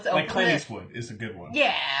 let's open like Clint Eastwood is a good one.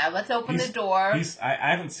 Yeah, let's open the door. I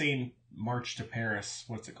haven't seen March to Paris.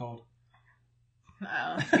 What's it called?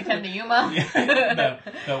 Pretend to Yuma? Yeah,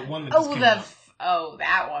 the one that just came out.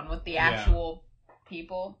 That one with the actual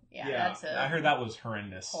people. Yeah, I heard that was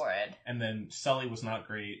horrendous. Horrid. And then Sully was not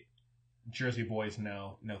great. Jersey Boys,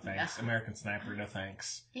 no thanks. No. American Sniper, no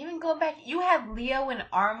thanks. Even going back, you had Leo and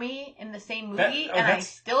Army in the same movie, and I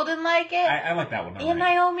still didn't like it. I like that one. And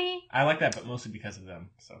Naomi. I like that, but mostly because of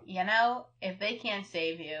them. So you know, if they can't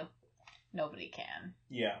save you, nobody can.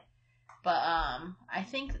 Yeah. But I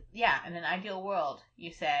think in an ideal world,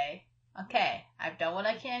 you say, okay, I've done what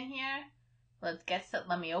I can here.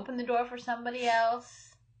 Let me open the door for somebody else.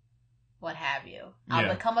 What have you.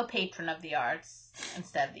 I'll become a patron of the arts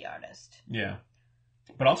instead of the artist. Yeah.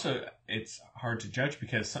 But also, it's hard to judge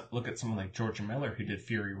because look at someone like George Miller who did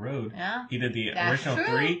Fury Road. Yeah. He did the original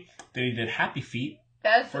 3. Then he did Happy Feet.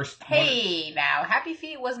 Now, Happy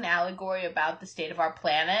Feet was an allegory about the state of our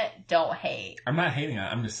planet. Don't hate. I'm not hating on it.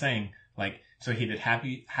 I'm just saying, so he did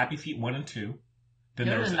Happy Feet 1 and 2. Then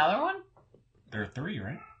there was another one? There are 3,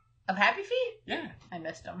 right? Of Happy Feet? Yeah. I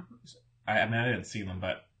missed them. I didn't see them,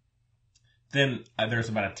 but then there's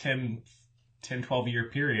about a 10, 12 year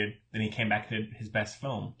period. Then he came back to his best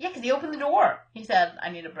film. Yeah, because he opened the door. He said,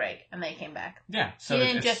 I need a break. And then he came back. Yeah. So he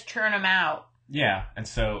didn't just turn him out. Yeah. And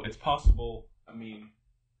so it's possible,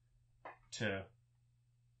 to,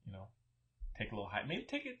 take a little hike. Maybe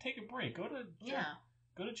take a break. Go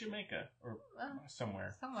to Jamaica or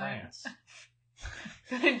somewhere. France.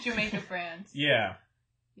 Go to Jamaica, France. Yeah.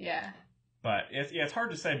 Yeah. But it's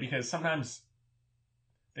hard to say because sometimes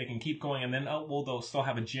they can keep going and then, they'll still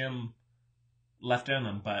have a gym left in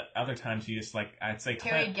them. But other times you just I'd say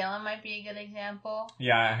Terry Gilliam might be a good example.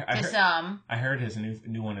 Yeah. I heard his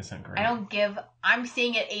new one isn't great. I'm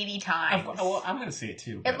seeing it 80 times. Well, I'm going to see it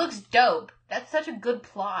too. It looks dope. That's such a good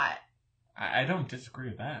plot. I don't disagree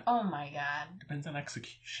with that. Oh my God. Depends on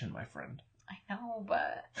execution, my friend. I know,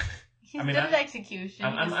 but he's good at execution.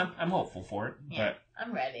 I'm hopeful for it. Yeah, but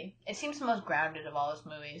I'm ready. It seems the most grounded of all his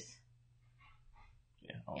movies.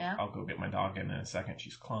 Yeah, I'll go get my dog in a second.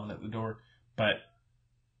 She's clawing at the door. But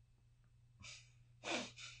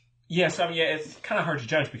it's kind of hard to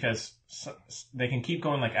judge because they can keep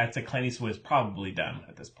going. I'd say Clint Eastwood is probably done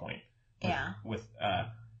at this point. With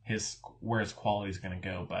where his quality is going to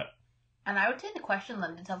go, but. And I would say the question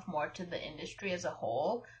lends itself more to the industry as a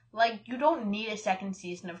whole. Like, you don't need a second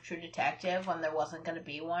season of True Detective when there wasn't going to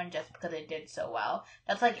be one just because it did so well.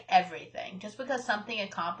 That's like everything. Just because something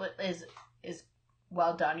is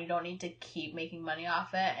well done, you don't need to keep making money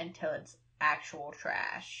off it until it's actual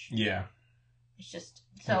trash. Yeah. It's just,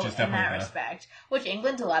 so in that respect, which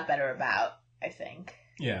England's a lot better about, I think.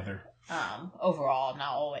 Yeah, they're... overall, not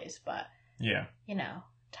always, but... Yeah. You know,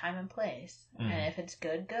 time and place. And if it's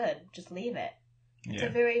good, just leave it. It's Yeah.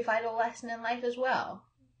 a very vital lesson in life as well.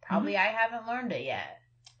 Probably I haven't learned it yet.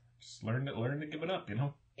 Just learn to give it up, you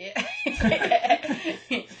know? Yeah.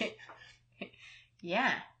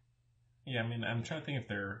 Yeah. Yeah, I mean, I'm trying to think if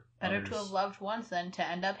there are Better others. to have loved once than to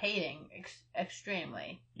end up hating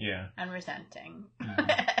extremely. Yeah. And resenting.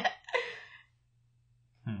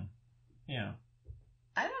 Yeah.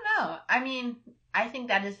 I don't know. I mean, I think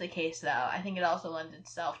that is the case, though. I think it also lends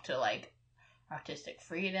itself to, like, artistic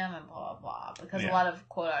freedom and blah, blah, blah. Because a lot of,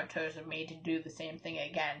 quote, auteurs are made to do the same thing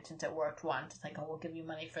again since it worked once. It's like, oh, we'll give you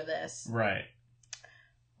money for this. Right.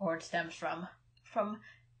 Or it stems from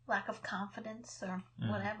lack of confidence or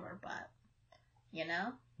whatever, but, you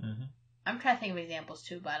know? Mm-hmm. I'm trying to think of examples,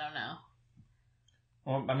 too, but I don't know.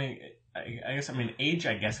 Well, I mean, I guess, age,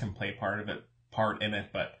 I guess, can play part in it,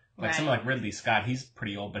 but, like, Right. someone like Ridley Scott, he's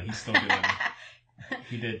pretty old, but he's still doing,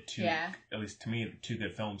 he did at least to me, 2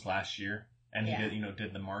 good films last year. And he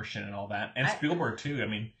did The Martian and all that. And Spielberg, too. I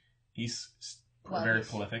mean, he's very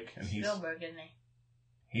prolific. And Spielberg, isn't he?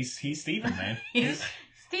 He's Steven, man. He's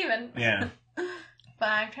Steven. Yeah. But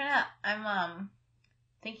I'm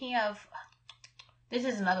thinking of, this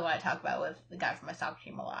is another one I talk about with the guy from my soccer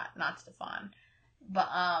team a lot, not Stefan. But,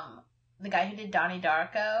 the guy who did Donnie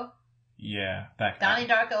Darko. Yeah, that guy. Donnie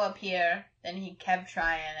Darko up here, then he kept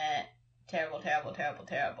trying it. Terrible.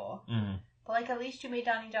 Mm-hmm. But, like, at least you made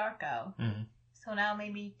Donnie Darko. Mm-hmm. So now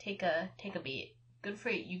maybe take a beat. Good for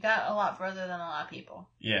you. You got a lot further than a lot of people.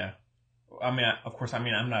 Yeah. I mean, of course, I'm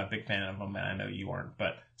not a big fan of him, and I know you aren't,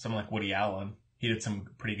 but someone like Woody Allen, he did some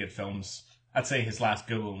pretty good films. I'd say his last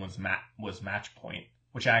good one was Match Point,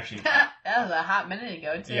 which I actually... that was a hot minute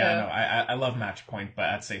ago, too. Yeah, I know. I love Match Point, but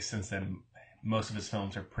I'd say since then, most of his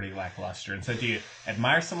films are pretty lackluster. And so do you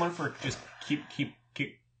admire someone for just keep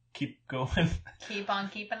going? Keep on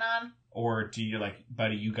keeping on? Or do you, like,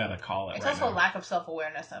 buddy, you gotta call it It's right also now. a lack of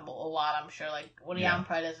self-awareness a lot, I'm sure. Like, Woody Allen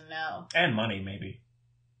probably doesn't know. And money, maybe.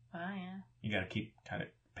 Oh, yeah. You gotta kind of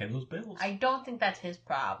pay those bills. I don't think that's his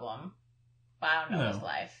problem. But I don't know his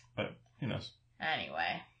life. But who knows?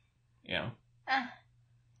 Anyway. Yeah.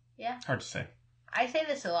 Yeah. Hard to say. I say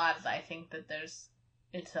this a lot, as I think that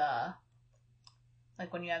it's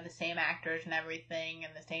like when you have the same actors and everything,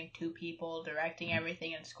 and the same 2 people directing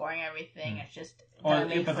everything and scoring everything, it's just gonna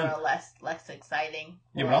make for a less exciting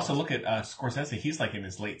Yeah, world. but also look at Scorsese. He's like in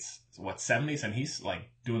his late 70s, and he's like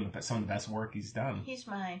doing some of the best work he's done. He's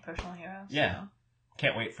my personal hero. So. Yeah,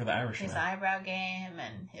 can't wait for The Irishman. His eyebrow game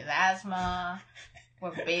and his asthma.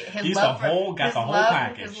 He's got the whole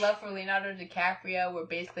package. His love for Leonardo DiCaprio were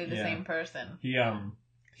basically the same person.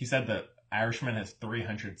 He said that Irishman has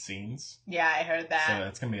 300 scenes. Yeah, I heard that. So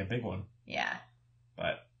it's gonna be a big one. Yeah.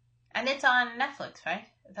 And it's on Netflix, right?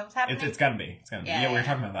 Is that what's happening? It's gonna be. Yeah, we were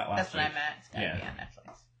talking about that last week. That's what I meant. It's gonna be on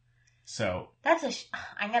Netflix. So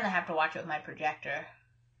I'm gonna have to watch it with my projector.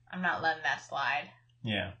 I'm not letting that slide.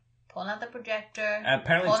 Yeah. Pulling out the projector.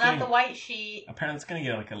 Apparently pulling out the white sheet. Apparently it's gonna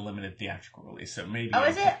get like a limited theatrical release. So maybe. Oh,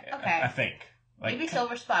 is it? Okay. I think. Like, maybe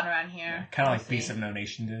Silver Spot around here. Yeah, kind of like Beast of No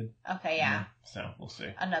Nation did. Okay, yeah. So we'll see.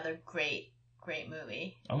 Another great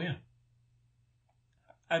movie. Oh yeah.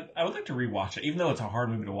 I would like to rewatch it, even though it's a hard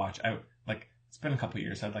movie to watch. It's been a couple of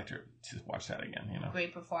years. I'd like to watch that again. You know.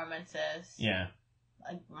 Great performances. Yeah.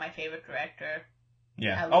 Like my favorite director.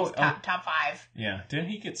 Yeah. At least top 5. Yeah. Didn't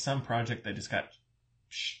he get some project that just got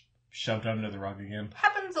shoved under the rug again?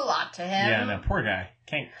 Happens a lot to him. Yeah. No, poor guy.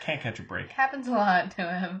 Can't catch a break. Happens a lot to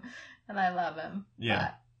him, and I love him.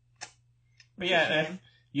 Yeah. But yeah, if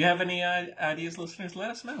you have any ideas, listeners, let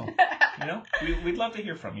us know. You know, we'd love to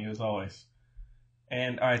hear from you as always.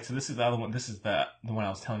 And all right, so this is the other one. This is the one I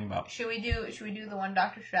was telling you about. Should we do the one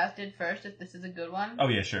Dr. Strauss did first? If this is a good one. Oh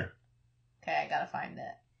yeah, sure. Okay, I gotta find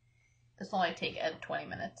it. This will only take 20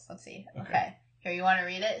 minutes. Let's see. Okay. Here, you want to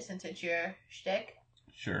read it since it's your shtick?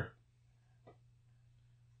 Sure.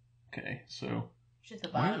 Okay, so just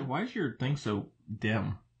why is your thing so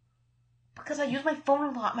dim? Because I use my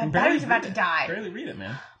phone a lot. My battery's about to die. Barely read it,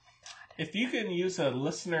 man. If you can use a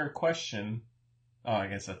listener question, I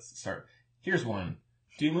guess that's the start. Here's one: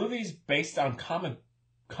 do movies based on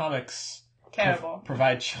comics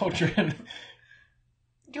provide children?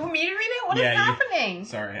 Do you want me to read it? What is happening?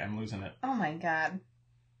 Sorry, I'm losing it. Oh my god.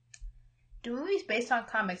 Do movies based on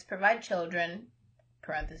comics provide children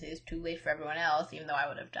parentheses, too late for everyone else, even though I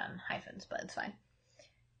would have done hyphens, but it's fine.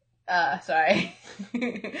 Sorry.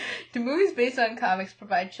 Do movies based on comics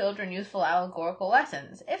provide children useful allegorical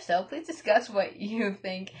lessons? If so, please discuss what you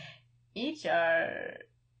think each are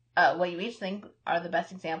the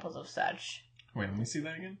best examples of such. Wait, let me see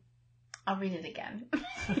that again. I'll read it again.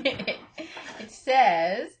 It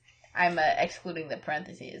says, I'm excluding the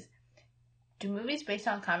parentheses. Do movies based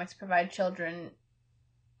on comics provide children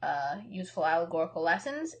useful allegorical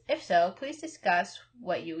lessons? If so, please discuss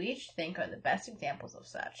what you each think are the best examples of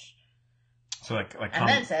such. So and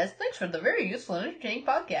then it says, thanks for the very useful and entertaining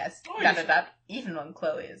podcast. Oh, even when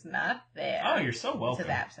Chloe is not there. Oh, you're so welcome. This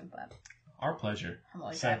is absent, but our pleasure. I'm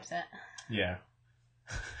always absent. Yeah.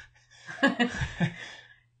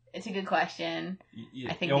 It's a good question.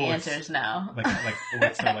 I think the answer is no.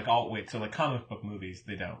 So comic book movies,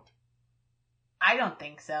 they don't. I don't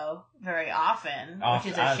think so very often, which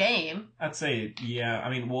is a shame. I'd say, yeah.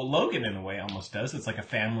 I mean, well, Logan in a way almost does. It's like a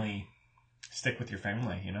family. Stick with your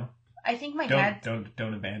family, you know. I think my dad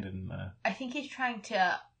don't abandon. I think he's trying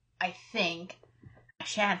to. I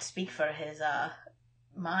shan't speak for his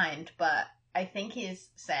mind, but I think he's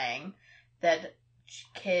saying that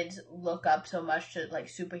kids look up so much to like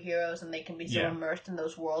superheroes, and they can be so immersed in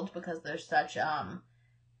those worlds because they're such they're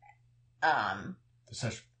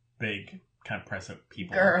such big, kind of present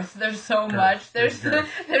people. Girth. There's so much. There's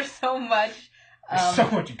so much. So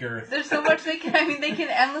much girth. There's so much they can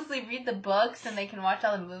endlessly read the books, and they can watch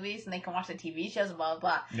all the movies, and they can watch the TV shows, and blah, blah,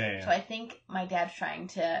 blah. Yeah. So I think my dad's trying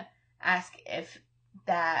to ask if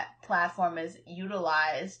that platform is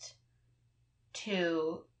utilized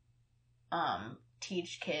to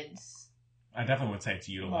teach kids. I definitely would say it's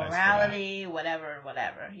utilized. Morality,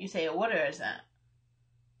 whatever. You say it would or isn't?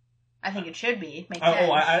 I think it should be. Makes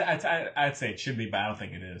sense. I'd say it should be, but I don't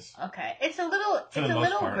think it is. Okay, it's a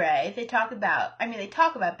little gray. They talk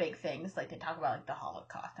about big things, like they talk about like the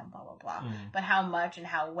Holocaust and blah blah blah. But how much and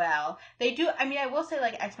how well they do? I mean, I will say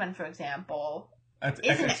like X-Men, for example,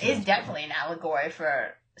 is definitely an allegory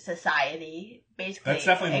for society. Basically, that's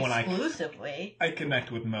definitely the one exclusively. I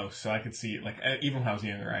connect with most, so I could see like even when I was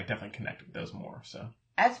younger, I definitely connected with those more. So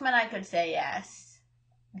X-Men, I could say yes.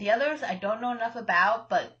 The others, I don't know enough about,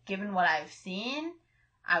 but given what I've seen,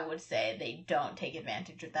 I would say they don't take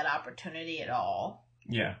advantage of that opportunity at all.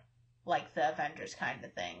 Yeah. Like the Avengers kind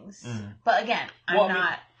of things. But again,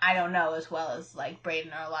 I don't know as well as like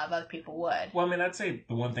Braden or a lot of other people would. Well, I mean, I'd say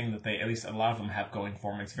the one thing that they, at least a lot of them have going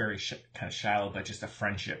for them, it's very kind of shallow, but just a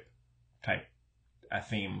friendship type, a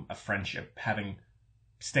theme of friendship,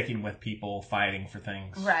 sticking with people, fighting for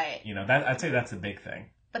things. Right. You know, I'd say that's a big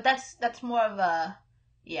thing. But that's more of a...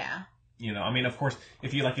 Yeah. You know, I mean, of course,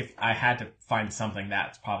 if I had to find something,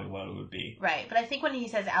 that's probably what it would be. Right, but I think when he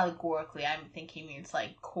says allegorically, I think he means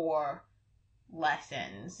like core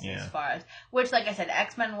lessons as far as, which, like I said,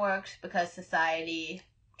 X-Men works because society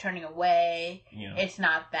turning away. You know. It's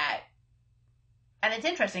not that, and it's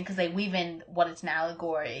interesting because they weave in what it's an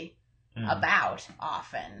allegory about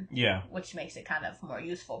often. Yeah, which makes it kind of more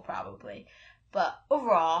useful, probably. But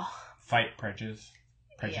overall, fight prejudice.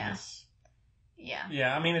 Yeah.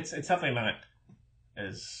 Yeah, I mean, it's definitely not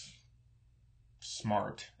as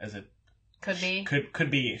smart as it could be.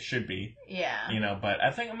 Should be. Yeah. You know, but I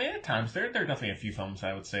think, I mean, at times, there are definitely a few films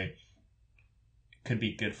I would say could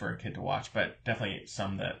be good for a kid to watch, but definitely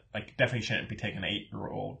some that, like, definitely shouldn't be taking an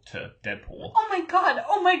 8-year-old to Deadpool. Oh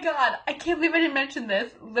my god, I can't believe I didn't mention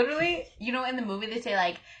this. Literally, you know, in the movie they say,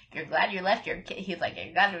 like, you're glad you left your kid. He's like,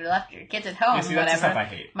 you're glad you left your kids at home. Yeah, see, that's the stuff I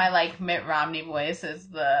hate. My, like, Mitt Romney voice is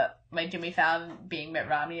my Jimmy Fallon being Mitt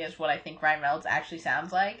Romney is what I think Ryan Reynolds actually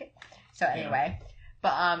sounds like. So anyway. Yeah.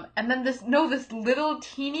 But, and then this little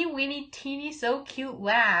teeny so cute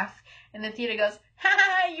laugh in the theater goes, ha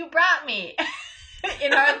ha, you brought me.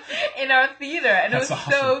 in our theater, and That's it was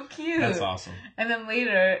awesome. so cute. That's awesome. And then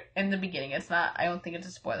later, in the beginning, I don't think it's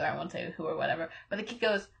a spoiler, I won't say who or whatever, but the kid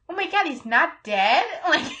goes, oh my god, he's not dead?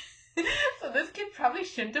 Like, so this kid probably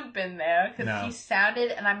shouldn't have been there, because he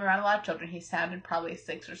sounded, and I'm around a lot of children, he sounded probably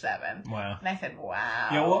 6 or 7. Wow. And I said, wow.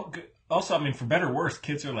 Yeah, well, also, I mean, for better or worse,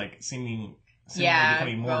 kids are, like, seemingly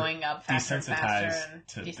becoming more growing up desensitized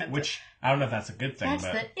to, which, I don't know if that's a good thing, that's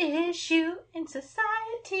the issue in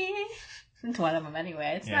society. It's one of them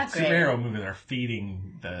anyway. It's not great. Superhero movies are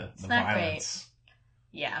feeding the violence.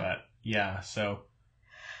 Great. Yeah. But, yeah, so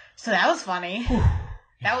that was funny.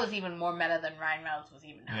 That was even more meta than Ryan Reynolds was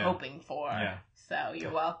even hoping for. Yeah. So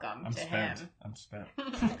you're welcome to him. I'm spent.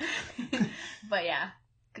 But yeah,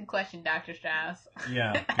 good question, Dr. Strauss.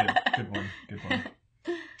 Yeah, good one.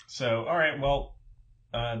 So, all right, well,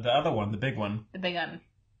 the other one, the big one. The big one.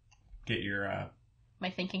 Get your My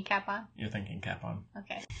thinking cap on? Your thinking cap on.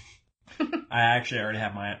 Okay. I actually already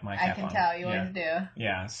have my cap on. I can tell. You always do.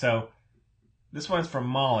 Yeah, so this one's from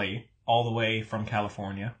Molly, all the way from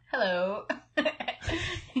California. Hello.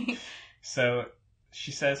 So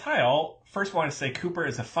she says, "Hi all. First want to say Cooper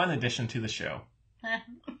is a fun addition to the show."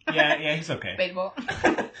 Yeah, he's okay. Debatable.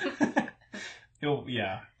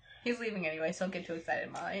 Yeah. He's leaving anyway, so don't get too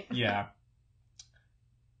excited, Molly. Yeah.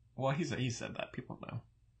 Well, he said that. People know.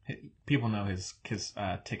 People know his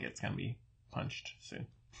ticket's gonna be punched soon.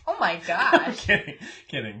 Oh my gosh.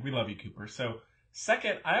 Kidding. We love you, Cooper. So,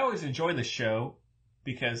 second, I always enjoy the show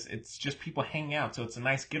because it's just people hanging out, so it's a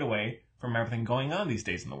nice getaway from everything going on these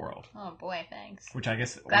days in the world. Oh boy, thanks. Which I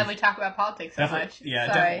guess... Glad we talk about politics so much.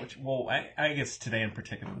 Yeah, sorry. definitely. Well, I guess today in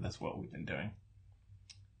particular, that's what we've been doing.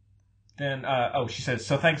 Then, she says,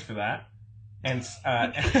 so thanks for that. And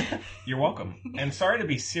you're welcome. And sorry to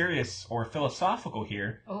be serious or philosophical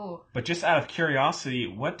here, but just out of curiosity,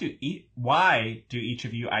 why do each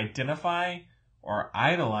of you identify or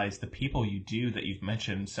idolize the people you do that you've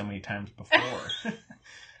mentioned so many times before?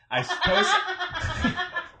 I suppose...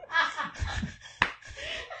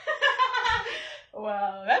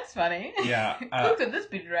 Well, that's funny. Yeah. Who could this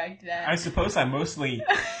be directed at? I suppose I mostly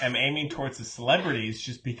am aiming towards the celebrities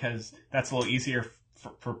just because that's a little easier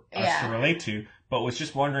for us to relate to, but was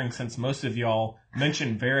just wondering, since most of y'all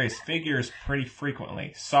mention various figures pretty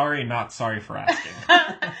frequently. Sorry, not sorry for asking.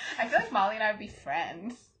 I feel like Molly and I would be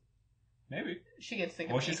friends. Maybe. She gets sick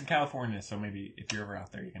of Well, me. she's in California, so maybe if you're ever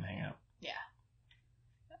out there, you can hang out. Yeah.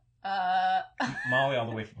 Molly all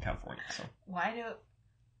the way from California, so. Why do...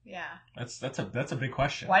 Yeah. That's a big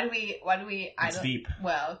question. Why do we It's deep.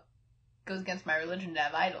 Well, goes against my religion to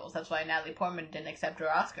have idols. That's why Natalie Portman didn't accept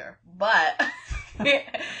her Oscar. But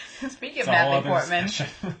speaking of Natalie Portman,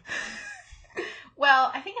 well,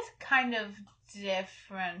 I think it's kind of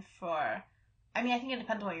different for. I mean, I think it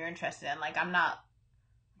depends on what you're interested in. Like, I'm not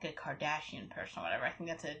like a Kardashian person or whatever. I think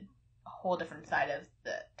that's a whole different side of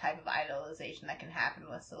the type of idolization that can happen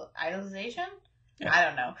with idolization. Yeah. I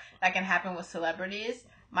don't know. That can happen with celebrities.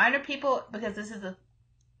 Mine are people, because this is the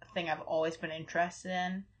thing I've always been interested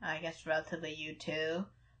in. I guess relatively you too.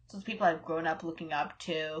 So it's people I've grown up looking up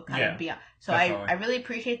to, kind of beyond. So I really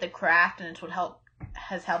appreciate the craft, and it's what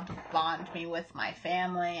has helped bond me with my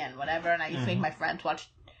family and whatever. And I used to make my friends watch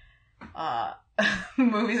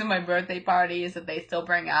movies at my birthday parties that they still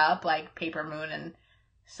bring up, like Paper Moon and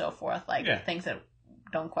so forth, like things that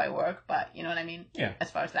don't quite work, but you know what I mean? Yeah.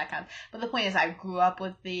 As far as that kind of... But the point is, I grew up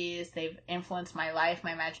with these. They've influenced my life,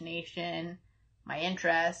 my imagination, my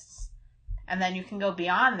interests. And then you can go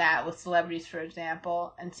beyond that with celebrities, for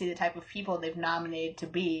example, and see the type of people they've nominated to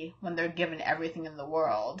be when they're given everything in the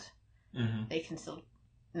world. Mm-hmm. They can still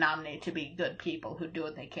nominate to be good people who do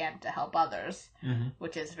what they can to help others,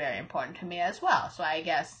 which is very important to me as well. So I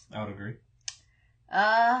guess... I would agree.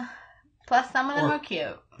 Plus some of them are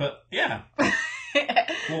cute. But, yeah.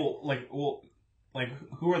 Well,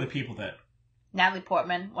 who are the people that... Natalie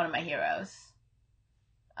Portman, one of my heroes.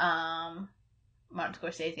 Martin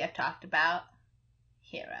Scorsese, I've talked about.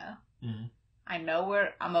 Hero. Mm-hmm. I know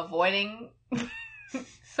I'm avoiding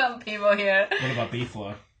some people here. What about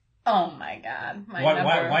B-Flow? Oh my god.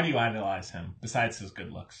 Why do you idolize him, besides his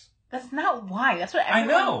good looks? That's not why. That's what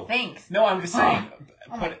everyone thinks. No, I'm just saying.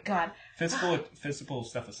 Oh my god. Physical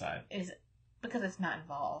stuff aside. Because it's not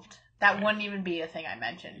involved. That wouldn't even be a thing I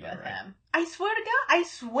mentioned with him. I swear to God. I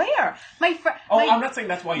swear. I'm not saying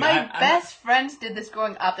that's why you... My best friends did this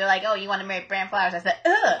growing up. They're like, oh, you want to marry Brand Flowers? I said,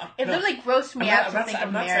 ugh. It literally grossed me out to think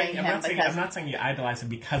of marrying him. I'm not saying you idolize him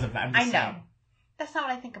because of that. I'm just saying. That's not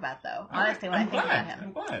what I think about, though. Honestly, when I think about him.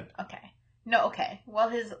 I'm glad. Okay. No, okay. Well,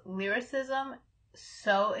 his lyricism,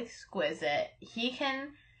 so exquisite. He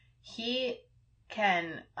can,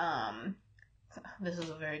 this is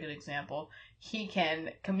a very good example. He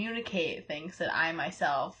can communicate things that I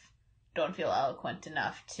myself don't feel eloquent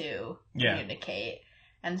enough to communicate.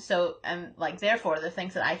 And so, therefore, the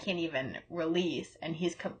things that I can't even release, and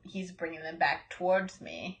he's bringing them back towards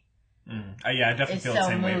me. Yeah, I definitely feel the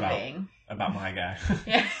same way about my guy.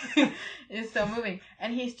 Yeah, it's so moving.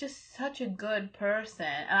 And he's just such a good person.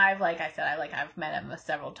 And I've met him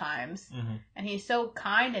several times. Mm-hmm. And he's so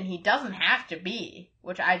kind, and he doesn't have to be,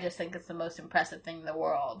 which I just think is the most impressive thing in the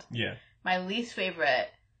world. Yeah. My least favorite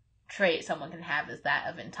trait someone can have is that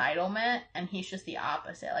of entitlement, and he's just the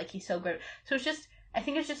opposite. Like, he's so good. So I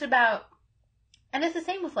think it's just about, and it's the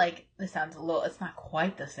same with, it's not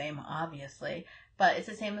quite the same, obviously, but it's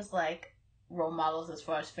the same as, role models as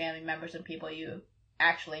far as family members and people you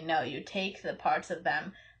actually know. You take the parts of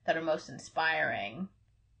them that are most inspiring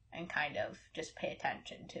and kind of just pay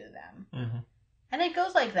attention to them. Mm-hmm. And it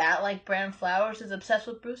goes like that. Like, Brandon Flowers is obsessed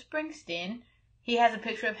with Bruce Springsteen. He has a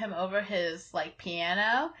picture of him over his, like,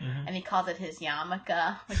 piano, and he calls it his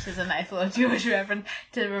yarmulke, which is a nice little Jewish reference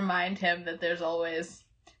to remind him that there's always,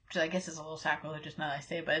 which I guess is a little sacrilegious now that I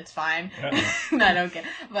say, but it's fine. No, I don't get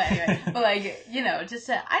it. But anyway, but, like, you know, just,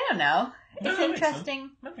 I don't know. It's interesting.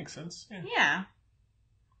 That makes sense. Yeah.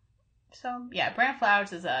 So, yeah, Brandon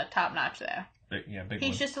Flowers is top notch there. Big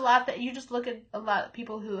He's one. just a lot that you just look at a lot of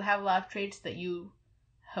people who have a lot of traits that you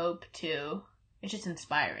hope to. It's just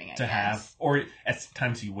inspiring, I guess. Have, or at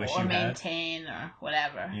times you wish you had. Or maintain, or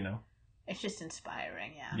whatever. You know? It's just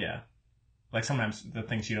inspiring, yeah. Yeah. Like sometimes the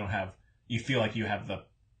things you don't have, you feel like you have the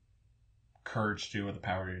courage to or the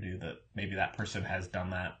power to do that. Maybe that person has done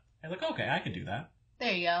that. And like, okay, I could do that.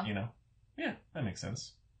 There you go. You know? Yeah, that makes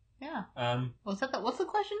sense. Yeah. What's the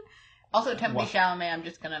question? Also, Timothy Chalamet, I'm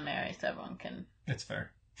just gonna marry so everyone can... It's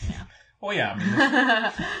fair. Yeah. Well, yeah,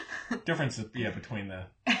 I mean, difference is, between the,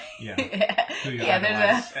 who you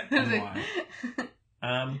idolize and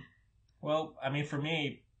why. Well, I mean, for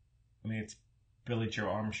me, it's Billy Joe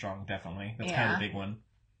Armstrong, definitely. That's kind of the big one.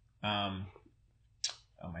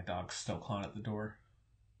 Oh, my dog's still clawing at the door.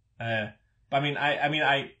 But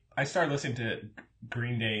I started listening to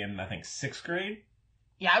Green Day in, I think, 6th grade.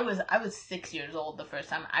 Yeah, I was 6 years old the first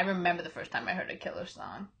time. I remember the first time I heard a Killer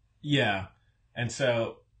song. Yeah. And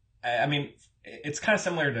so, I mean, it's kind of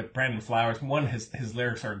similar to Brandon Flowers. One, his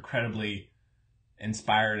lyrics are incredibly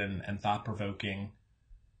inspired and thought-provoking.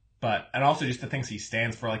 And also just the things he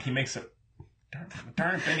stands for. Like, he makes a...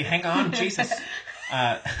 Darn it, Benny, hang on, Jesus.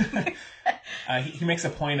 He makes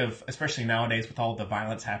a point of, especially nowadays with all the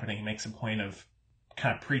violence happening, he makes a point of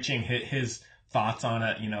kind of preaching his thoughts on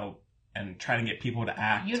it, you know, and trying to get people to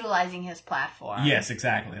act. Utilizing his platform. Yes,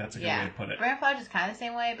 exactly. That's a good way to put it. Brandon Flowers is kind of the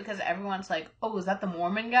same way because everyone's like, oh, is that the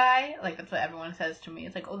Mormon guy? Like, that's what everyone says to me.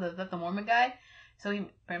 It's like, oh, is that the Mormon guy? So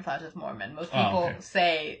Brandon Flowers is Mormon. Most people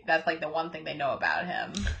say that's like the one thing they know about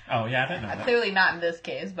him. Oh, yeah, I didn't know that. Clearly not in this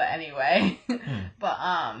case, but anyway.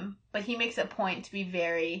 But he makes a point to be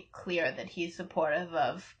very clear that he's supportive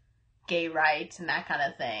of gay rights and that kind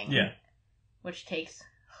of thing. Yeah. Which takes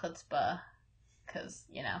chutzpah because,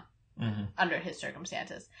 you know, under his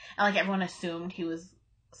circumstances. And, like, everyone assumed he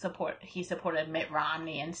supported Mitt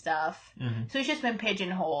Romney and stuff. So he's just been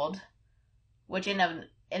pigeonholed, which in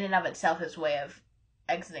and of itself is a way of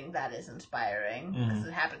exiting that is inspiring because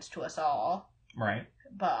it happens to us all. Right.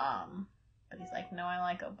 But he's like, no, I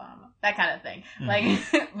like Obama. That kind of thing. Like,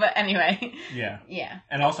 but anyway. Yeah. Yeah.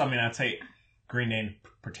 And also, I mean, I'd say Green Day in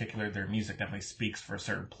particular, their music definitely speaks for a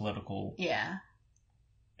certain political... Yeah.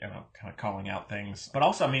 You know, kind of calling out things. But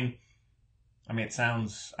also, I mean, it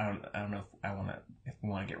sounds... I don't know if we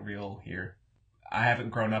want to get real here. I haven't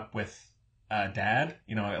grown up with a dad.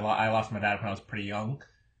 You know, I lost my dad when I was pretty young.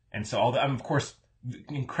 And so, I'm, of course,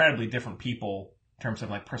 incredibly different people in terms of,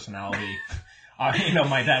 like, personality. You know,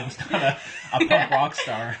 my dad was not a punk rock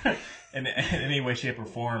star in any way, shape, or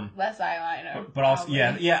form. Less eyeliner. But also,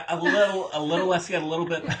 yeah, a little less, a little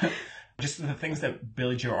bit. Just the things that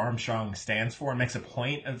Billy Joe Armstrong stands for and makes a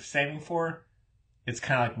point of standing for. It's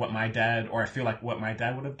kind of like what my dad, or I feel like what my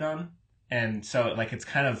dad would have done. And so, like, it's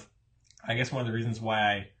kind of, I guess, one of the reasons why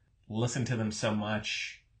I listen to them so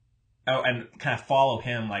much. Oh, and kind of follow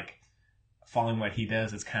him, like, following what he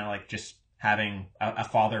does. It's kind of like just having a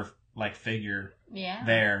father-like figure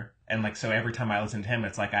there. And, like, so every time I listen to him,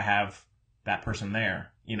 it's like I have that person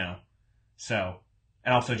there, you know. So,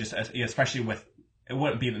 and also just, especially with, it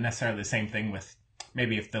wouldn't be necessarily the same thing with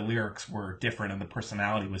maybe if the lyrics were different and the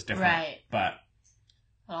personality was different. Right. But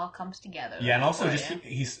it all comes together. Yeah, and also just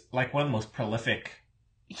he's like one of the most prolific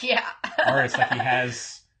artists. Like, he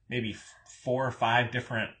has maybe 4 or 5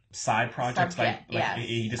 different side projects.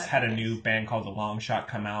 He just had a new band called The Long Shot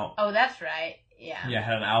come out. Oh, that's right. Yeah. Yeah,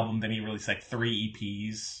 had an album. Then he released like 3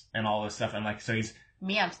 EPs and all this stuff. And like, so he's...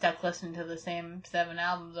 Me, I'm stuck listening to the same 7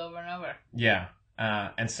 albums over and over. Yeah.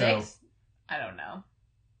 And so... 6? I don't know.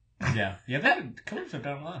 Yeah. Killers have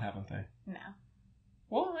done a lot, haven't they? No.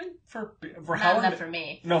 Well, for not how long... enough for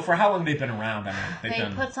me. No, for how long they've been around, I mean.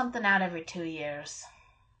 They put something out every 2 years.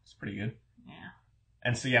 It's pretty good. Yeah.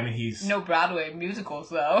 And so, yeah, I mean, he's... No Broadway musicals,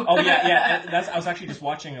 though. Oh, yeah. I was actually just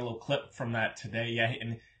watching a little clip from that today. Yeah,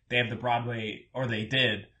 and they have the Broadway, or they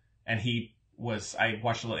did, and I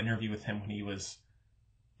watched a little interview with him when he was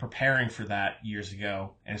preparing for that years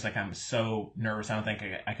ago, and it's like, I'm so nervous, I don't think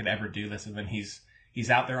I could ever do this, and then he's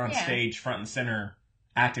out there on stage, front and center,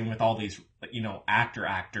 acting with all these, you know,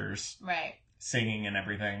 actors. Right. Singing and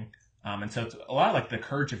everything. And so it's a lot of, like, the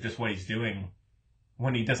courage of just what he's doing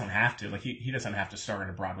when he doesn't have to. Like, he doesn't have to star in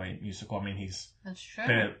a Broadway musical. I mean, That's true.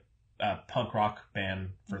 been a punk rock band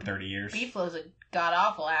for 30 years. B-Flow's a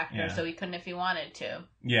god-awful actor, Yeah. so he couldn't if he wanted to.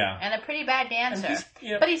 Yeah. And a pretty bad dancer.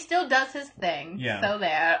 Yeah. But he still does his thing. Yeah. So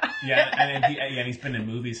there. Yeah, and he's been in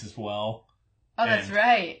movies as well. Oh, that's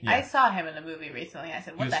right. Yeah. I saw him in a movie recently. I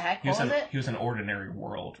said, what the heck? What was it? He was in Ordinary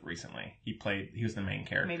World recently. He was the main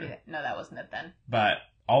character. Maybe, no, that wasn't it then. But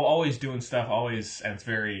always doing stuff, and it's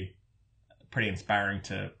pretty inspiring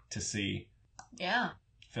to see. Yeah.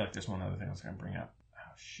 I feel like there's one other thing I was going to bring up.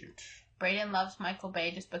 Oh, shoot. Braden loves Michael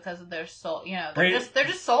Bay just because of their soul. You know, Braden, they're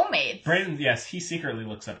just soulmates. Braden, yes, he secretly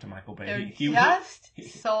looks up to Michael Bay. They're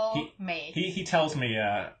soulmates. He tells me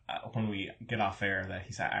when we get off air that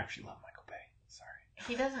I actually love Michael Bay. Sorry.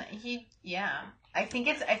 He doesn't. Yeah. I think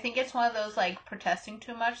it's one of those like protesting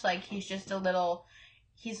too much. Like he's just a little.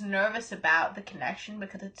 He's nervous about the connection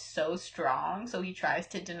because it's so strong, so he tries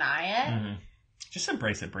to deny it. Mm-hmm. Just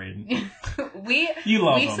embrace it, Braden. we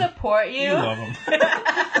him. support you. You love him.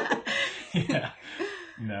 Yeah.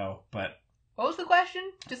 No, but what was the question?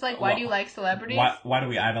 Just like why do you like celebrities? Why do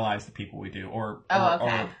we idolize the people we do, or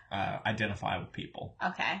identify with people?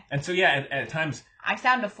 Okay. And so yeah, at times I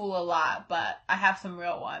sound a fool a lot, but I have some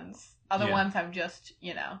real ones. Other ones I'm just,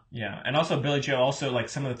 you know. Yeah, and also Billy Joe. Also, like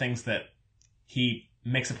some of the things that he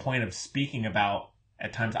makes a point of speaking about.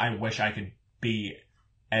 At times, I wish I could be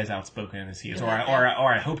as outspoken as he is, or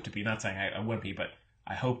I hope to be. Not saying I would be, but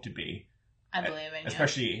I hope to be. I believe in you.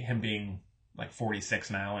 Especially him being like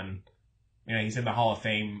 46 now, and you know he's in the Hall of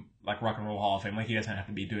Fame, like Rock and Roll Hall of Fame. Like he doesn't have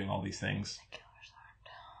to be doing all these things.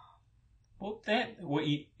 Well, there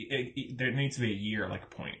needs to be a year, like a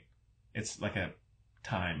point. It's like a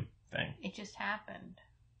time thing. It just happened.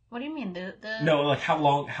 What do you mean? No, like how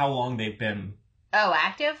long they've been. Oh,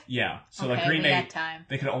 active? Yeah. So okay, like Green Day, time.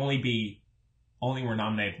 They could only were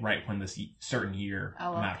nominated right when this certain year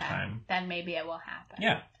amount of time. Then maybe it will happen.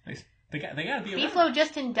 Yeah. They got to be around. Flo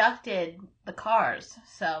just inducted the Cars,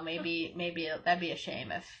 so maybe that'd be a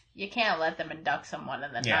shame if you can't let them induct someone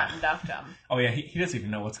and then not induct them. Oh yeah, he doesn't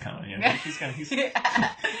even know what's coming. You know? He's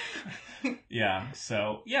yeah.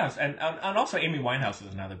 So yes, and also Amy Winehouse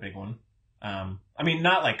is another big one. I mean,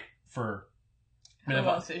 not like for. Who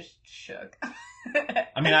else is shook?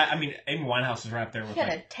 I mean, Amy Winehouse is right up there with. She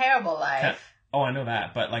had a terrible life. I know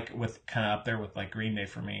that, but like with kind of up there with like Green Day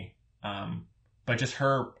for me. But just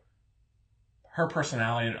her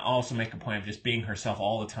personality, and also make a point of just being herself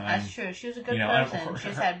all the time. That's true. She was a good person.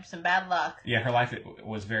 She's had some bad luck. Yeah, her life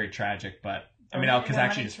was very tragic, but I mean, because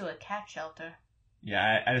actually to a cat shelter.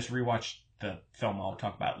 Yeah, I just rewatched the film. I'll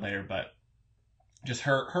talk about it later, but just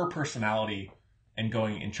her personality and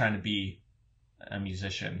going and trying to be a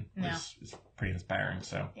musician is pretty inspiring.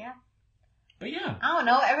 So yeah. But yeah. I don't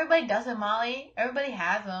know. Everybody does it, Molly. Everybody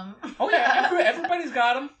has them. Oh, yeah. Everybody's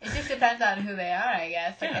got them. It just depends on who they are, I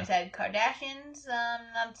guess. Like I said, Kardashians,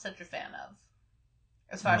 not such a fan of.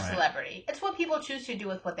 As far as celebrity. It's what people choose to do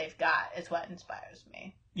with what they've got is what inspires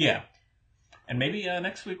me. Yeah. And maybe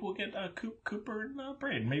next week we'll get Cooper and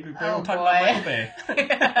Braden. Maybe Braden will talk about Michael Bay.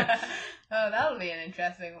 Oh, that'll be an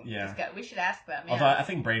interesting... Yeah. We should ask them, Although I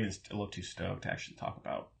think Braden is a little too stoked to actually talk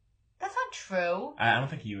about. That's not true. I don't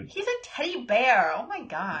think he would. He's a teddy bear. Oh my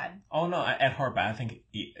god. Oh no, at heart, but I think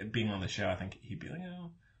being on the show, I think he'd be like, oh,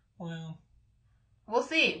 well. We'll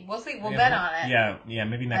see. We'll bet on it. Yeah,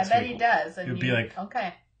 maybe next week. I bet he does. He would be like,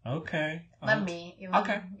 okay. Let me.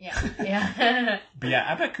 Okay. Yeah. But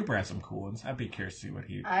yeah, I bet Cooper has some cool ones. I'd be curious to see what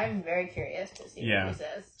he. I'm very curious to see what he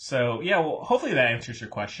says. So yeah, well, hopefully that answers your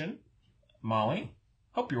question, Molly.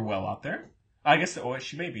 Hope you're well out there. I guess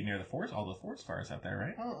she may be near all the forest fires out there,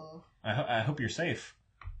 right? Oh. I hope you're safe.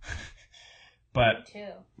 But me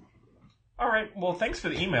too. All right. Well, thanks for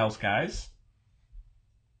the emails, guys.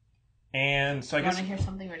 And so I guess. Want to hear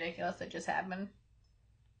something ridiculous that just happened?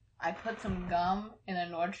 I put some gum in a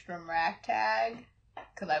Nordstrom rack tag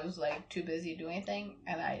because I was like too busy doing anything,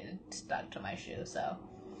 and it stuck to my shoe. So,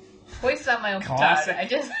 wasted on my own Classic. I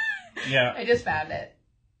just I just found it.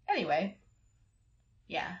 Anyway.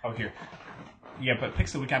 Yeah. Oh, here. Yeah, but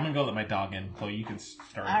picks the week. I'm gonna go let my dog in, Chloe. You can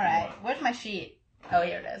start. All right. Where's my sheet? Oh,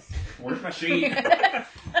 here it is. Where's my sheet?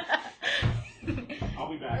 I'll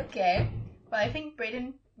be back. Okay. Well, I think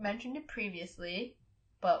Braden mentioned it previously,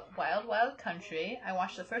 but Wild Wild Country. I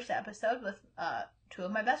watched the first episode with two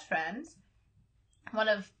of my best friends, one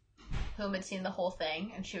of whom had seen the whole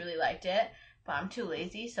thing, and she really liked it. But I'm too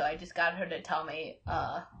lazy, so I just got her to tell me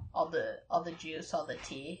all the juice, all the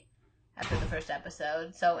tea. After the first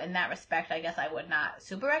episode. So in that respect, I guess I would not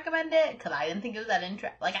super recommend it because I didn't think it was that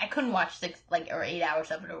interesting. Like I couldn't watch 6 or 8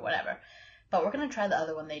 hours of it or whatever. But we're gonna try the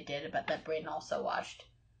other one they did, but that Braden also watched.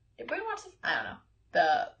 Did Braden watch it? I don't know.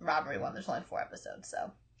 The robbery one. There's only 4 episodes,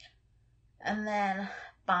 so. And then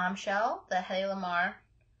Bombshell, the Hedy Lamarr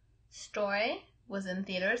story was in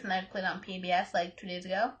theaters, and I played on PBS like 2 days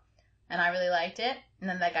ago, and I really liked it. And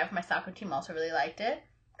then that guy from my soccer team also really liked it,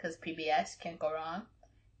 because PBS can't go wrong.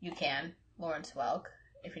 You can. Lawrence Welk,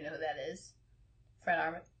 if you know who that is. Fred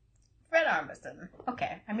Armisen.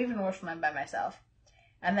 Okay, I'm even worse when I'm by myself.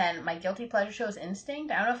 And then my guilty pleasure show is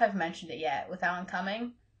Instinct. I don't know if I've mentioned it yet with Alan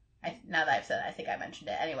Cumming. Now that I've said it, I think I mentioned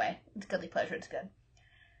it. Anyway, it's guilty pleasure. It's good.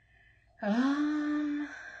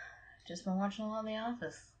 Just been watching a lot of The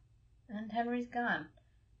Office. And Henry's gone.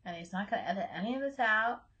 And he's not going to edit any of this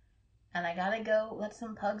out. And I gotta go let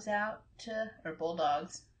some pugs out or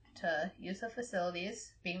bulldogs, to use the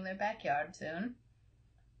facilities, being in their backyard soon.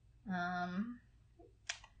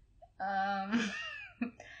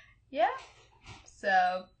 Yeah.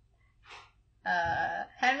 So,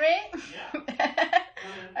 Henry? Yeah.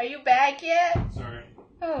 Are you back yet? Sorry.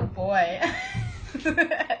 Oh boy.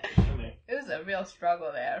 It was a real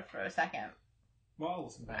struggle there for a second. Well, I'll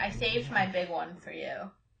listen back. I saved my big one for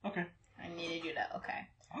you. Okay. I needed you to, okay.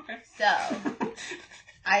 Okay. So,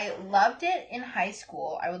 I loved it in high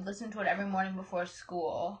school. I would listen to it every morning before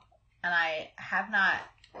school, and I have not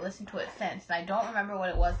listened to it since. And I don't remember what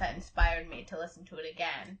it was that inspired me to listen to it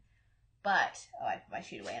again. But, I put my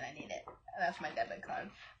sheet away and I need it. That's my debit card.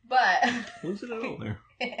 But, What's it out there?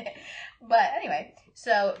 But anyway,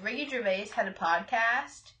 so Ricky Gervais had a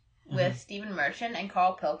podcast with Stephen Merchant and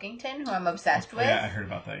Carl Pilkington, who I'm obsessed with. Yeah, I heard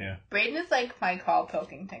about that, yeah. Braden is like my Carl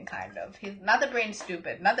Pilkington, kind of. He's not that Braden's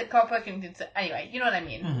stupid. Not that Carl Pilkington's... Anyway, you know what I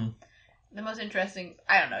mean. Mm-hmm. The most interesting...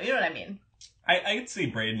 I don't know. You know what I mean. I could see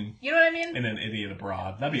Braden... You know what I mean? In An Idiot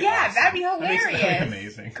Abroad. That'd be yeah, awesome. that'd be hilarious. That'd be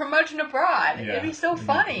amazing. Curmudgeon Abroad. Yeah, It'd be so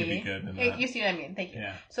funny. It'd be good in that. You see what I mean? Thank you.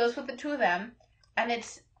 Yeah. So it's with the two of them, and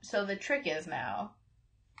it's... So the trick is now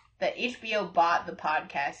that HBO bought the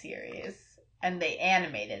podcast series, and they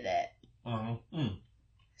animated it.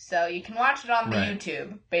 So you can watch it on the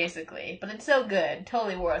YouTube, basically. But it's so good.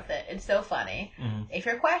 Totally worth it. It's so funny. Mm-hmm. If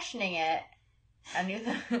you're questioning it, and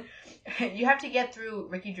you have to get through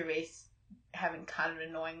Ricky Gervais having kind of an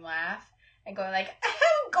annoying laugh and going like,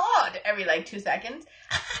 oh God, every like 2 seconds.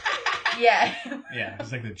 Yeah. Yeah,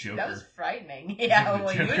 it's like the Joker. That was frightening. Yeah,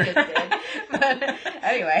 well, you just did. But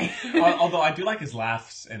anyway. Although I do like his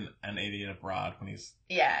laughs in An Idiot Abroad when he's...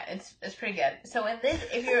 Yeah, it's pretty good. So in this,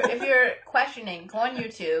 if you're questioning, go on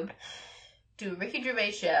YouTube, do Ricky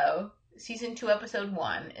Gervais Show, Season 2, Episode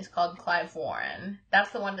 1. It's called Clive Warren.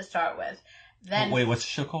 That's the one to start with. Then wait, what's the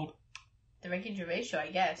show called? The Ricky Gervais Show, I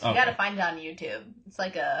guess. Okay. You gotta find it on YouTube. It's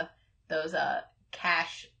like those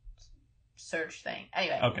cache search thing.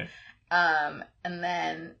 Anyway. Okay. And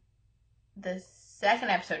then the second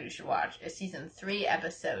episode you should watch is Season 3,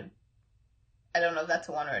 Episode... I don't know if that's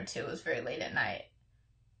a 1 or a 2. It was very late at night.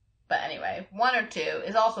 But anyway, 1 or 2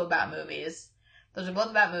 is also about movies. Those are both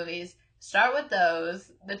about movies. Start with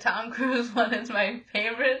those. The Tom Cruise one is my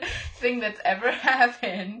favorite thing that's ever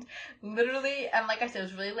happened. Literally, and like I said, it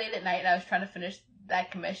was really late at night and I was trying to finish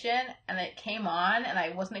that commission and it came on and I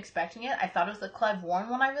wasn't expecting it. I thought it was the Clive Warren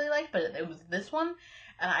one I really liked, but it was this one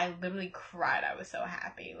and I literally cried. I was so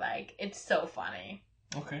happy. Like, it's so funny.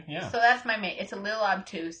 Okay, yeah. So that's my main. It's a little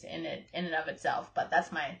obtuse in and of itself, but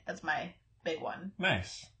that's my big one.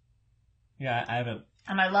 Nice. Yeah, I haven't.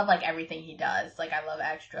 And I love like everything he does. Like, I love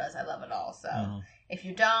extras. I love it all. So if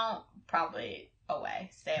you don't, probably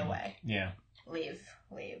stay away. Yeah. Leave.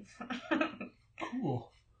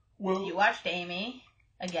 Cool. Well, you watched Amy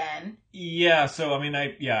again. Yeah. So I mean,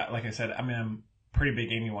 like I said, I mean, I'm a pretty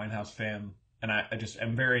big Amy Winehouse fan, and I just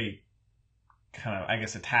am very kind of, I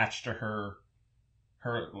guess, attached to her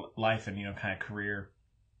life and kind of career.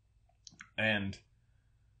 And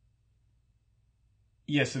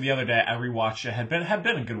yeah, so the other day I rewatched it. Had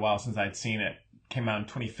been a good while since I'd seen it. Came out in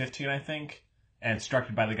 2015, I think, and it's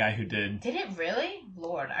directed by the guy who did. Did it really?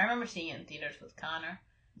 Lord, I remember seeing it in theaters with Connor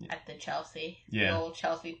at the Chelsea, the old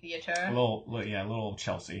Chelsea theater. A little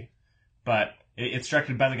Chelsea, but it's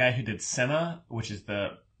directed by the guy who did Senna, which is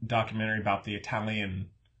the documentary about the Italian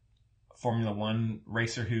Formula One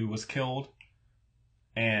racer who was killed,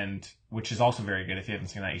 and which is also very good. If you haven't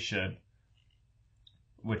seen that, you should.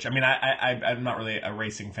 Which, I mean, I'm not really a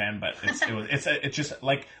racing fan, but it's just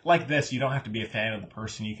like this. You don't have to be a fan of the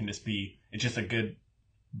person. You can just it's just a good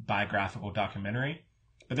biographical documentary.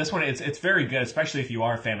 But this one, it's very good, especially if you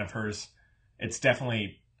are a fan of hers. It's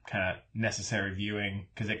definitely kind of necessary viewing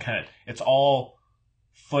because it's all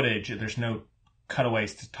footage. There's no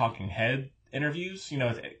cutaways to talking head interviews.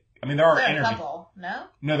 I mean, there are interviews. A couple, no?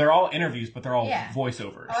 No, they're all interviews, but they're all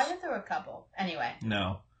voiceovers. Oh, I thought there were a couple. Anyway.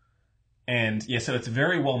 No. And yeah, so it's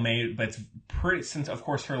very well made, but it's pretty, since of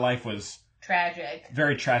course her life was tragic,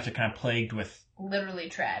 very tragic, kind of plagued with literally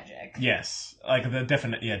tragic. Yes, like the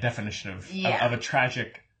definition of a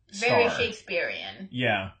tragic Very star. Shakespearean.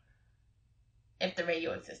 Yeah. If the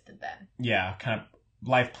radio existed then. Yeah, kind of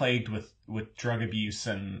life plagued with drug abuse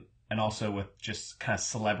and also with just kind of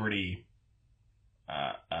celebrity.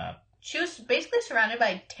 She was basically surrounded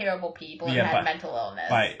by terrible people and had mental illness.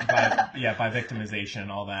 By victimization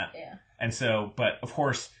and all that. Yeah. And so, but of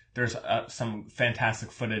course, there's some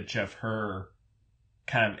fantastic footage of her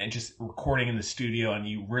kind of just recording in the studio, and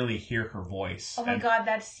you really hear her voice. Oh my god,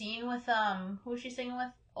 that scene with who was she singing with?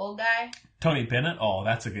 Old guy? Tony Bennett? Oh,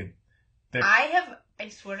 that's a good... I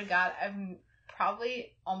swear to God, I've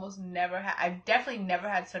probably almost never had... I've definitely never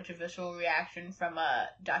had such a visceral reaction from a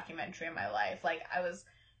documentary in my life. Like, I was...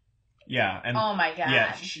 Yeah, and... Oh my god.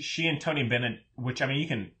 Yeah, she and Tony Bennett, which, I mean, you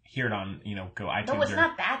can hear it on, go iTunes. No, it's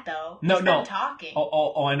not that, though. No, it's them talking.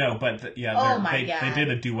 Oh, I know, but, God. They did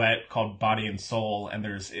a duet called Body and Soul, and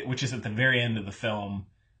which is at the very end of the film,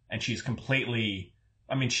 and she's completely...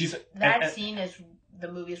 I mean, she's... That scene is...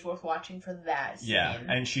 The movie's worth watching for that scene. Yeah,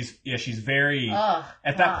 and she's very...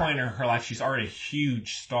 at that point in her life, she's already a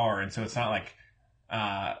huge star, and so it's not like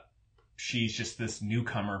she's just this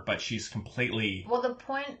newcomer, but she's completely... Well, the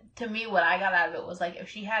point, to me, what I got out of it was, like, if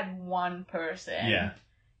she had one person... Yeah.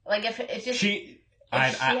 Like, if she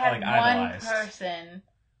had one idolized. person,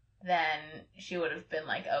 then she would have been,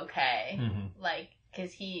 like, okay. Mm-hmm. Like,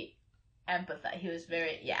 because he was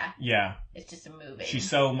very, Yeah. It's just a movie. She's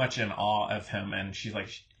so much in awe of him, and she's like...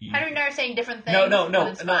 Henry and I are saying different things. No,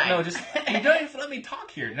 just... You don't even let me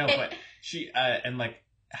talk here. No, but she... and, like,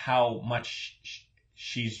 how much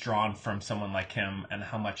she's drawn from someone like him, and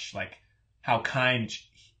how much, like... How kind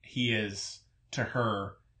he is to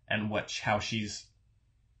her, and how she's...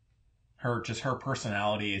 Her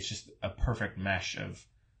personality is just a perfect mesh of...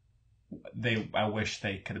 I wish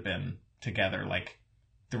they could have been together, like...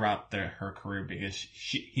 throughout her career, because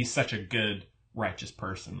he's such a good, righteous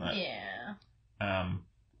person that... Yeah.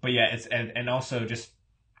 But yeah, it's... And also just...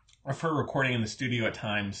 of her recording in the studio at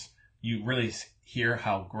times, you really hear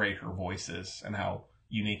how great her voice is, and how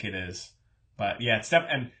unique it is. But yeah, it's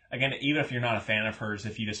and again, even if you're not a fan of hers,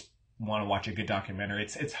 if you just want to watch a good documentary,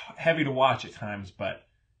 it's heavy to watch at times, but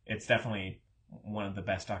it's definitely one of the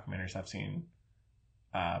best documentaries I've seen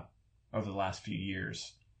over the last few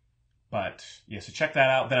years. But yeah, so check that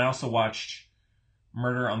out. Then I also watched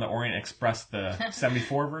Murder on the Orient Express, the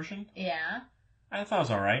 74 version. Yeah. I thought it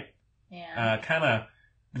was all right. Yeah. Kind of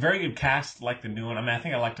very good cast, like the new one. I mean, I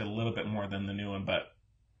think I liked it a little bit more than the new one, but...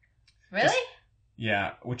 Really?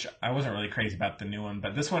 Yeah, which I wasn't really crazy about the new one,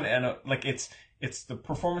 but this one, and like it's the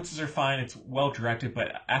performances are fine. It's well directed,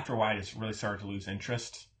 but after a while, I just really started to lose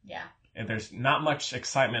interest. Yeah. And there's not much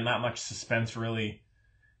excitement, not much suspense, really.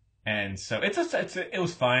 And so it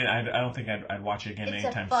was fine. I don't think I'd watch it again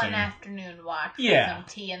anytime soon. It's a fun afternoon watch. Yeah. With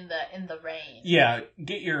some tea in the rain. Yeah,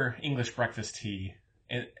 get your English breakfast tea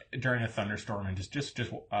during a thunderstorm and just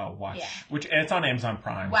watch. Yeah. And it's on Amazon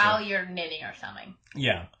Prime. While you're knitting or something.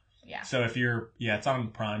 Yeah. Yeah. So if it's on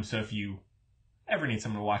Prime. So if you ever need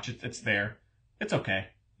someone to watch it, it's there. It's okay,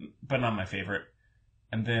 but not my favorite.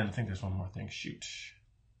 And then I think there's one more thing. Shoot.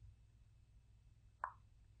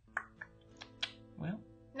 Well.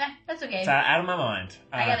 Nah, that's okay. It's out of my mind.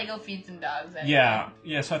 I gotta go feed some dogs. Anyway.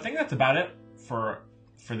 Yeah. So I think that's about it for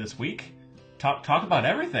this week. Talk about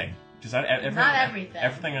everything. Just not everything.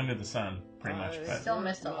 Everything under the sun, pretty much. But still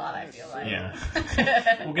missed a lot. I feel like. Yeah.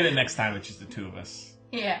 We'll get it next time, which is the two of us.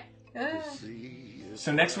 Yeah.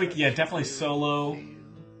 So next week, definitely solo.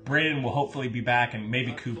 Braden will hopefully be back, and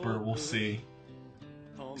maybe Cooper. We'll see.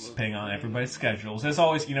 Depending on everybody's schedules. As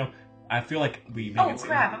always, I feel like we... Oh,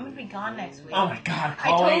 crap. I'm going to be gone next week. Oh, my God.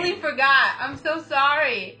 Chloe. I totally forgot. I'm so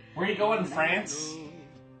sorry. Where are you going? France?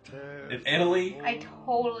 In Italy? I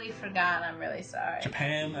totally forgot. I'm really sorry.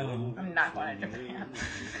 Japan? I don't know. I'm not going to Japan.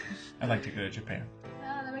 I'd like to go to Japan.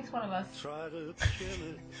 That makes one of us.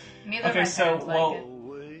 Neither okay, of my so, parents like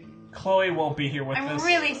it. Chloe won't be here with us. I'm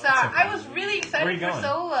really sorry. Okay. I was really excited for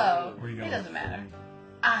solo. Where are you going? It doesn't matter.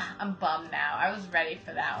 I'm bummed now. I was ready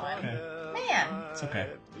for that one. Okay. Man. It's okay.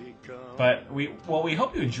 But we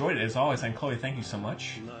hope you enjoyed it as always, and Chloe, thank you so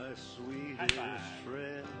much. High five.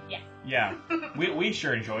 Yeah. Yeah. we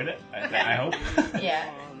sure enjoyed it. I hope. Yeah.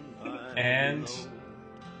 And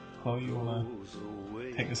Chloe, you wanna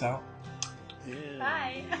take us out?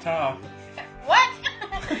 Bye. Ta. What?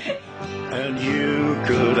 And you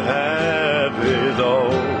could have it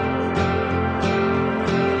all.